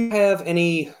 Do you have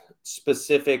any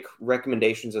specific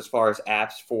recommendations as far as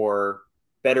apps for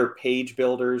better page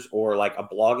builders or like a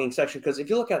blogging section? Because if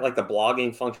you look at like the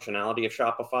blogging functionality of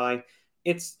Shopify,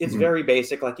 it's very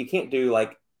basic. Like you can't do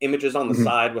like images on the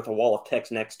side with a wall of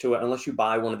text next to it unless you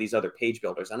buy one of these other page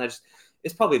builders. And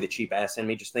it's probably the cheap ass in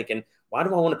me just thinking, why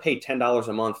do I want to pay $10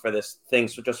 a month for this thing?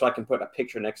 So just so I can put a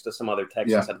picture next to some other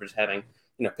text instead of just having,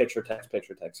 picture text,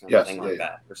 and everything like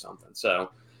that or something. So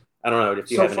I don't know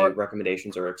if you have any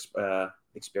recommendations or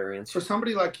experience. For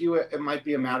somebody like you, it might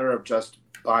be a matter of just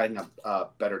buying a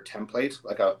better template,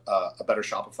 like a better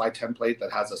Shopify template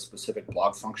that has a specific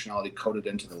blog functionality coded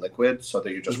into the Liquid, so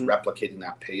that you're just replicating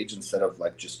that page instead of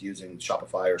like just using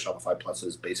Shopify or Shopify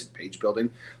Plus's basic page building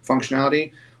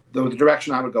functionality. The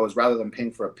direction I would go is, rather than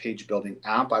paying for a page building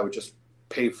app, I would just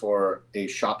pay for a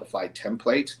Shopify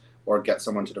template or get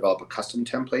someone to develop a custom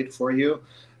template for you.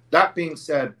 That being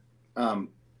said,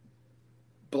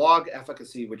 blog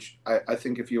efficacy, which I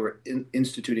think if you were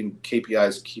instituting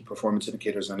KPIs, key performance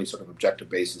indicators, on any sort of objective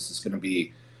basis, is going to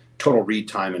be total read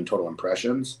time and total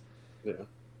impressions. Yeah.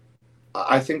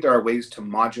 I think there are ways to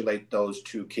modulate those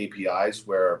two KPIs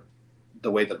where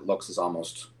the way that it looks is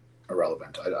almost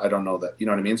irrelevant. I don't know that, you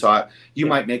know what I mean? So you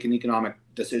might make an economic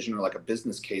decision or like a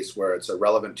business case where it's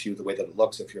irrelevant to you the way that it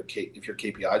looks. If your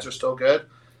KPIs are still good,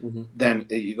 then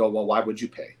you go, well, why would you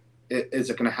pay? Is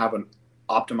it going to have an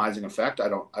optimizing effect? I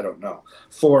don't know.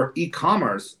 For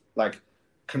e-commerce, like,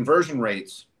 conversion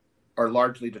rates are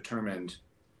largely determined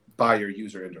by your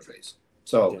user interface.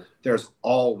 So there's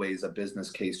always a business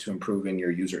case to improving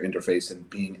your user interface and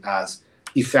being as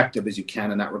effective as you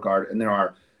can in that regard. And there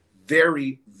are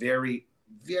very, very,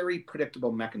 very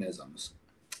predictable mechanisms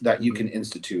that you can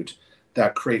institute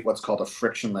that create what's called a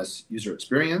frictionless user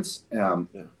experience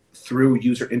through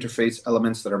user interface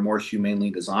elements that are more humanely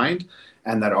designed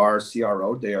and that are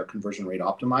CRO'd, they are conversion rate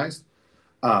optimized.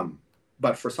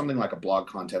 But for something like a blog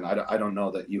content, I don't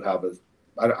know that you have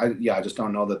I just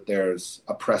don't know that there's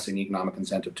a pressing economic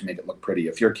incentive to make it look pretty.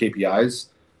 If your KPIs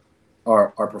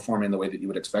are performing the way that you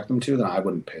would expect them to, then I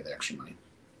wouldn't pay the extra money.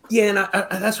 Yeah,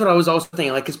 and that's what I was also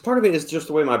thinking. Like, because part of it is just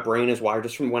the way my brain is wired.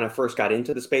 Just from when I first got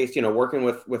into the space, working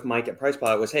with Mike at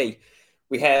PricePilot was, hey,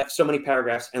 we have so many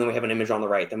paragraphs, and then we have an image on the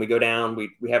right. Then we go down,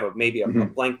 we have maybe a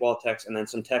blank wall text, and then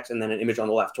some text, and then an image on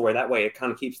the left. To where that way it kind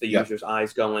of keeps the user's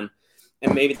eyes going,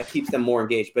 and maybe that keeps them more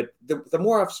engaged. But the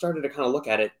more I've started to kind of look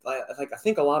at it, I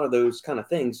think a lot of those kind of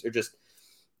things are just,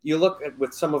 you look at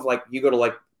with some of, like, you go to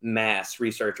like Mass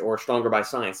Research or Stronger by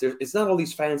Science. It's not all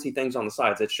these fancy things on the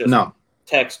sides. It's just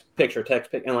text, picture,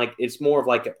 and like it's more of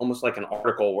like almost like an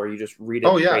article where you just read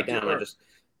it straight down. Sure.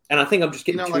 And I think I'm just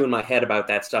getting too in my head about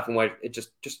that stuff, and why it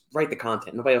just write the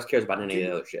content. Nobody else cares about any of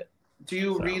the other shit. Do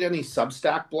you read any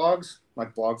Substack blogs,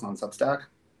 like blogs on Substack?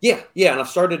 Yeah, and I've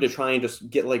started to try and just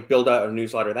build out a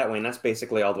newsletter that way, and that's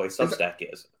basically all the way Substack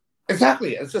is.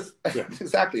 Exactly. It's just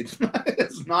exactly.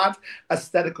 It's not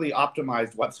aesthetically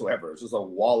optimized whatsoever. It's just a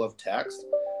wall of text.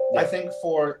 Yeah. I think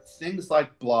for things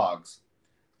like blogs,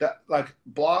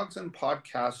 blogs and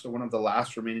podcasts are one of the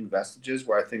last remaining vestiges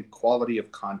where I think quality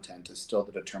of content is still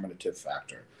the determinative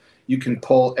factor. You can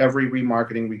pull every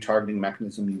remarketing, retargeting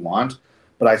mechanism you want,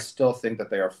 but I still think that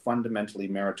they are fundamentally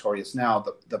meritorious. Now,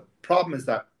 the problem is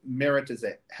that merit is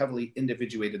a heavily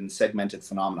individuated and segmented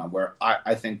phenomenon where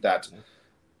I think that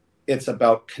it's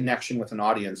about connection with an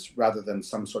audience rather than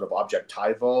some sort of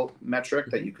objectival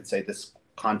metric that you could say this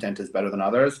content is better than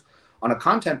others. On a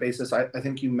content basis, I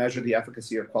think you measure the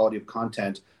efficacy or quality of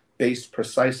content based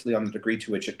precisely on the degree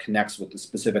to which it connects with the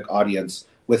specific audience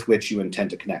with which you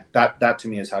intend to connect. That to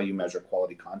me is how you measure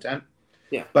quality content.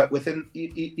 Yeah. But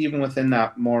even within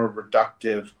that more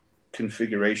reductive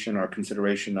configuration or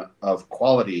consideration of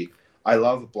quality, I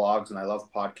love blogs and I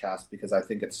love podcasts because I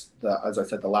think it's, as I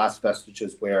said, the last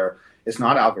vestiges where it's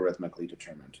not algorithmically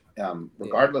determined,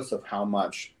 regardless of how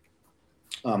much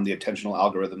the attentional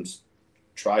algorithms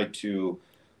try to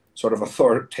sort of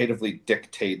authoritatively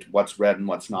dictate what's read and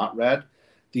what's not read.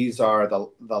 These are the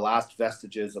last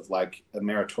vestiges of like a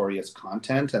meritorious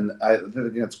content. And I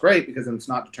think it's great because it's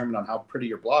not determined on how pretty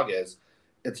your blog is.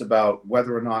 It's about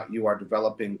whether or not you are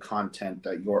developing content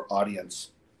that your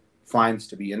audience finds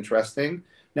to be interesting.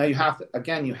 Now you have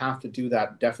to do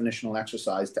that definitional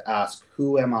exercise to ask,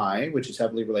 who am I, which is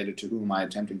heavily related to who am I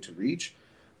attempting to reach.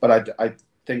 But I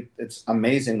think it's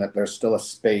amazing that there's still a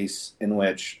space in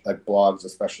which, like blogs,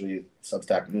 especially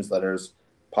Substack newsletters,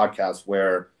 podcasts,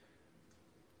 where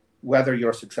whether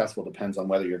you're successful depends on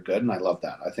whether you're good. And I love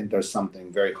that. I think there's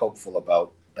something very hopeful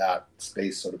about that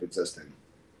space sort of existing.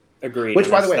 Agreed.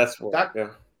 Which, by the way,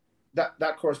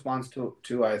 that corresponds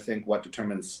to I think what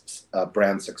determines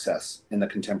brand success in the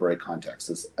contemporary context,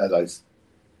 as I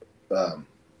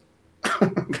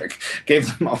gave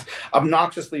the most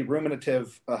obnoxiously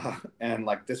ruminative and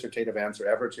like dissertative answer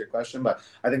ever to your question, but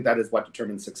I think that is what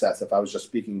determines success. If I was just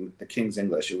speaking the King's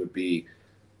English, it would be,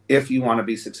 if you want to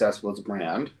be successful as a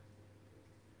brand,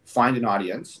 find an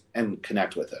audience and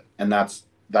connect with it. And that's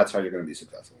how you're going to be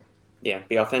successful. Yeah,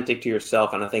 be authentic to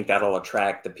yourself, and I think that'll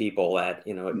attract the people that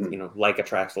like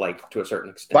attracts like to a certain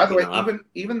extent. By the way,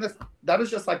 even this, that is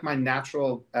just like my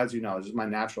natural, as you know, is just my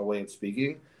natural way of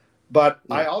speaking. But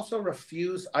I also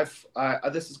refuse.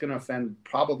 This is going to offend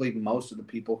probably most of the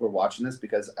people who are watching this,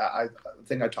 because I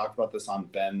think I talked about this on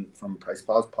Ben from Price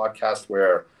Pals podcast,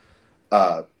 where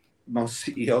most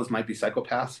CEOs might be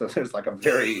psychopaths. So there's like a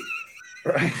very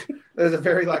right. There's a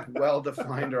very like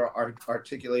well-defined or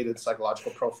articulated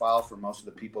psychological profile for most of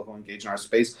the people who engage in our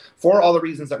space, for all the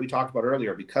reasons that we talked about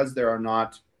earlier, because there are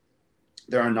not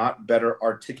better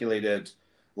articulated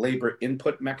labor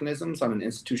input mechanisms on an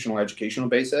institutional educational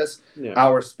basis. Yeah.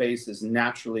 Our space is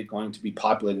naturally going to be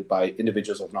populated by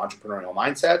individuals with an entrepreneurial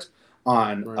mindset.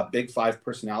 On a Big Five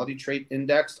personality trait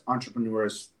index,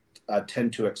 entrepreneurs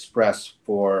tend to express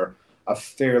for a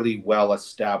fairly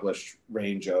well-established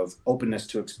range of openness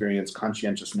to experience,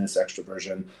 conscientiousness,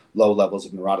 extroversion, low levels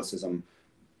of neuroticism,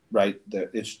 right?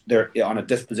 They're on a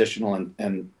dispositional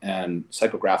and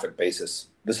psychographic basis.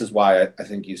 This is why I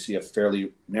think you see a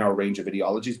fairly narrow range of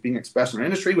ideologies being expressed in our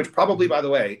industry, which probably, by the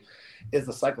way, is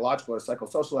the psychological or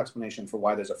psychosocial explanation for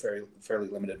why there's a fairly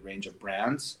limited range of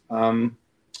brands in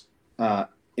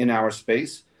our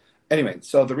space. Anyway,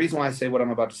 so the reason why I say what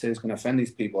I'm about to say is going to offend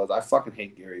these people is I fucking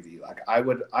hate Gary Vee. Like I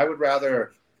would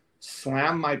rather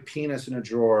slam my penis in a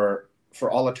drawer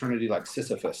for all eternity like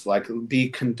Sisyphus, like be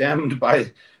condemned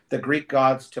by the Greek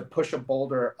gods to push a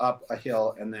boulder up a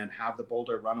hill and then have the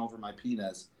boulder run over my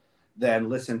penis, than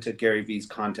listen to Gary Vee's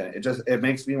content. It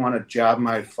makes me want to jab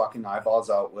my fucking eyeballs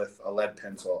out with a lead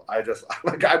pencil. I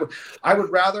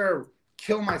would rather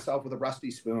kill myself with a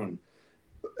rusty spoon,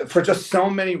 for just so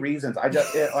many reasons.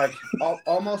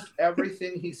 Almost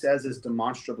everything he says is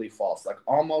demonstrably false. Like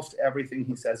almost everything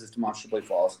he says is demonstrably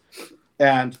false,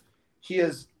 and he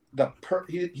is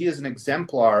he is an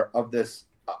exemplar of this.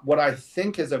 What I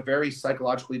think is a very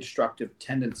psychologically destructive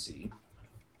tendency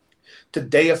to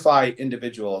deify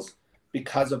individuals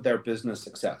because of their business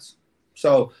success.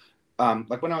 So,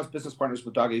 like when I was business partners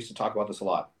with Doug, I used to talk about this a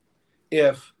lot.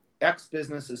 If X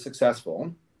business is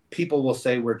successful, people will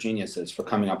say we're geniuses for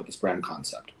coming up with this brand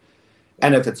concept.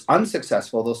 And if it's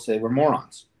unsuccessful, they'll say we're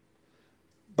morons.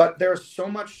 But there's so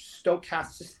much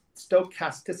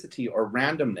stochasticity or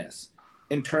randomness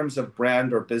in terms of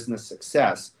brand or business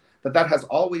success that has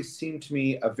always seemed to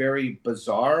me a very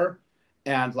bizarre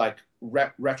and like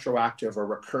retroactive or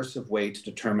recursive way to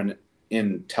determine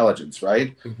intelligence,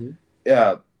 right? Mm-hmm.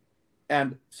 Yeah.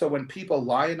 And so when people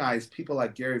lionize people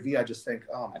like Gary Vee, I just think,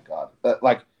 oh my God,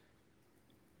 like,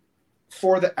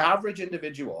 for the average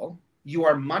individual, you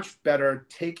are much better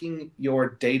taking your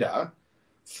data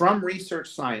from research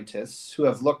scientists who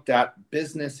have looked at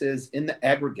businesses in the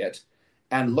aggregate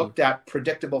and looked at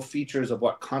predictable features of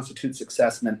what constitutes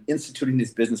success and then instituting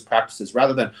these business practices,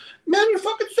 rather than, man, you're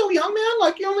fucking so young, man.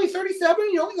 Like, you're only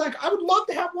 37. You're only like, I would love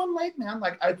to have one leg, man.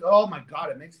 Like, oh my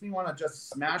God, it makes me want to just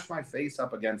smash my face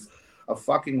up against a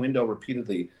fucking window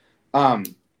repeatedly.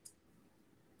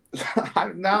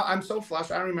 Now I'm so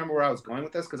flushed. I don't remember where I was going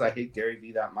with this because I hate Gary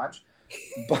Vee that much.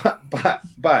 But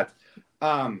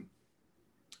I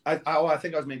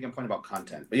think I was making a point about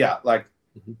content. But yeah, like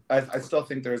I still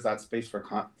think there's that space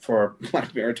for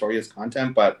like meritorious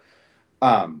content. But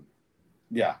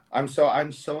yeah, I'm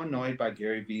so annoyed by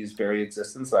Gary Vee's very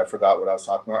existence that I forgot what I was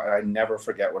talking about, and I never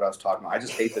forget what I was talking about. I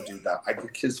just hate the dude that I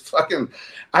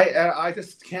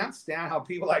just can't stand how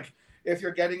people like. If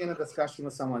you're getting in a discussion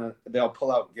with someone, they'll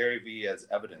pull out Gary Vee as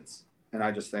evidence. And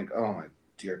I just think, oh my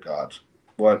dear God,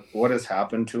 what has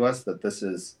happened to us that this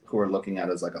is who we're looking at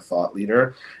as like a thought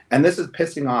leader? And this is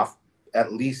pissing off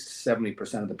at least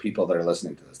 70% of the people that are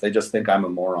listening to this. They just think I'm a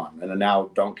moron and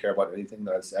now don't care about anything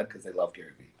that I've said because they love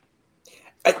Gary Vee.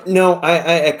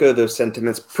 I echo those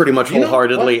sentiments pretty much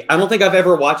wholeheartedly. I don't think I've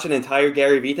ever watched an entire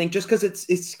Gary Vee thing just because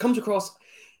it comes across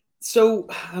so,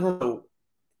 I don't know,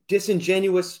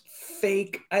 disingenuous,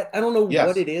 fake. I don't know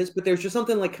what it is, but there's just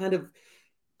something like kind of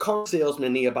car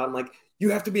salesman-y about him. Like, you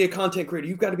have to be a content creator.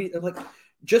 You've got to be like,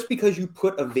 just because you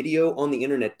put a video on the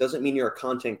internet doesn't mean you're a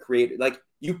content creator. Like,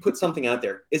 you put something out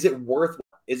there. Is it worth?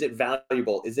 Is it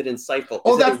valuable? Is it insightful?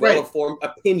 Is it a well-informed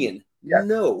opinion? Yes.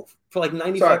 No. For like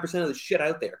 95% of the shit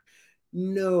out there.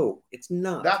 No, it's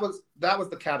not. That was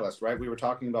the catalyst, right? We were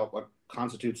talking about what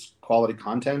constitutes quality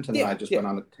content, and I just went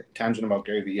on a tangent about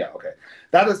Gary Vee. Yeah, okay.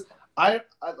 That is. I've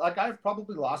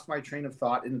probably lost my train of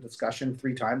thought in a discussion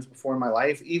 3 times before in my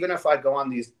life. Even if I go on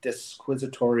these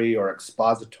disquisitory or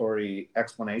expository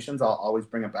explanations, I'll always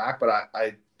bring it back. But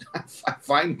I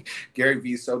find Gary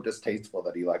Vee so distasteful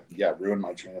that he ruined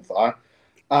my train of thought.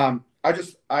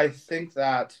 I think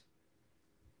that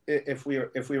if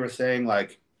we were saying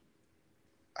like,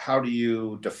 how do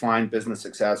you define business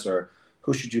success, or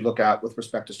who should you look at with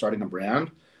respect to starting a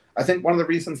brand? I think one of the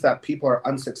reasons that people are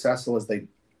unsuccessful is they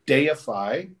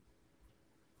deify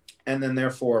and then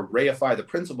therefore reify the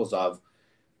principles of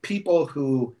people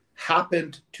who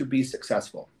happened to be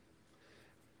successful.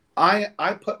 I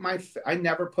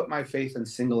never put my faith in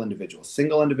single individuals.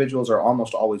 Single individuals are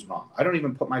almost always wrong. I don't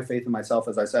even put my faith in myself.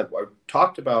 As I said, I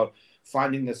talked about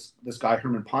finding this guy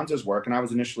Herman Ponza's work, and I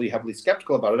was initially heavily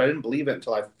skeptical about it. I didn't believe it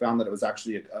until I found that it was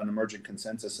actually an emerging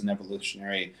consensus in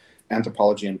evolutionary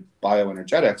anthropology and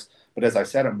bioenergetics. But as I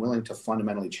said, I'm willing to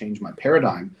fundamentally change my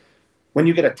paradigm. When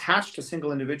you get attached to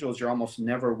single individuals, you're almost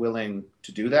never willing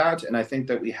to do that. And I think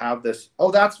that we have this,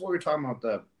 that's what we're talking about,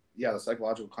 the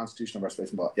psychological constitution of our space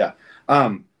and blah. Yeah.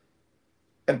 And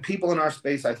people in our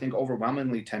space, I think,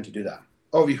 overwhelmingly tend to do that.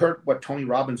 Oh, have you heard what Tony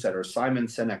Robbins said, or Simon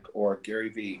Sinek, or Gary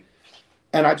Vee?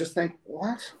 And I just think,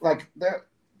 what? Like,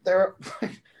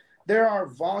 there are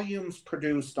volumes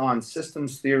produced on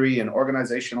systems theory and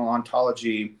organizational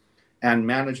ontology and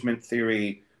management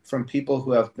theory from people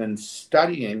who have been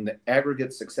studying the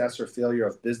aggregate success or failure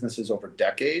of businesses over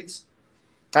decades.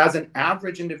 As an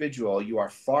average individual, you are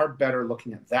far better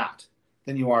looking at that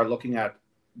than you are looking at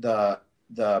the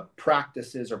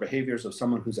practices or behaviors of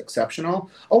someone who's exceptional.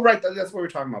 Oh, right, that's what we're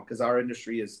talking about, because our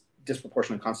industry is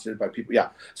disproportionately constituted by people. Yeah.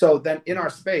 So then in our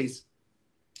space,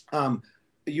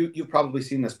 you've probably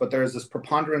seen this, but there's this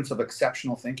preponderance of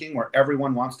exceptional thinking where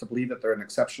everyone wants to believe that they're an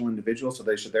exceptional individual, so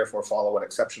they should therefore follow what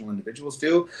exceptional individuals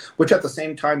do, which at the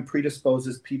same time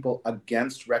predisposes people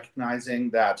against recognizing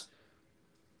that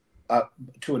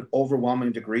to an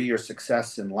overwhelming degree, your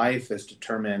success in life is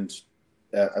determined,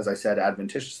 as I said,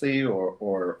 adventitiously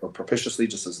or propitiously,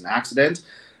 just as an accident.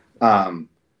 I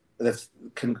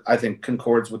think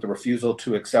concords with the refusal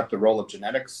to accept the role of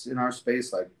genetics in our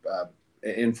space, like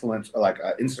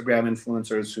Instagram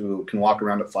influencers who can walk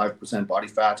around at 5% body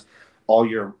fat all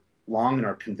year long and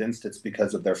are convinced it's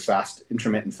because of their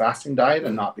intermittent fasting diet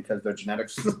and not because their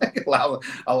genetics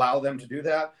allow them to do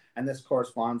that. And this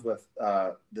corresponds with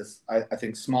this, I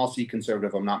think, small c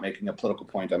conservative. I'm not making a political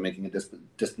point. I'm making a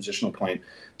dispositional point.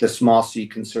 The small c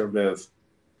conservative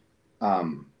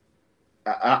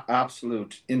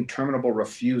absolute interminable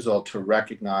refusal to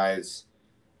recognize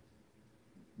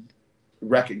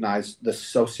the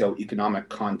socioeconomic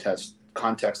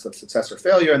context of success or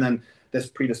failure. And then this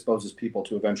predisposes people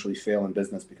to eventually fail in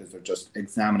business because they're just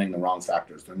examining the wrong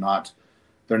factors. They're not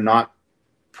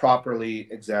properly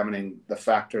examining the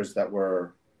factors that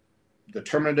were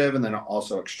determinative and then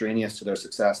also extraneous to their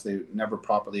success. They never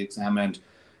properly examined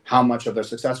how much of their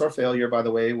success or failure, by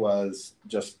the way, was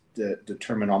just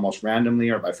determined almost randomly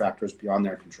or by factors beyond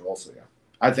their control. So yeah,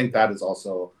 I think that is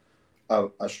also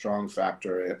a strong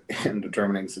factor in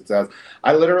determining success.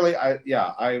 I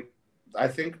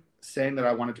think saying that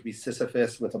I wanted to be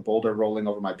Sisyphus with a boulder rolling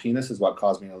over my penis is what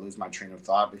caused me to lose my train of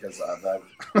thought, because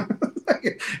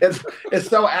it's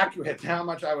so accurate to how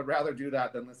much I would rather do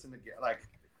that than listen to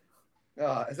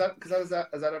has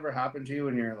that ever happened to you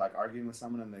when you're like arguing with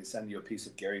someone and they send you a piece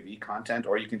of Gary Vee content,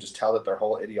 or you can just tell that their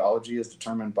whole ideology is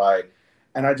determined by,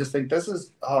 and I just think this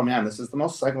is the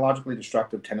most psychologically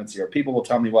destructive tendency. Or people will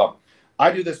tell me, well,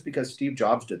 I do this because Steve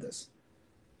Jobs did this.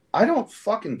 I don't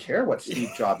fucking care what Steve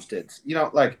Jobs did.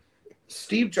 Like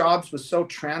Steve Jobs was so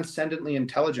transcendently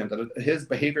intelligent that his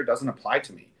behavior doesn't apply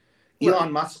to me.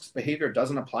 Elon Musk's behavior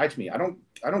doesn't apply to me. I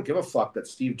don't give a fuck that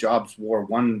Steve Jobs wore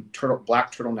one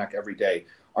black turtleneck every day.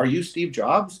 Are you Steve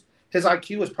Jobs? His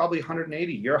IQ is probably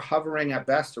 180. You're hovering at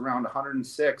best around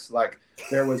 106. Like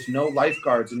there was no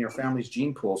lifeguards in your family's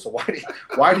gene pool. So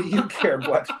why do you care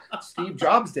what Steve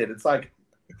Jobs did? It's like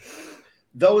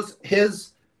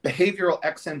his behavioral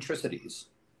eccentricities,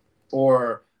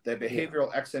 or the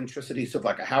behavioral eccentricities of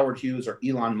like a Howard Hughes or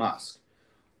Elon Musk,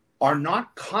 are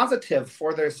not causative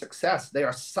for their success. They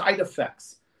are side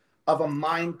effects of a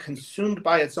mind consumed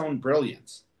by its own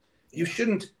brilliance. You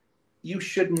should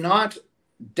not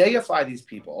deify these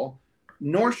people,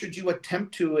 nor should you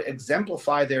attempt to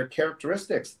exemplify their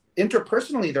characteristics.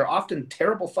 Interpersonally, they're often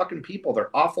terrible fucking people.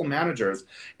 They're awful managers.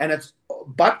 And it's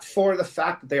but for the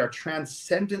fact that they are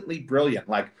transcendently brilliant,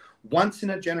 like once in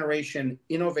a generation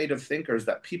innovative thinkers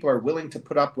that people are willing to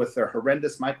put up with their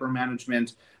horrendous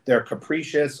micromanagement, their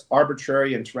capricious,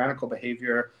 arbitrary, and tyrannical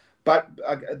behavior. But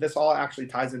this all actually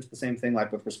ties into the same thing,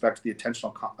 like with respect to the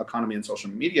attentional economy and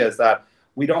social media, is that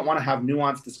we don't want to have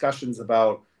nuanced discussions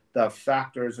about the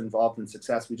factors involved in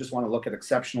success. We just want to look at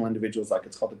exceptional individuals, like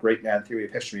it's called the great man theory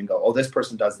of history, and go, oh, this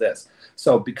person does this.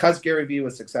 So because Gary Vee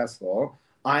was successful,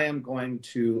 I am going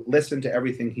to listen to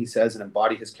everything he says and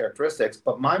embody his characteristics.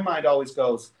 But my mind always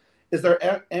goes, is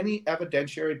there any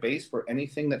evidentiary base for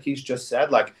anything that he's just said?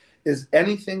 Like, is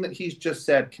anything that he's just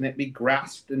said, can it be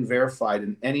grasped and verified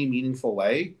in any meaningful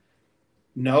way?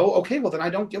 No. Okay, well then I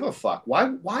don't give a fuck. Why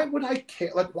would I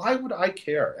care? Like, why would I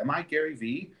care? Am I Gary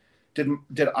Vee?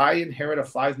 Did I inherit a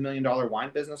 $5 million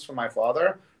wine business from my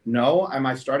father? No. Am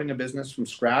I starting a business from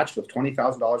scratch with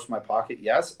 $20,000 from my pocket?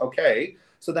 Yes. Okay.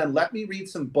 So then let me read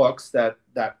some books that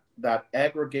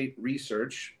aggregate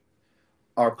research,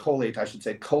 or collate, I should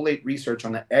say, collate research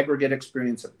on the aggregate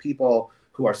experience of people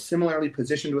who are similarly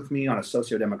positioned with me on a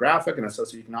socio-demographic and a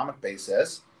socioeconomic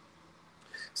basis,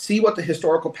 see what the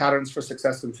historical patterns for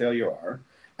success and failure are,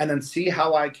 and then see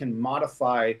how I can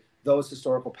modify those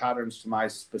historical patterns to my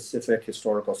specific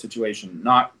historical situation.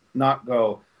 Not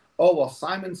go, oh, well,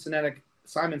 Simon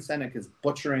Sinek is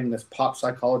butchering this pop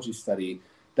psychology study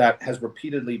that has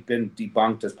repeatedly been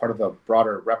debunked as part of the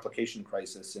broader replication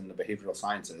crisis in the behavioral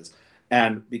sciences.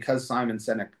 And because Simon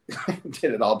Sinek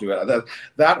did it, I'll do it.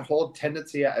 That whole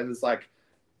tendency is like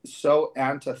so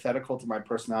antithetical to my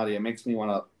personality. It makes me want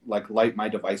to like light my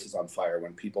devices on fire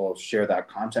when people share that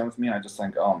content with me. I just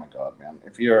think, oh my God, man,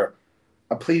 if you're,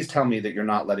 please tell me that you're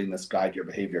not letting this guide your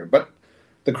behavior. But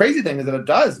the crazy thing is that it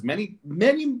does. Many,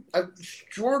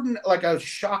 extraordinary, like a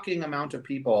shocking amount of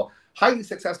people, highly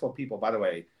successful people, by the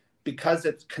way, because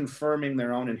it's confirming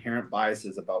their own inherent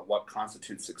biases about what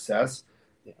constitutes success,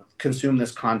 consume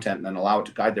this content and then allow it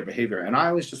to guide their behavior. And I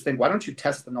always just think, why don't you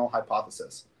test the null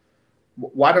hypothesis?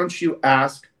 Why don't you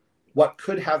ask what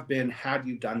could have been had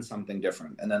you done something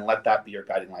different, and then let that be your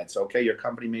guiding light? So, okay, your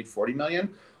company made 40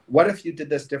 million. What if you did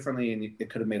this differently and it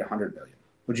could have made 100 million?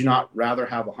 Would you not rather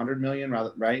have 100 million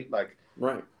rather, right? Like,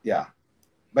 right. Yeah.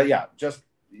 But yeah, just,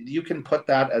 you can put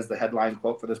that as the headline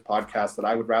quote for this podcast, that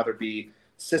I would rather be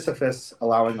Sisyphus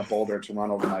allowing a boulder to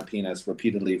run over my penis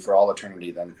repeatedly for all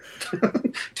eternity than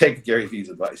take Gary Vee's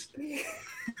advice.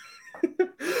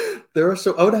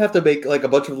 I would have to make like a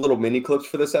bunch of little mini clips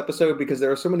for this episode, because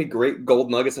there are so many great gold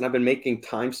nuggets, and I've been making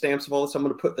timestamps of all this. I'm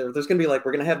going to put there's going to be like,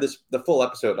 we're going to have the full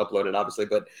episode uploaded, obviously,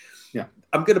 but yeah,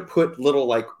 I'm going to put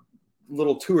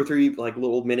little 2 or 3 like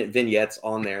little minute vignettes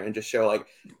on there and just show like,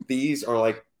 these are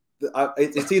like,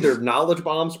 it's either knowledge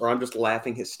bombs or I'm just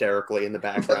laughing hysterically in the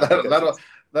background.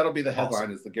 that'll be the headline,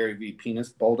 awesome. Is the Gary Vee penis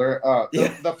boulder.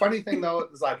 The funny thing though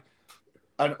is like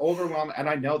an overwhelm, and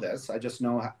I know this. I just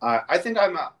know. I think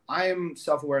I am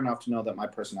self-aware enough to know that my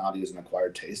personality is an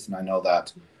acquired taste, and I know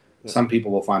that some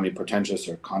people will find me pretentious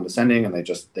or condescending, and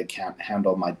they can't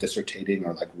handle my dissertating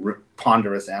or like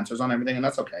ponderous answers on everything, and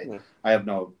that's okay. Yeah. I have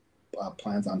no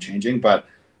plans on changing, but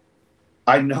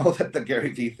I know that the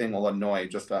Gary Vee thing will annoy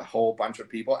just a whole bunch of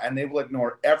people, and they will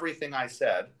ignore everything I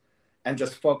said and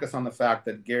just focus on the fact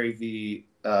that Gary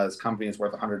Vee's company is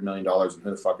worth $100 million, and who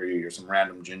the fuck are you? You're some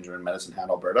random ginger in Medicine Hat,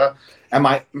 Alberta. And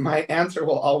my answer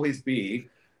will always be,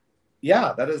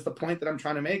 yeah, that is the point that I'm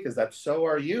trying to make, is that so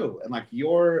are you. And like,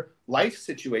 your life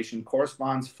situation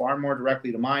corresponds far more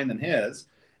directly to mine than his.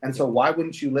 And so why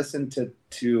wouldn't you listen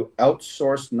to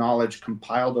outsourced knowledge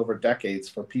compiled over decades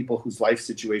for people whose life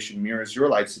situation mirrors your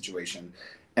life situation,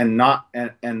 and not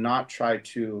try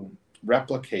to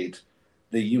replicate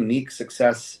the unique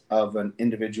success of an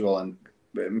individual and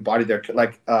embody their,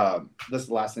 like, this is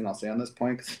the last thing I'll say on this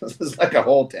point, because this is like a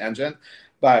whole tangent,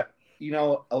 but you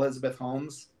know Elizabeth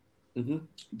Holmes,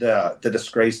 the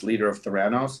disgraced leader of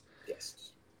Theranos?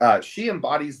 Yes. She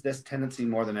embodies this tendency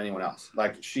more than anyone else.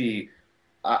 Like,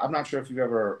 I'm not sure if you've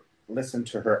ever listened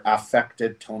to her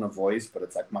affected tone of voice, but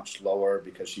it's like much lower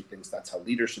because she thinks that's how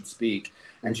leaders should speak.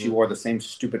 And she wore the same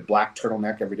stupid black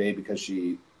turtleneck every day because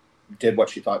she did what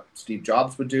she thought Steve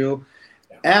Jobs would do.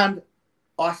 Yeah. And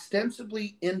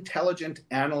ostensibly intelligent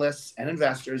analysts and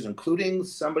investors, including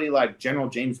somebody like General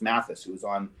James Mathis, who's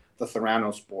on the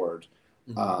Theranos board,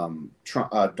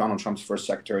 Donald Trump's first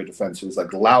Secretary of Defense, who was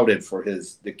like lauded for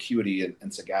the acuity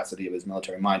and sagacity of his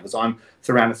military mind, was on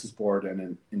Theranos' board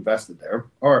and invested there.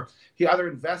 Or he either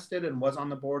invested and was on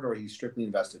the board, or he strictly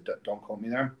invested. Don't quote me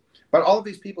there. But all of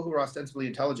these people who were ostensibly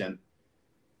intelligent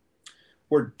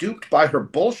were duped by her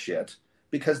bullshit,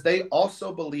 because they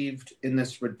also believed in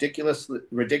this ridiculous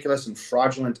and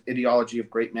fraudulent ideology of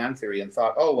great man theory, and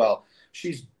thought, oh, well,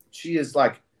 she is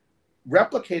like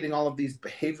replicating all of these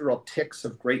behavioral tics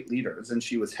of great leaders, and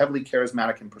she was heavily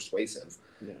charismatic and persuasive.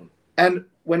 Yeah. And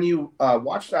when you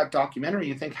watch that documentary,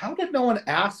 you think, how did no one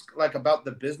ask like about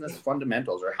the business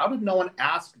fundamentals, or how did no one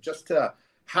ask just to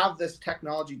have this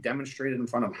technology demonstrated in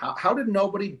front of them? How did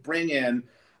nobody bring in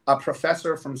a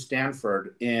professor from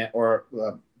Stanford or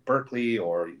Berkeley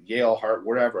or Yale, Harvard,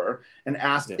 wherever, and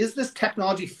asked, is this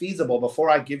technology feasible before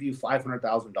I give you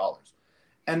 $500,000?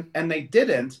 And they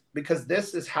didn't, because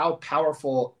this is how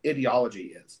powerful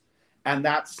ideology is. And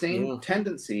that same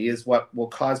tendency is what will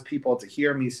cause people to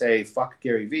hear me say, fuck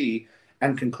Gary Vee,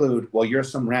 and conclude, well, you're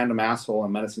some random asshole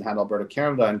in Medicine Hat, Alberta,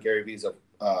 Canada, and Gary Vee's a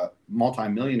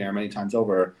multi-millionaire many times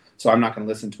over, so I'm not going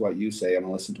to listen to what you say. I'm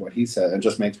going to listen to what he said. It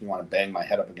just makes me want to bang my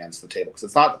head up against the table.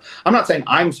 Because I'm not saying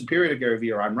I'm superior to Gary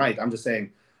Vee or I'm right. I'm just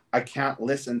saying I can't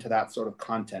listen to that sort of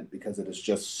content because it is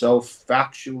just so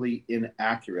factually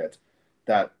inaccurate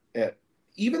that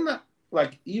even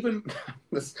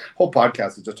this whole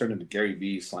podcast has just turned into Gary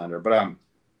Vee slander. But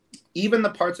even the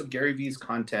parts of Gary Vee's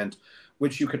content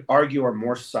which you could argue are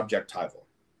more subjectival.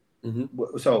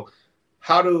 Mm-hmm. So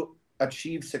how to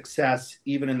achieve success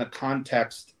even in the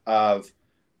context of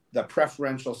the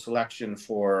preferential selection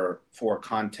for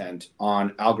content on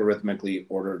algorithmically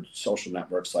ordered social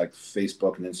networks like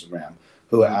Facebook and Instagram,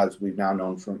 who, as we've now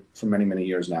known for many, many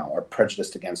years now, are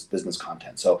prejudiced against business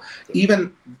content. So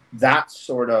even that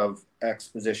sort of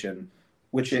exposition,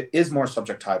 which it is more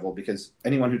subjectival, because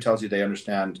anyone who tells you they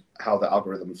understand how the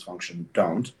algorithms function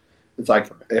don't. It's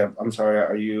like, I'm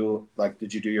sorry,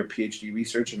 did you do your PhD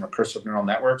research in recursive neural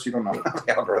networks? You don't know how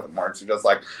the algorithm works. You're just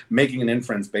like making an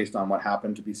inference based on what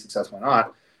happened to be successful or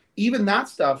not. Even that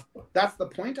stuff, that's the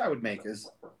point I would make,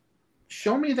 is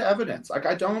show me the evidence. Like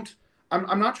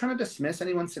I'm not trying to dismiss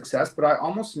anyone's success, but I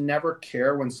almost never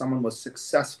care when someone was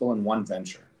successful in one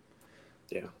venture.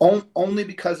 Yeah. Only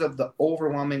because of the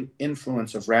overwhelming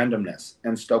influence of randomness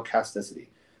and stochasticity.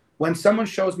 When someone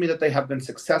shows me that they have been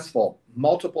successful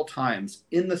multiple times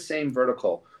in the same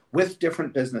vertical with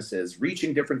different businesses,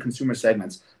 reaching different consumer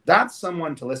segments, that's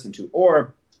someone to listen to.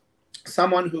 Or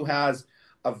someone who has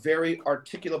a very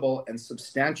articulable and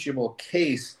substantiable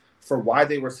case for why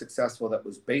they were successful that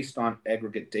was based on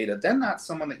aggregate data, then that's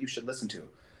someone that you should listen to.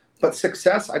 But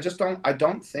success, I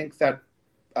don't think that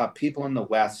people in the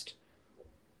West,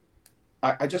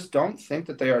 I just don't think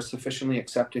that they are sufficiently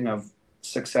accepting of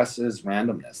success's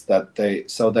randomness,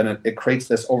 so then it creates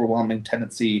this overwhelming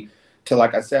tendency to,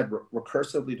 like I said,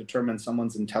 recursively determine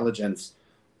someone's intelligence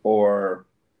or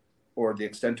the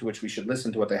extent to which we should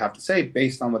listen to what they have to say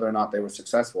based on whether or not they were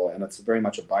successful. And it's very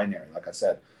much a binary. Like I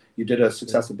said, you did a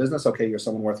successful business, okay, you're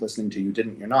someone worth listening to. You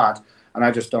didn't, you're not. And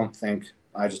I just don't think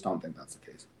that's the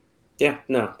case. Yeah,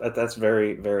 no, that's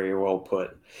very, very well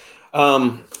put.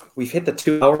 We've hit the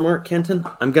 2-hour mark, Kenton.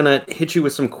 I'm going to hit you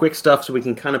with some quick stuff so we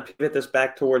can kind of pivot this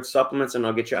back towards supplements, and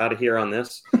I'll get you out of here on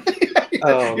this.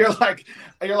 You're like,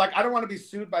 I don't want to be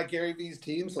sued by Gary Vee's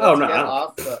team, so let's get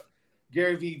off the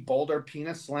Gary Vee Boulder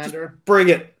penis slander. Bring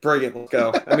it. Let's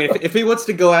go. I mean, if he wants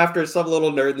to go after some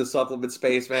little nerd in the supplement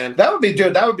space, man. That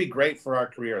would be great for our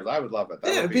careers. I would love it.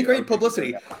 It'd be great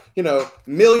publicity.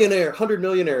 Millionaire,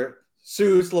 100-millionaire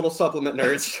sues little supplement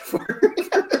nerds for...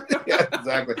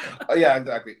 Exactly. Yeah,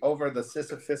 exactly. Over the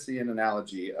Sisyphusian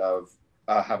analogy of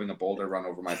having a boulder run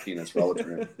over my penis for all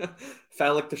eternity.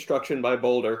 Phallic destruction by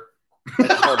boulder.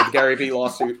 That's part of the Gary Vee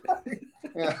lawsuit.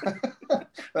 Yeah.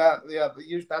 That's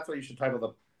what you should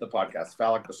title the podcast: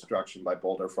 Phallic destruction by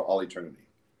boulder for all eternity.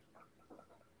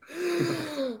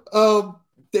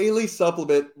 Daily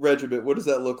supplement regimen. What does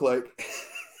that look like?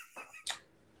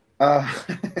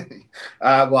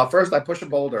 Well, first I push a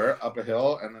boulder up a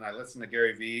hill, and then I listen to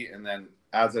Gary Vee, and then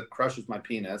as it crushes my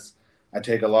penis, I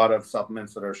take a lot of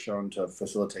supplements that are shown to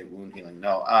facilitate wound healing.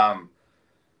 No,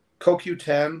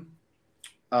 CoQ10,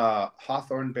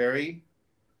 hawthorn berry,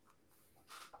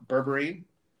 berberine,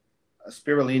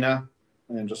 spirulina,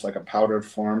 and just like a powdered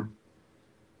form,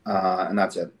 and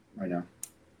that's it right now.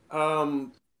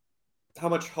 How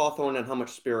much hawthorn and how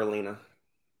much spirulina?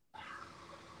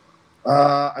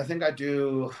 I think I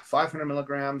do 500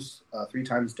 milligrams 3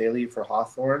 times daily for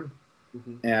hawthorn,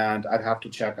 and I'd have to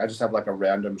check. I just have like a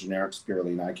random generic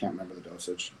spirulina. I can't remember the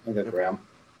dosage. I think a gram.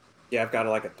 Yeah, I've got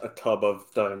like a tub of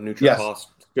the NutriCost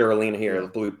spirulina here,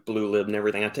 the blue lid and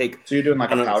everything. I take. So you're doing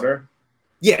like a powder?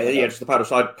 Yeah, just the powder.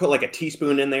 So I put like a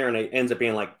teaspoon in there, and it ends up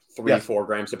being like 3-4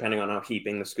 grams, depending on how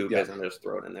heaping the scoop is, and just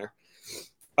throw it in there.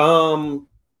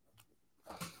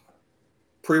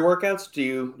 Pre-workouts, do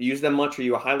you use them much? Are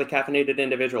you a highly caffeinated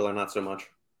individual or not so much?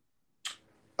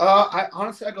 I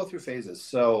honestly go through phases.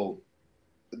 So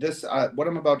this, what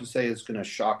I'm about to say is going to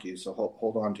shock you. So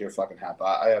hold on to your fucking hat.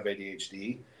 I have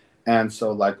ADHD. And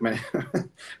so like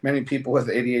many people with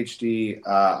ADHD,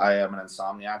 I am an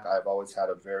insomniac. I've always had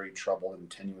a very troubled and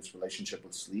tenuous relationship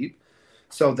with sleep.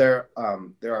 So there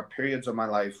are periods of my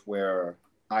life where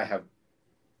I have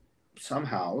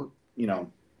somehow,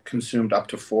 consumed up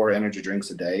to 4 energy drinks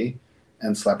a day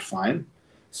and slept fine.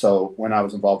 So when I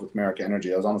was involved with America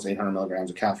Energy, I was almost 800 milligrams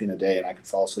of caffeine a day, and I could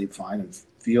fall asleep fine and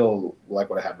feel like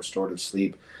what I had restorative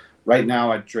sleep. Right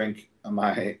now, I drink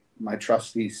my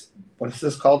trusty, what is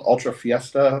this called? Ultra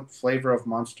Fiesta flavor of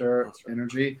Monster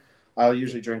Energy. I'll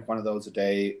usually drink one of those a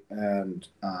day, and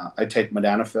I take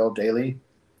modafinil daily.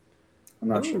 I'm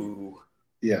not sure.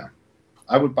 Yeah,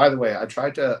 I would. By the way, I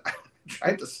tried to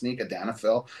tried to sneak a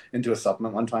Danafil into a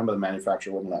supplement one time, but the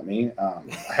manufacturer wouldn't let me. I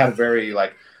had a very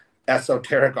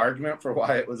esoteric argument for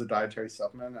why it was a dietary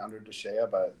supplement under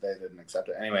DSHEA, but they didn't accept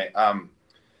it. Anyway,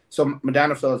 so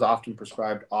modafinil is often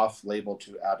prescribed off-label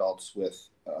to adults with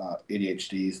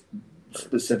ADHD,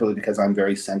 specifically because I'm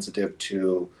very sensitive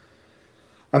to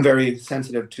the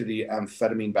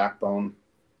amphetamine backbone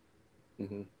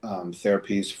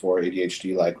therapies for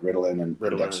ADHD, like Ritalin and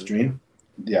dexedrine.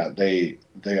 Yeah, they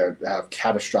have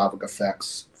catastrophic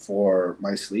effects for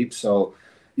my sleep. So,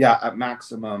 yeah, at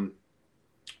maximum,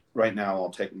 right now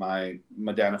I'll take my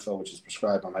modafinil, which is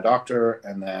prescribed by my doctor,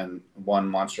 and then one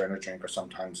Monster Energy drink, or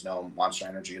sometimes no Monster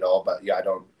Energy at all. But yeah,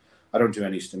 I don't do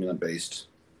any stimulant-based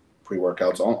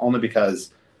pre-workouts, only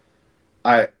because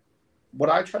what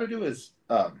I try to do is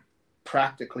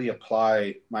practically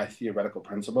apply my theoretical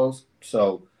principles.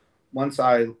 So once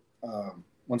I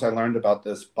learned about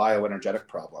this bioenergetic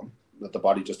problem that the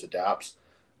body just adapts,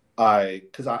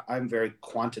 I'm very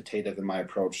quantitative in my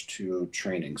approach to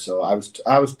training. So I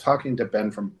was talking to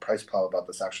Ben from Price Pal about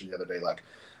this actually the other day. Like,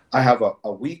 I have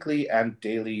a weekly and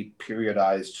daily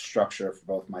periodized structure for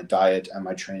both my diet and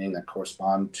my training that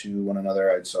correspond to one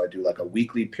another. So I do like a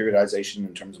weekly periodization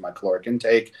in terms of my caloric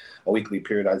intake, a weekly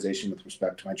periodization with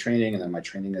respect to my training, and then my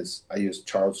training I use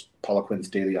Charles Poliquin's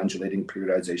daily undulating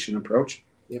periodization approach.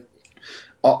 Yep.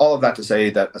 All of that to say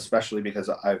that, especially because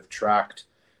I've tracked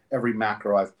every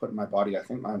macro I've put in my body, I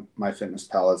think my Fitness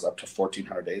Pal is up to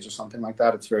 1,400 days or something like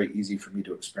that. It's very easy for me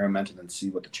to experiment and then see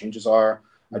what the changes are.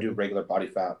 I do regular body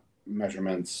fat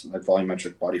measurements, like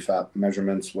volumetric body fat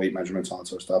measurements, weight measurements, all that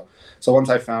sort of stuff. So once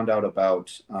I found out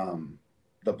about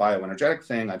the bioenergetic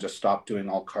thing, I just stopped doing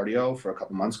all cardio for a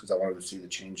couple months because I wanted to see the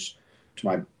change to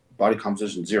my body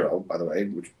composition. 0, by the way,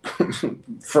 which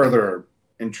further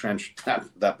entrenched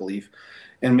that belief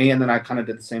in me. And then I kind of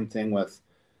did the same thing with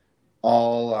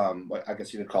all what I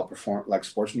guess you could call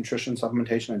sports nutrition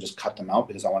supplementation. I just cut them out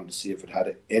because I wanted to see if it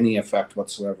had any effect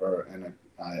whatsoever, and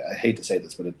I hate to say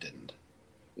this, but it didn't.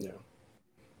 Yeah.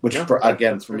 Which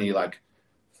for me, like,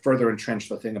 further entrenched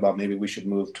the thing about maybe we should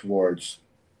move towards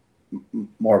a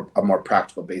more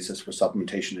practical basis for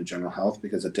supplementation in general health,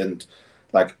 because it didn't,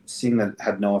 like, seeing that it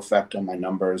had no effect on my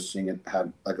numbers, seeing it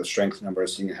had like a strength number,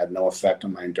 seeing it had no effect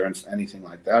on my endurance, anything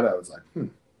like that. I was like,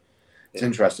 it's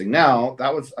interesting. Now,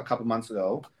 that was a couple months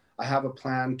ago. I have a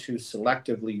plan to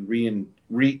selectively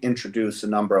reintroduce a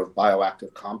number of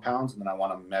bioactive compounds, and then I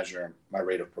want to measure my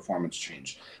rate of performance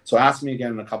change. So ask me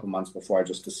again in a couple months before I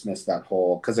just dismiss that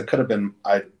whole, because it could have been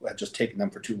I had just taken them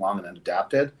for too long and then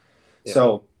adapted. Yeah.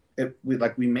 So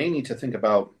we may need to think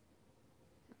about,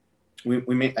 we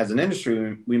may, as an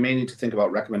industry, we may need to think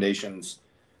about recommendations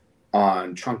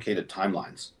on truncated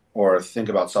timelines, or think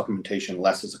about supplementation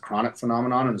less as a chronic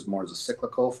phenomenon and as more as a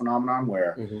cyclical phenomenon,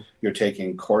 where you're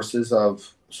taking courses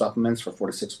of supplements for 4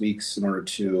 to 6 weeks in order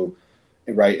to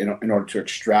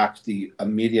extract the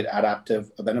immediate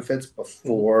adaptive benefits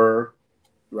before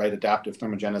adaptive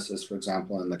thermogenesis, for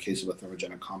example, in the case of a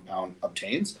thermogenic compound,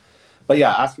 obtains. But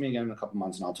yeah, ask me again in a couple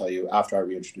months and I'll tell you after I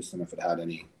reintroduce them if it had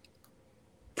any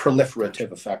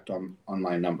proliferative effect on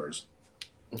my numbers.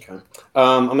 Okay.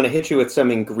 I'm going to hit you with some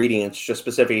ingredients, just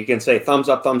specific. You can say thumbs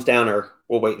up, thumbs down, or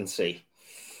we'll wait and see.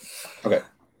 Okay.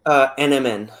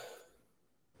 NMN.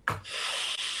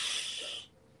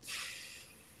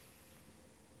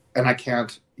 And I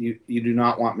can't, you do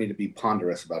not want me to be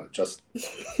ponderous about it, just,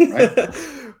 right?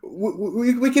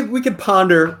 we could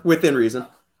ponder within reason.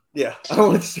 Yeah. I don't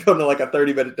want to go into like a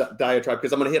 30-minute diatribe,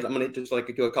 because I'm going to hit just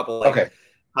like do a couple like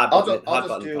hot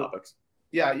button topics.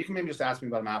 Yeah, you can maybe just ask me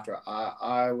about them after.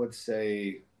 I would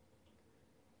say,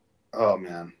 oh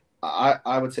man,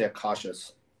 I would say a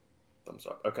cautious thumbs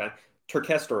up. Okay,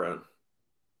 turkesterone.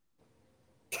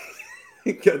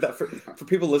 That for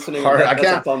people listening, I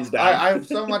can't. Thumbs down. I have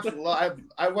so much.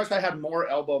 I wish I had more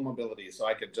elbow mobility so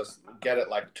I could just get it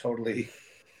like totally.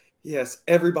 Yes,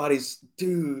 everybody's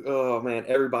oh man,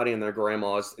 everybody and their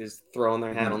grandma is throwing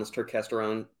their hat on this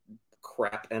turkesterone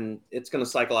crap, and it's going to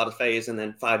cycle out of phase, and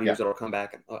then 5 years it'll come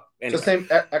back. Anyway. The same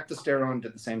ectosterone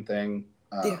did the same thing.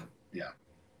 Yeah.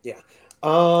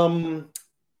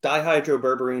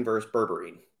 Dihydroberberine versus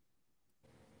berberine.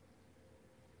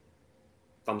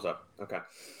 Thumbs up. Okay.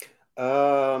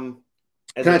 Can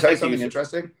I tell you something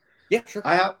interesting? Yeah, sure.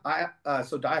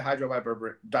 So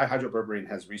dihydroberberine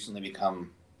has recently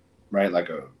become, right, like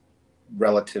a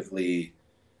relatively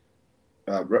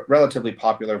relatively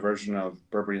popular version of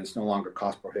berberine. It's no longer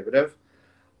cost prohibitive.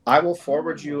 I will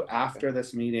forward you after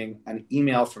this meeting an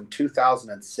email from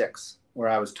 2006 where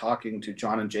I was talking to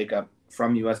John and Jacob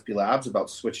from USP Labs about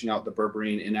switching out the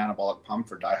berberine in anabolic pump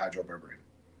for dihydroberberine.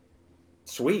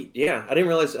 Sweet. Yeah. I didn't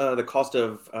realize the cost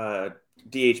of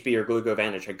DHB or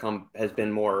glucovantage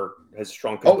has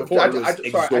shrunk, because before it was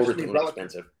exorbitantly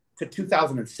expensive. To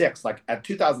 2006, like at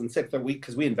 2006,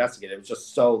 because we investigated, it was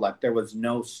just so like there was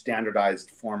no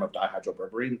standardized form of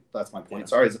dihydroberberine. That's my point. Yeah.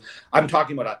 Sorry, I'm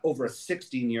talking about over a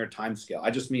 16-year time scale. I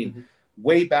just mean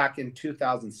way back in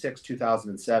 2006,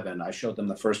 2007, I showed them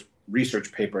the first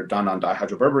research paper done on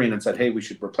dihydroberberine and said, hey, we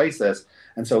should replace this.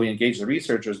 And so we engaged the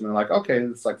researchers, and they're like, okay,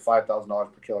 it's like $5,000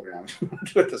 per kilogram.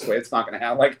 Do it this way. It's not going to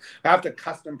I have to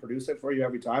custom produce it for you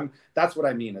every time. That's what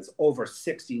I mean. Is over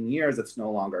 16 years, it's no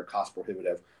longer cost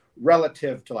prohibitive.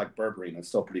 Relative to like berberine, it's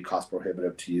still pretty cost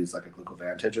prohibitive to use like a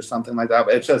glucovantage or something like that.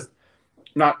 But it's just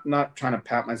not trying to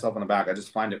pat myself on the back. I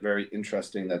just find it very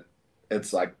interesting that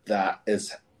it's like that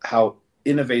is how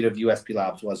innovative USP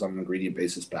Labs was on an ingredient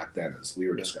basis back then, as we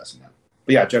were discussing that.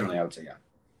 But yeah, generally I would say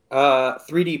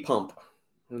 3D pump,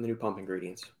 one of the new pump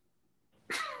ingredients.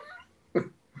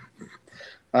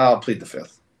 I'll plead the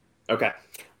fifth. Okay.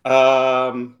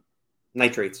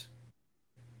 Nitrates.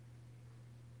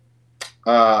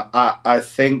 I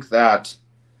think that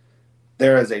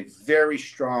there is a very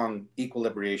strong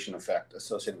equilibration effect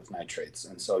associated with nitrates.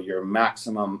 And so your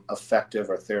maximum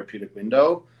effective or therapeutic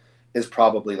window is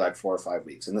probably like 4 or 5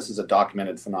 weeks. And this is a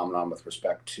documented phenomenon with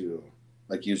respect to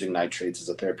like using nitrates as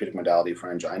a therapeutic modality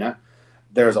for angina.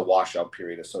 There's a washout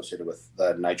period associated with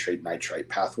the nitrate-nitrite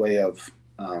pathway of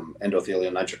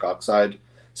endothelial nitric oxide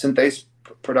synthase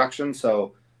production.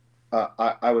 So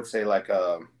I would say like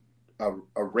a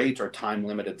rate or time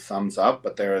limited thumbs up,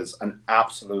 but there is an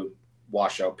absolute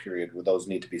washout period where those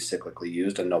need to be cyclically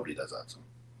used, and nobody does that. So.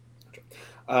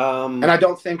 And I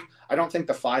don't think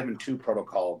the 5 and 2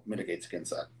 protocol mitigates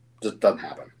against that. Just doesn't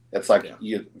happen. It's like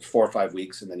you 4 or 5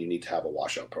 weeks, and then you need to have a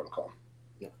washout protocol.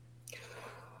 Yeah.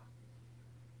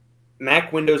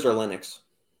 Mac, Windows, or Linux?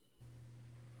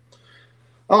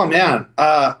 Oh man,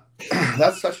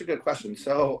 that's such a good question.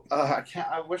 So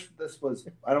I wish this was.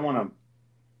 I don't want to.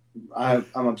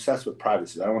 I'm obsessed with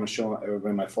privacy. I don't want to show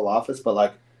everybody my full office, but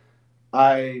like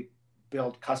I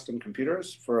build custom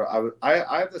computers for.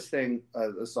 I have this thing.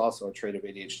 This is also a trait of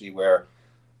ADHD where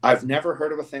I've never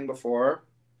heard of a thing before.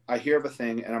 I hear of a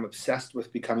thing and I'm obsessed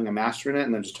with becoming a master in it,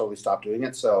 and then just totally stop doing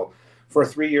it. So for a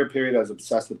 3-year period, I was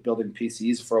obsessed with building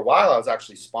PCs. For a while, I was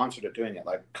actually sponsored at doing it.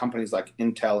 Like companies like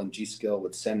Intel and G.Skill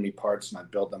would send me parts, and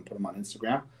I'd build them, put them on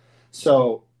Instagram.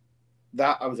 So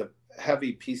that I was a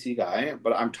heavy PC guy,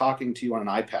 but I'm talking to you on an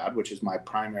iPad, which is my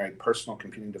primary personal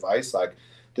computing device. Like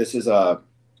this is a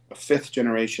 5th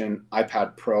generation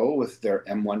iPad Pro with their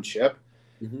M1 chip.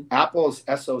 Mm-hmm. Apple's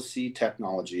SoC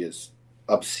technology is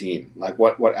obscene. Like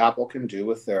what Apple can do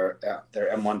with their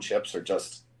M1 chips are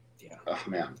just, oh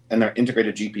man. And their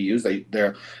integrated GPUs,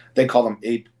 they call them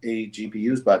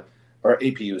AGPUs, or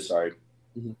APUs, sorry.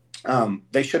 Mm-hmm.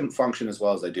 They shouldn't function as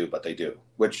well as they do, but they do,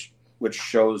 which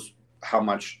shows how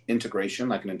much integration,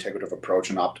 like an integrative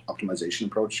approach and optimization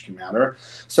approach, can matter.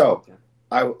 So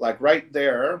I like right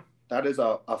there, that is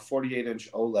a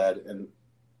 48-inch OLED, and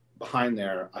behind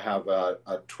there I have a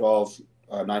 12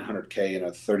 900K and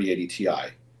a 3080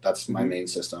 Ti. That's my main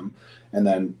system. And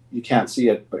then you can't see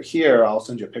it, but here, I'll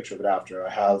send you a picture of it after. I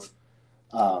have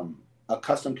a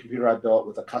custom computer I built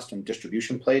with a custom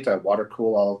distribution plate. I water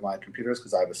cool all of my computers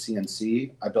because I have a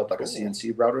CNC. I built like a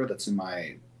CNC router that's in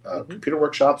my computer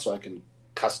workshop, so I can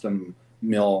custom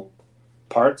mill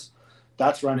parts.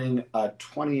 That's running a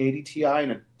 2080 Ti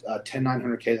and a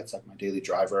 10900K. That's like my daily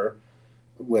driver.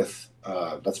 With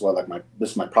that's what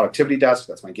this is my productivity desk.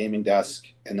 That's my gaming desk,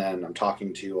 and then I'm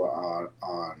talking to you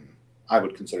on I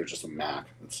would consider just a Mac.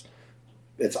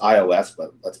 It's iOS,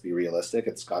 but let's be realistic.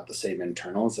 It's got the same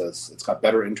internals it's got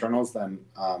better internals than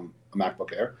a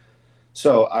MacBook Air.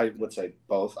 So I would say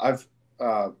both. I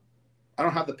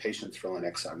don't have the patience for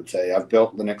Linux. I would say I've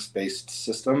built Linux-based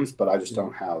systems, but I just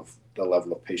don't have the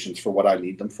level of patience for what I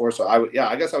need them for. So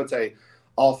I guess I would say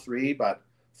all 3, but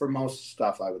for most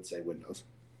stuff, I would say Windows.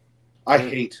 I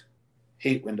hate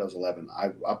Windows 11.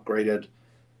 I've upgraded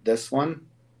this one,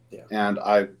 and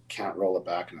I can't roll it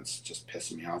back, and it's just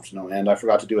pissing me off to no end. I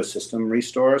forgot to do a system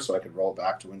restore so I could roll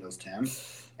back to Windows 10,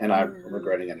 and I'm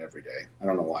regretting it every day. I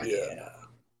don't know why. Yeah.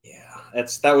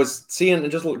 That was seeing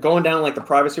and just going down like the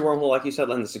privacy wormhole, like you said,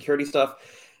 and the security stuff.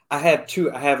 I had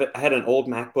an old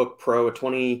MacBook Pro, a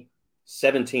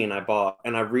 17 I bought,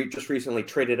 and I just recently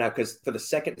traded out because for the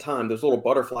second time, those little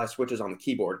butterfly switches on the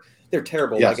keyboard, they're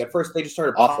terrible. Yes. Like at first, they just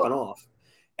started Awful. popping off.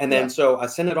 And then so I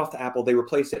sent it off to Apple. They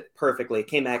replaced it perfectly. It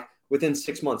came back within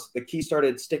 6 months. The key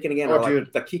started sticking again. Oh, dude.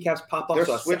 Like, the keycaps pop off. Their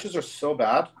so switches are so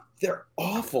bad. They're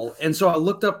awful. And so I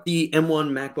looked up the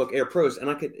M1 MacBook Air Pros, and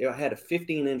I had a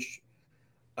 15-inch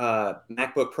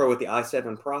MacBook Pro with the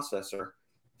i7 processor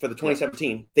for the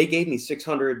 2017. They gave me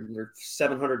 $600 or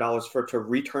 $700 to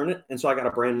return it, and so I got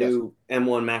a brand new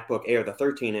M1 MacBook Air, the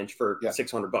 13-inch, for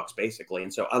 $600 basically.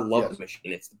 And so I love the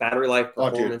machine. It's the battery life,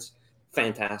 performance,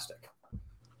 fantastic.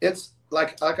 It's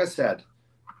like I said,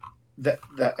 the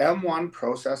M1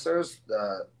 processors,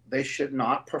 they should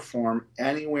not perform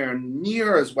anywhere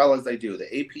near as well as they do. The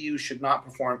APU should not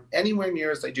perform anywhere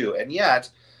near as they do, and yet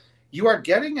you are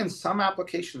getting in some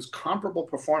applications comparable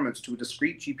performance to a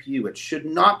discrete GPU. It should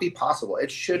not be possible. It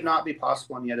should not be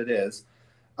possible, and yet it is.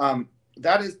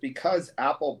 That is because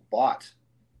Apple bought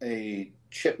a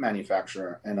chip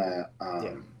manufacturer and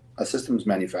a systems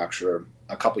manufacturer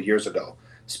a couple years ago,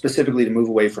 specifically to move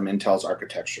away from Intel's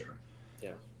architecture.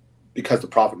 Yeah. Because the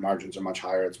profit margins are much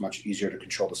higher, it's much easier to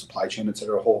control the supply chain, et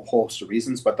cetera, a whole host of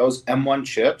reasons. But those M1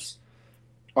 chips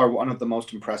are one of the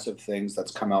most impressive things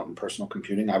that's come out in personal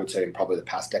computing, I would say, in probably the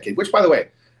past decade, which, by the way,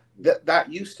 that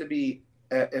used to be,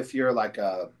 if you're like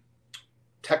a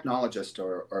technologist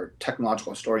or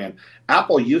technological historian,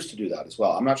 Apple used to do that as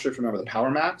well. I'm not sure if you remember the Power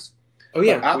Macs. Oh,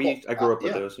 yeah. I grew up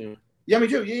with those. Yeah, me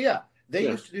too. Yeah. They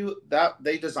used to do that.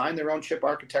 They designed their own chip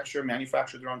architecture,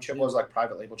 manufactured their own chip. It was like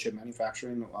private label chip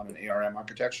manufacturing on an ARM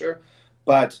architecture.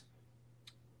 But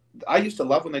I used to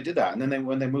love when they did that. And then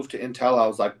when they moved to Intel, I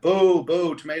was like,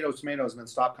 boo, tomatoes, and then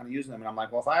stopped kind of using them. And I'm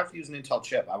like, well, if I have to use an Intel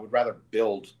chip, I would rather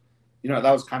build,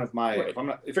 that was kind of my,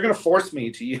 if you're going to force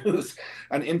me to use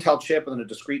an Intel chip and then a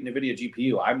discrete NVIDIA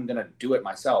GPU, I'm going to do it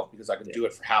myself because I can do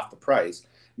it for half the price.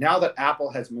 Now that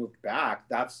Apple has moved back,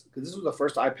 because this was the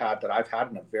first iPad that I've had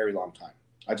in a very long time.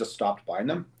 I just stopped buying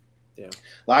them. Yeah.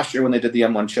 Last year when they did the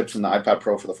M1 chips in the iPad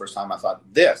Pro for the first time, I thought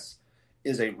this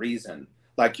is a reason.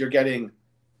 Like you're getting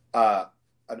an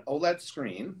OLED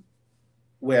screen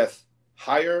with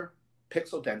higher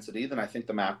pixel density than I think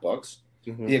the MacBooks,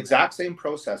 the exact same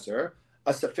processor,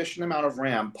 a sufficient amount of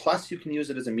RAM, plus you can use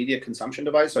it as a media consumption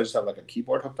device. So I just have like a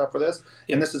keyboard hooked up for this.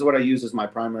 Yeah. And this is what I use as my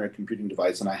primary computing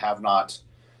device. And I have not,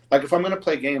 like if I'm going to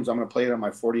play games, I'm going to play it on my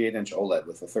 48-inch OLED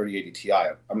with a 3080 Ti.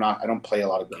 I don't play a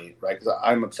lot of games, right? Because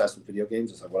I'm obsessed with video games.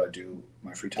 It's like what I do in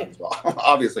my free time as well.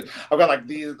 Obviously, I've got like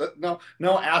these. No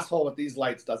asshole with these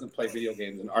lights doesn't play video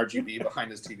games and RGB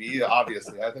behind his TV.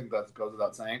 Obviously, I think that goes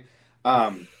without saying.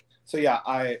 So yeah,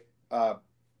 I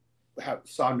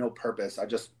saw no purpose. I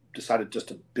just decided just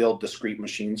to build discrete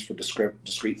machines for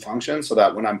discrete functions, so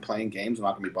that when I'm playing games, I'm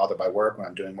not going to be bothered by work. When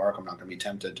I'm doing work, I'm not going to be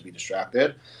tempted to be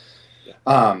distracted.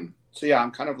 Yeah. So yeah, I'm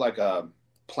kind of like a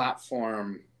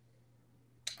platform.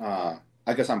 I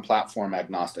guess I'm platform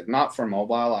agnostic. Not for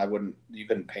mobile. You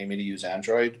couldn't pay me to use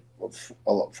Android for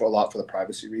the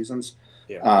privacy reasons.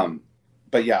 Yeah.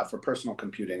 But yeah, for personal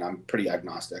computing, I'm pretty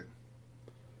agnostic.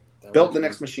 Built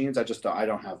Linux machines. I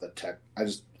don't have the tech. I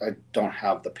don't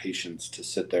have the patience to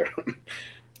sit there.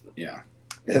 Yeah,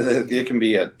 it can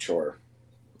be a chore.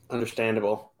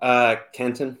 Understandable.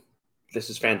 Kenton, this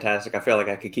is fantastic. I feel like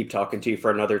I could keep talking to you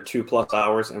for another 2+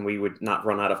 hours and we would not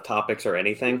run out of topics or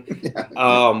anything.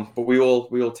 Yeah. But we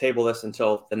will table this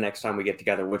until the next time we get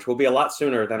together, which will be a lot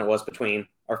sooner than it was between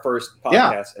our first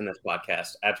podcast and this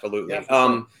podcast. Absolutely. Yeah,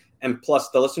 sure. And plus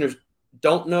the listeners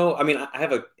don't know. I mean, I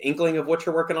have an inkling of what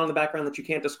you're working on in the background that you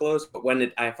can't disclose, but when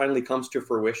it finally comes to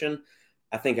fruition,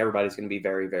 I think everybody's going to be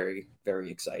very, very, very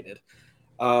excited.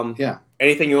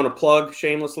 Anything you want to plug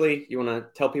shamelessly? You want to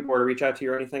tell people where to reach out to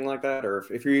you or anything like that? Or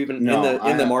if you're even in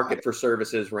the market for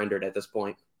services rendered at this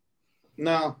point?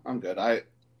 No, I'm good. I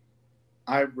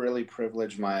really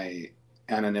privilege my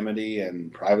anonymity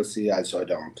and privacy, so I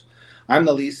don't. I'm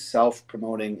the least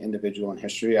self-promoting individual in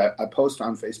history. I post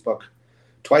on Facebook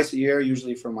twice a year,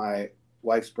 usually for my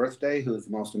wife's birthday, who's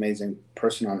the most amazing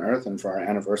person on earth, and for our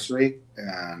anniversary.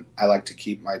 And I like to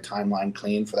keep my timeline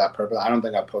clean for that purpose. I don't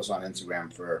think I posted on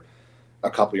Instagram for a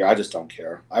couple years. I just don't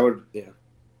care. I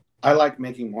like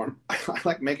making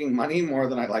money more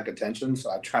than I like attention. So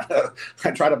I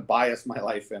try to bias my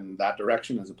life in that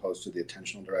direction as opposed to the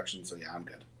attentional direction. So yeah, I'm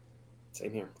good.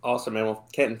 Same here. Awesome, man. Well,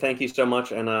 Kenton, thank you so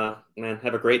much. And man,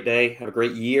 have a great day. Have a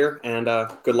great year. And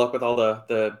good luck with all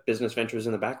the business ventures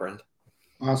in the background.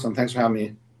 Awesome. Thanks for having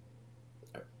me.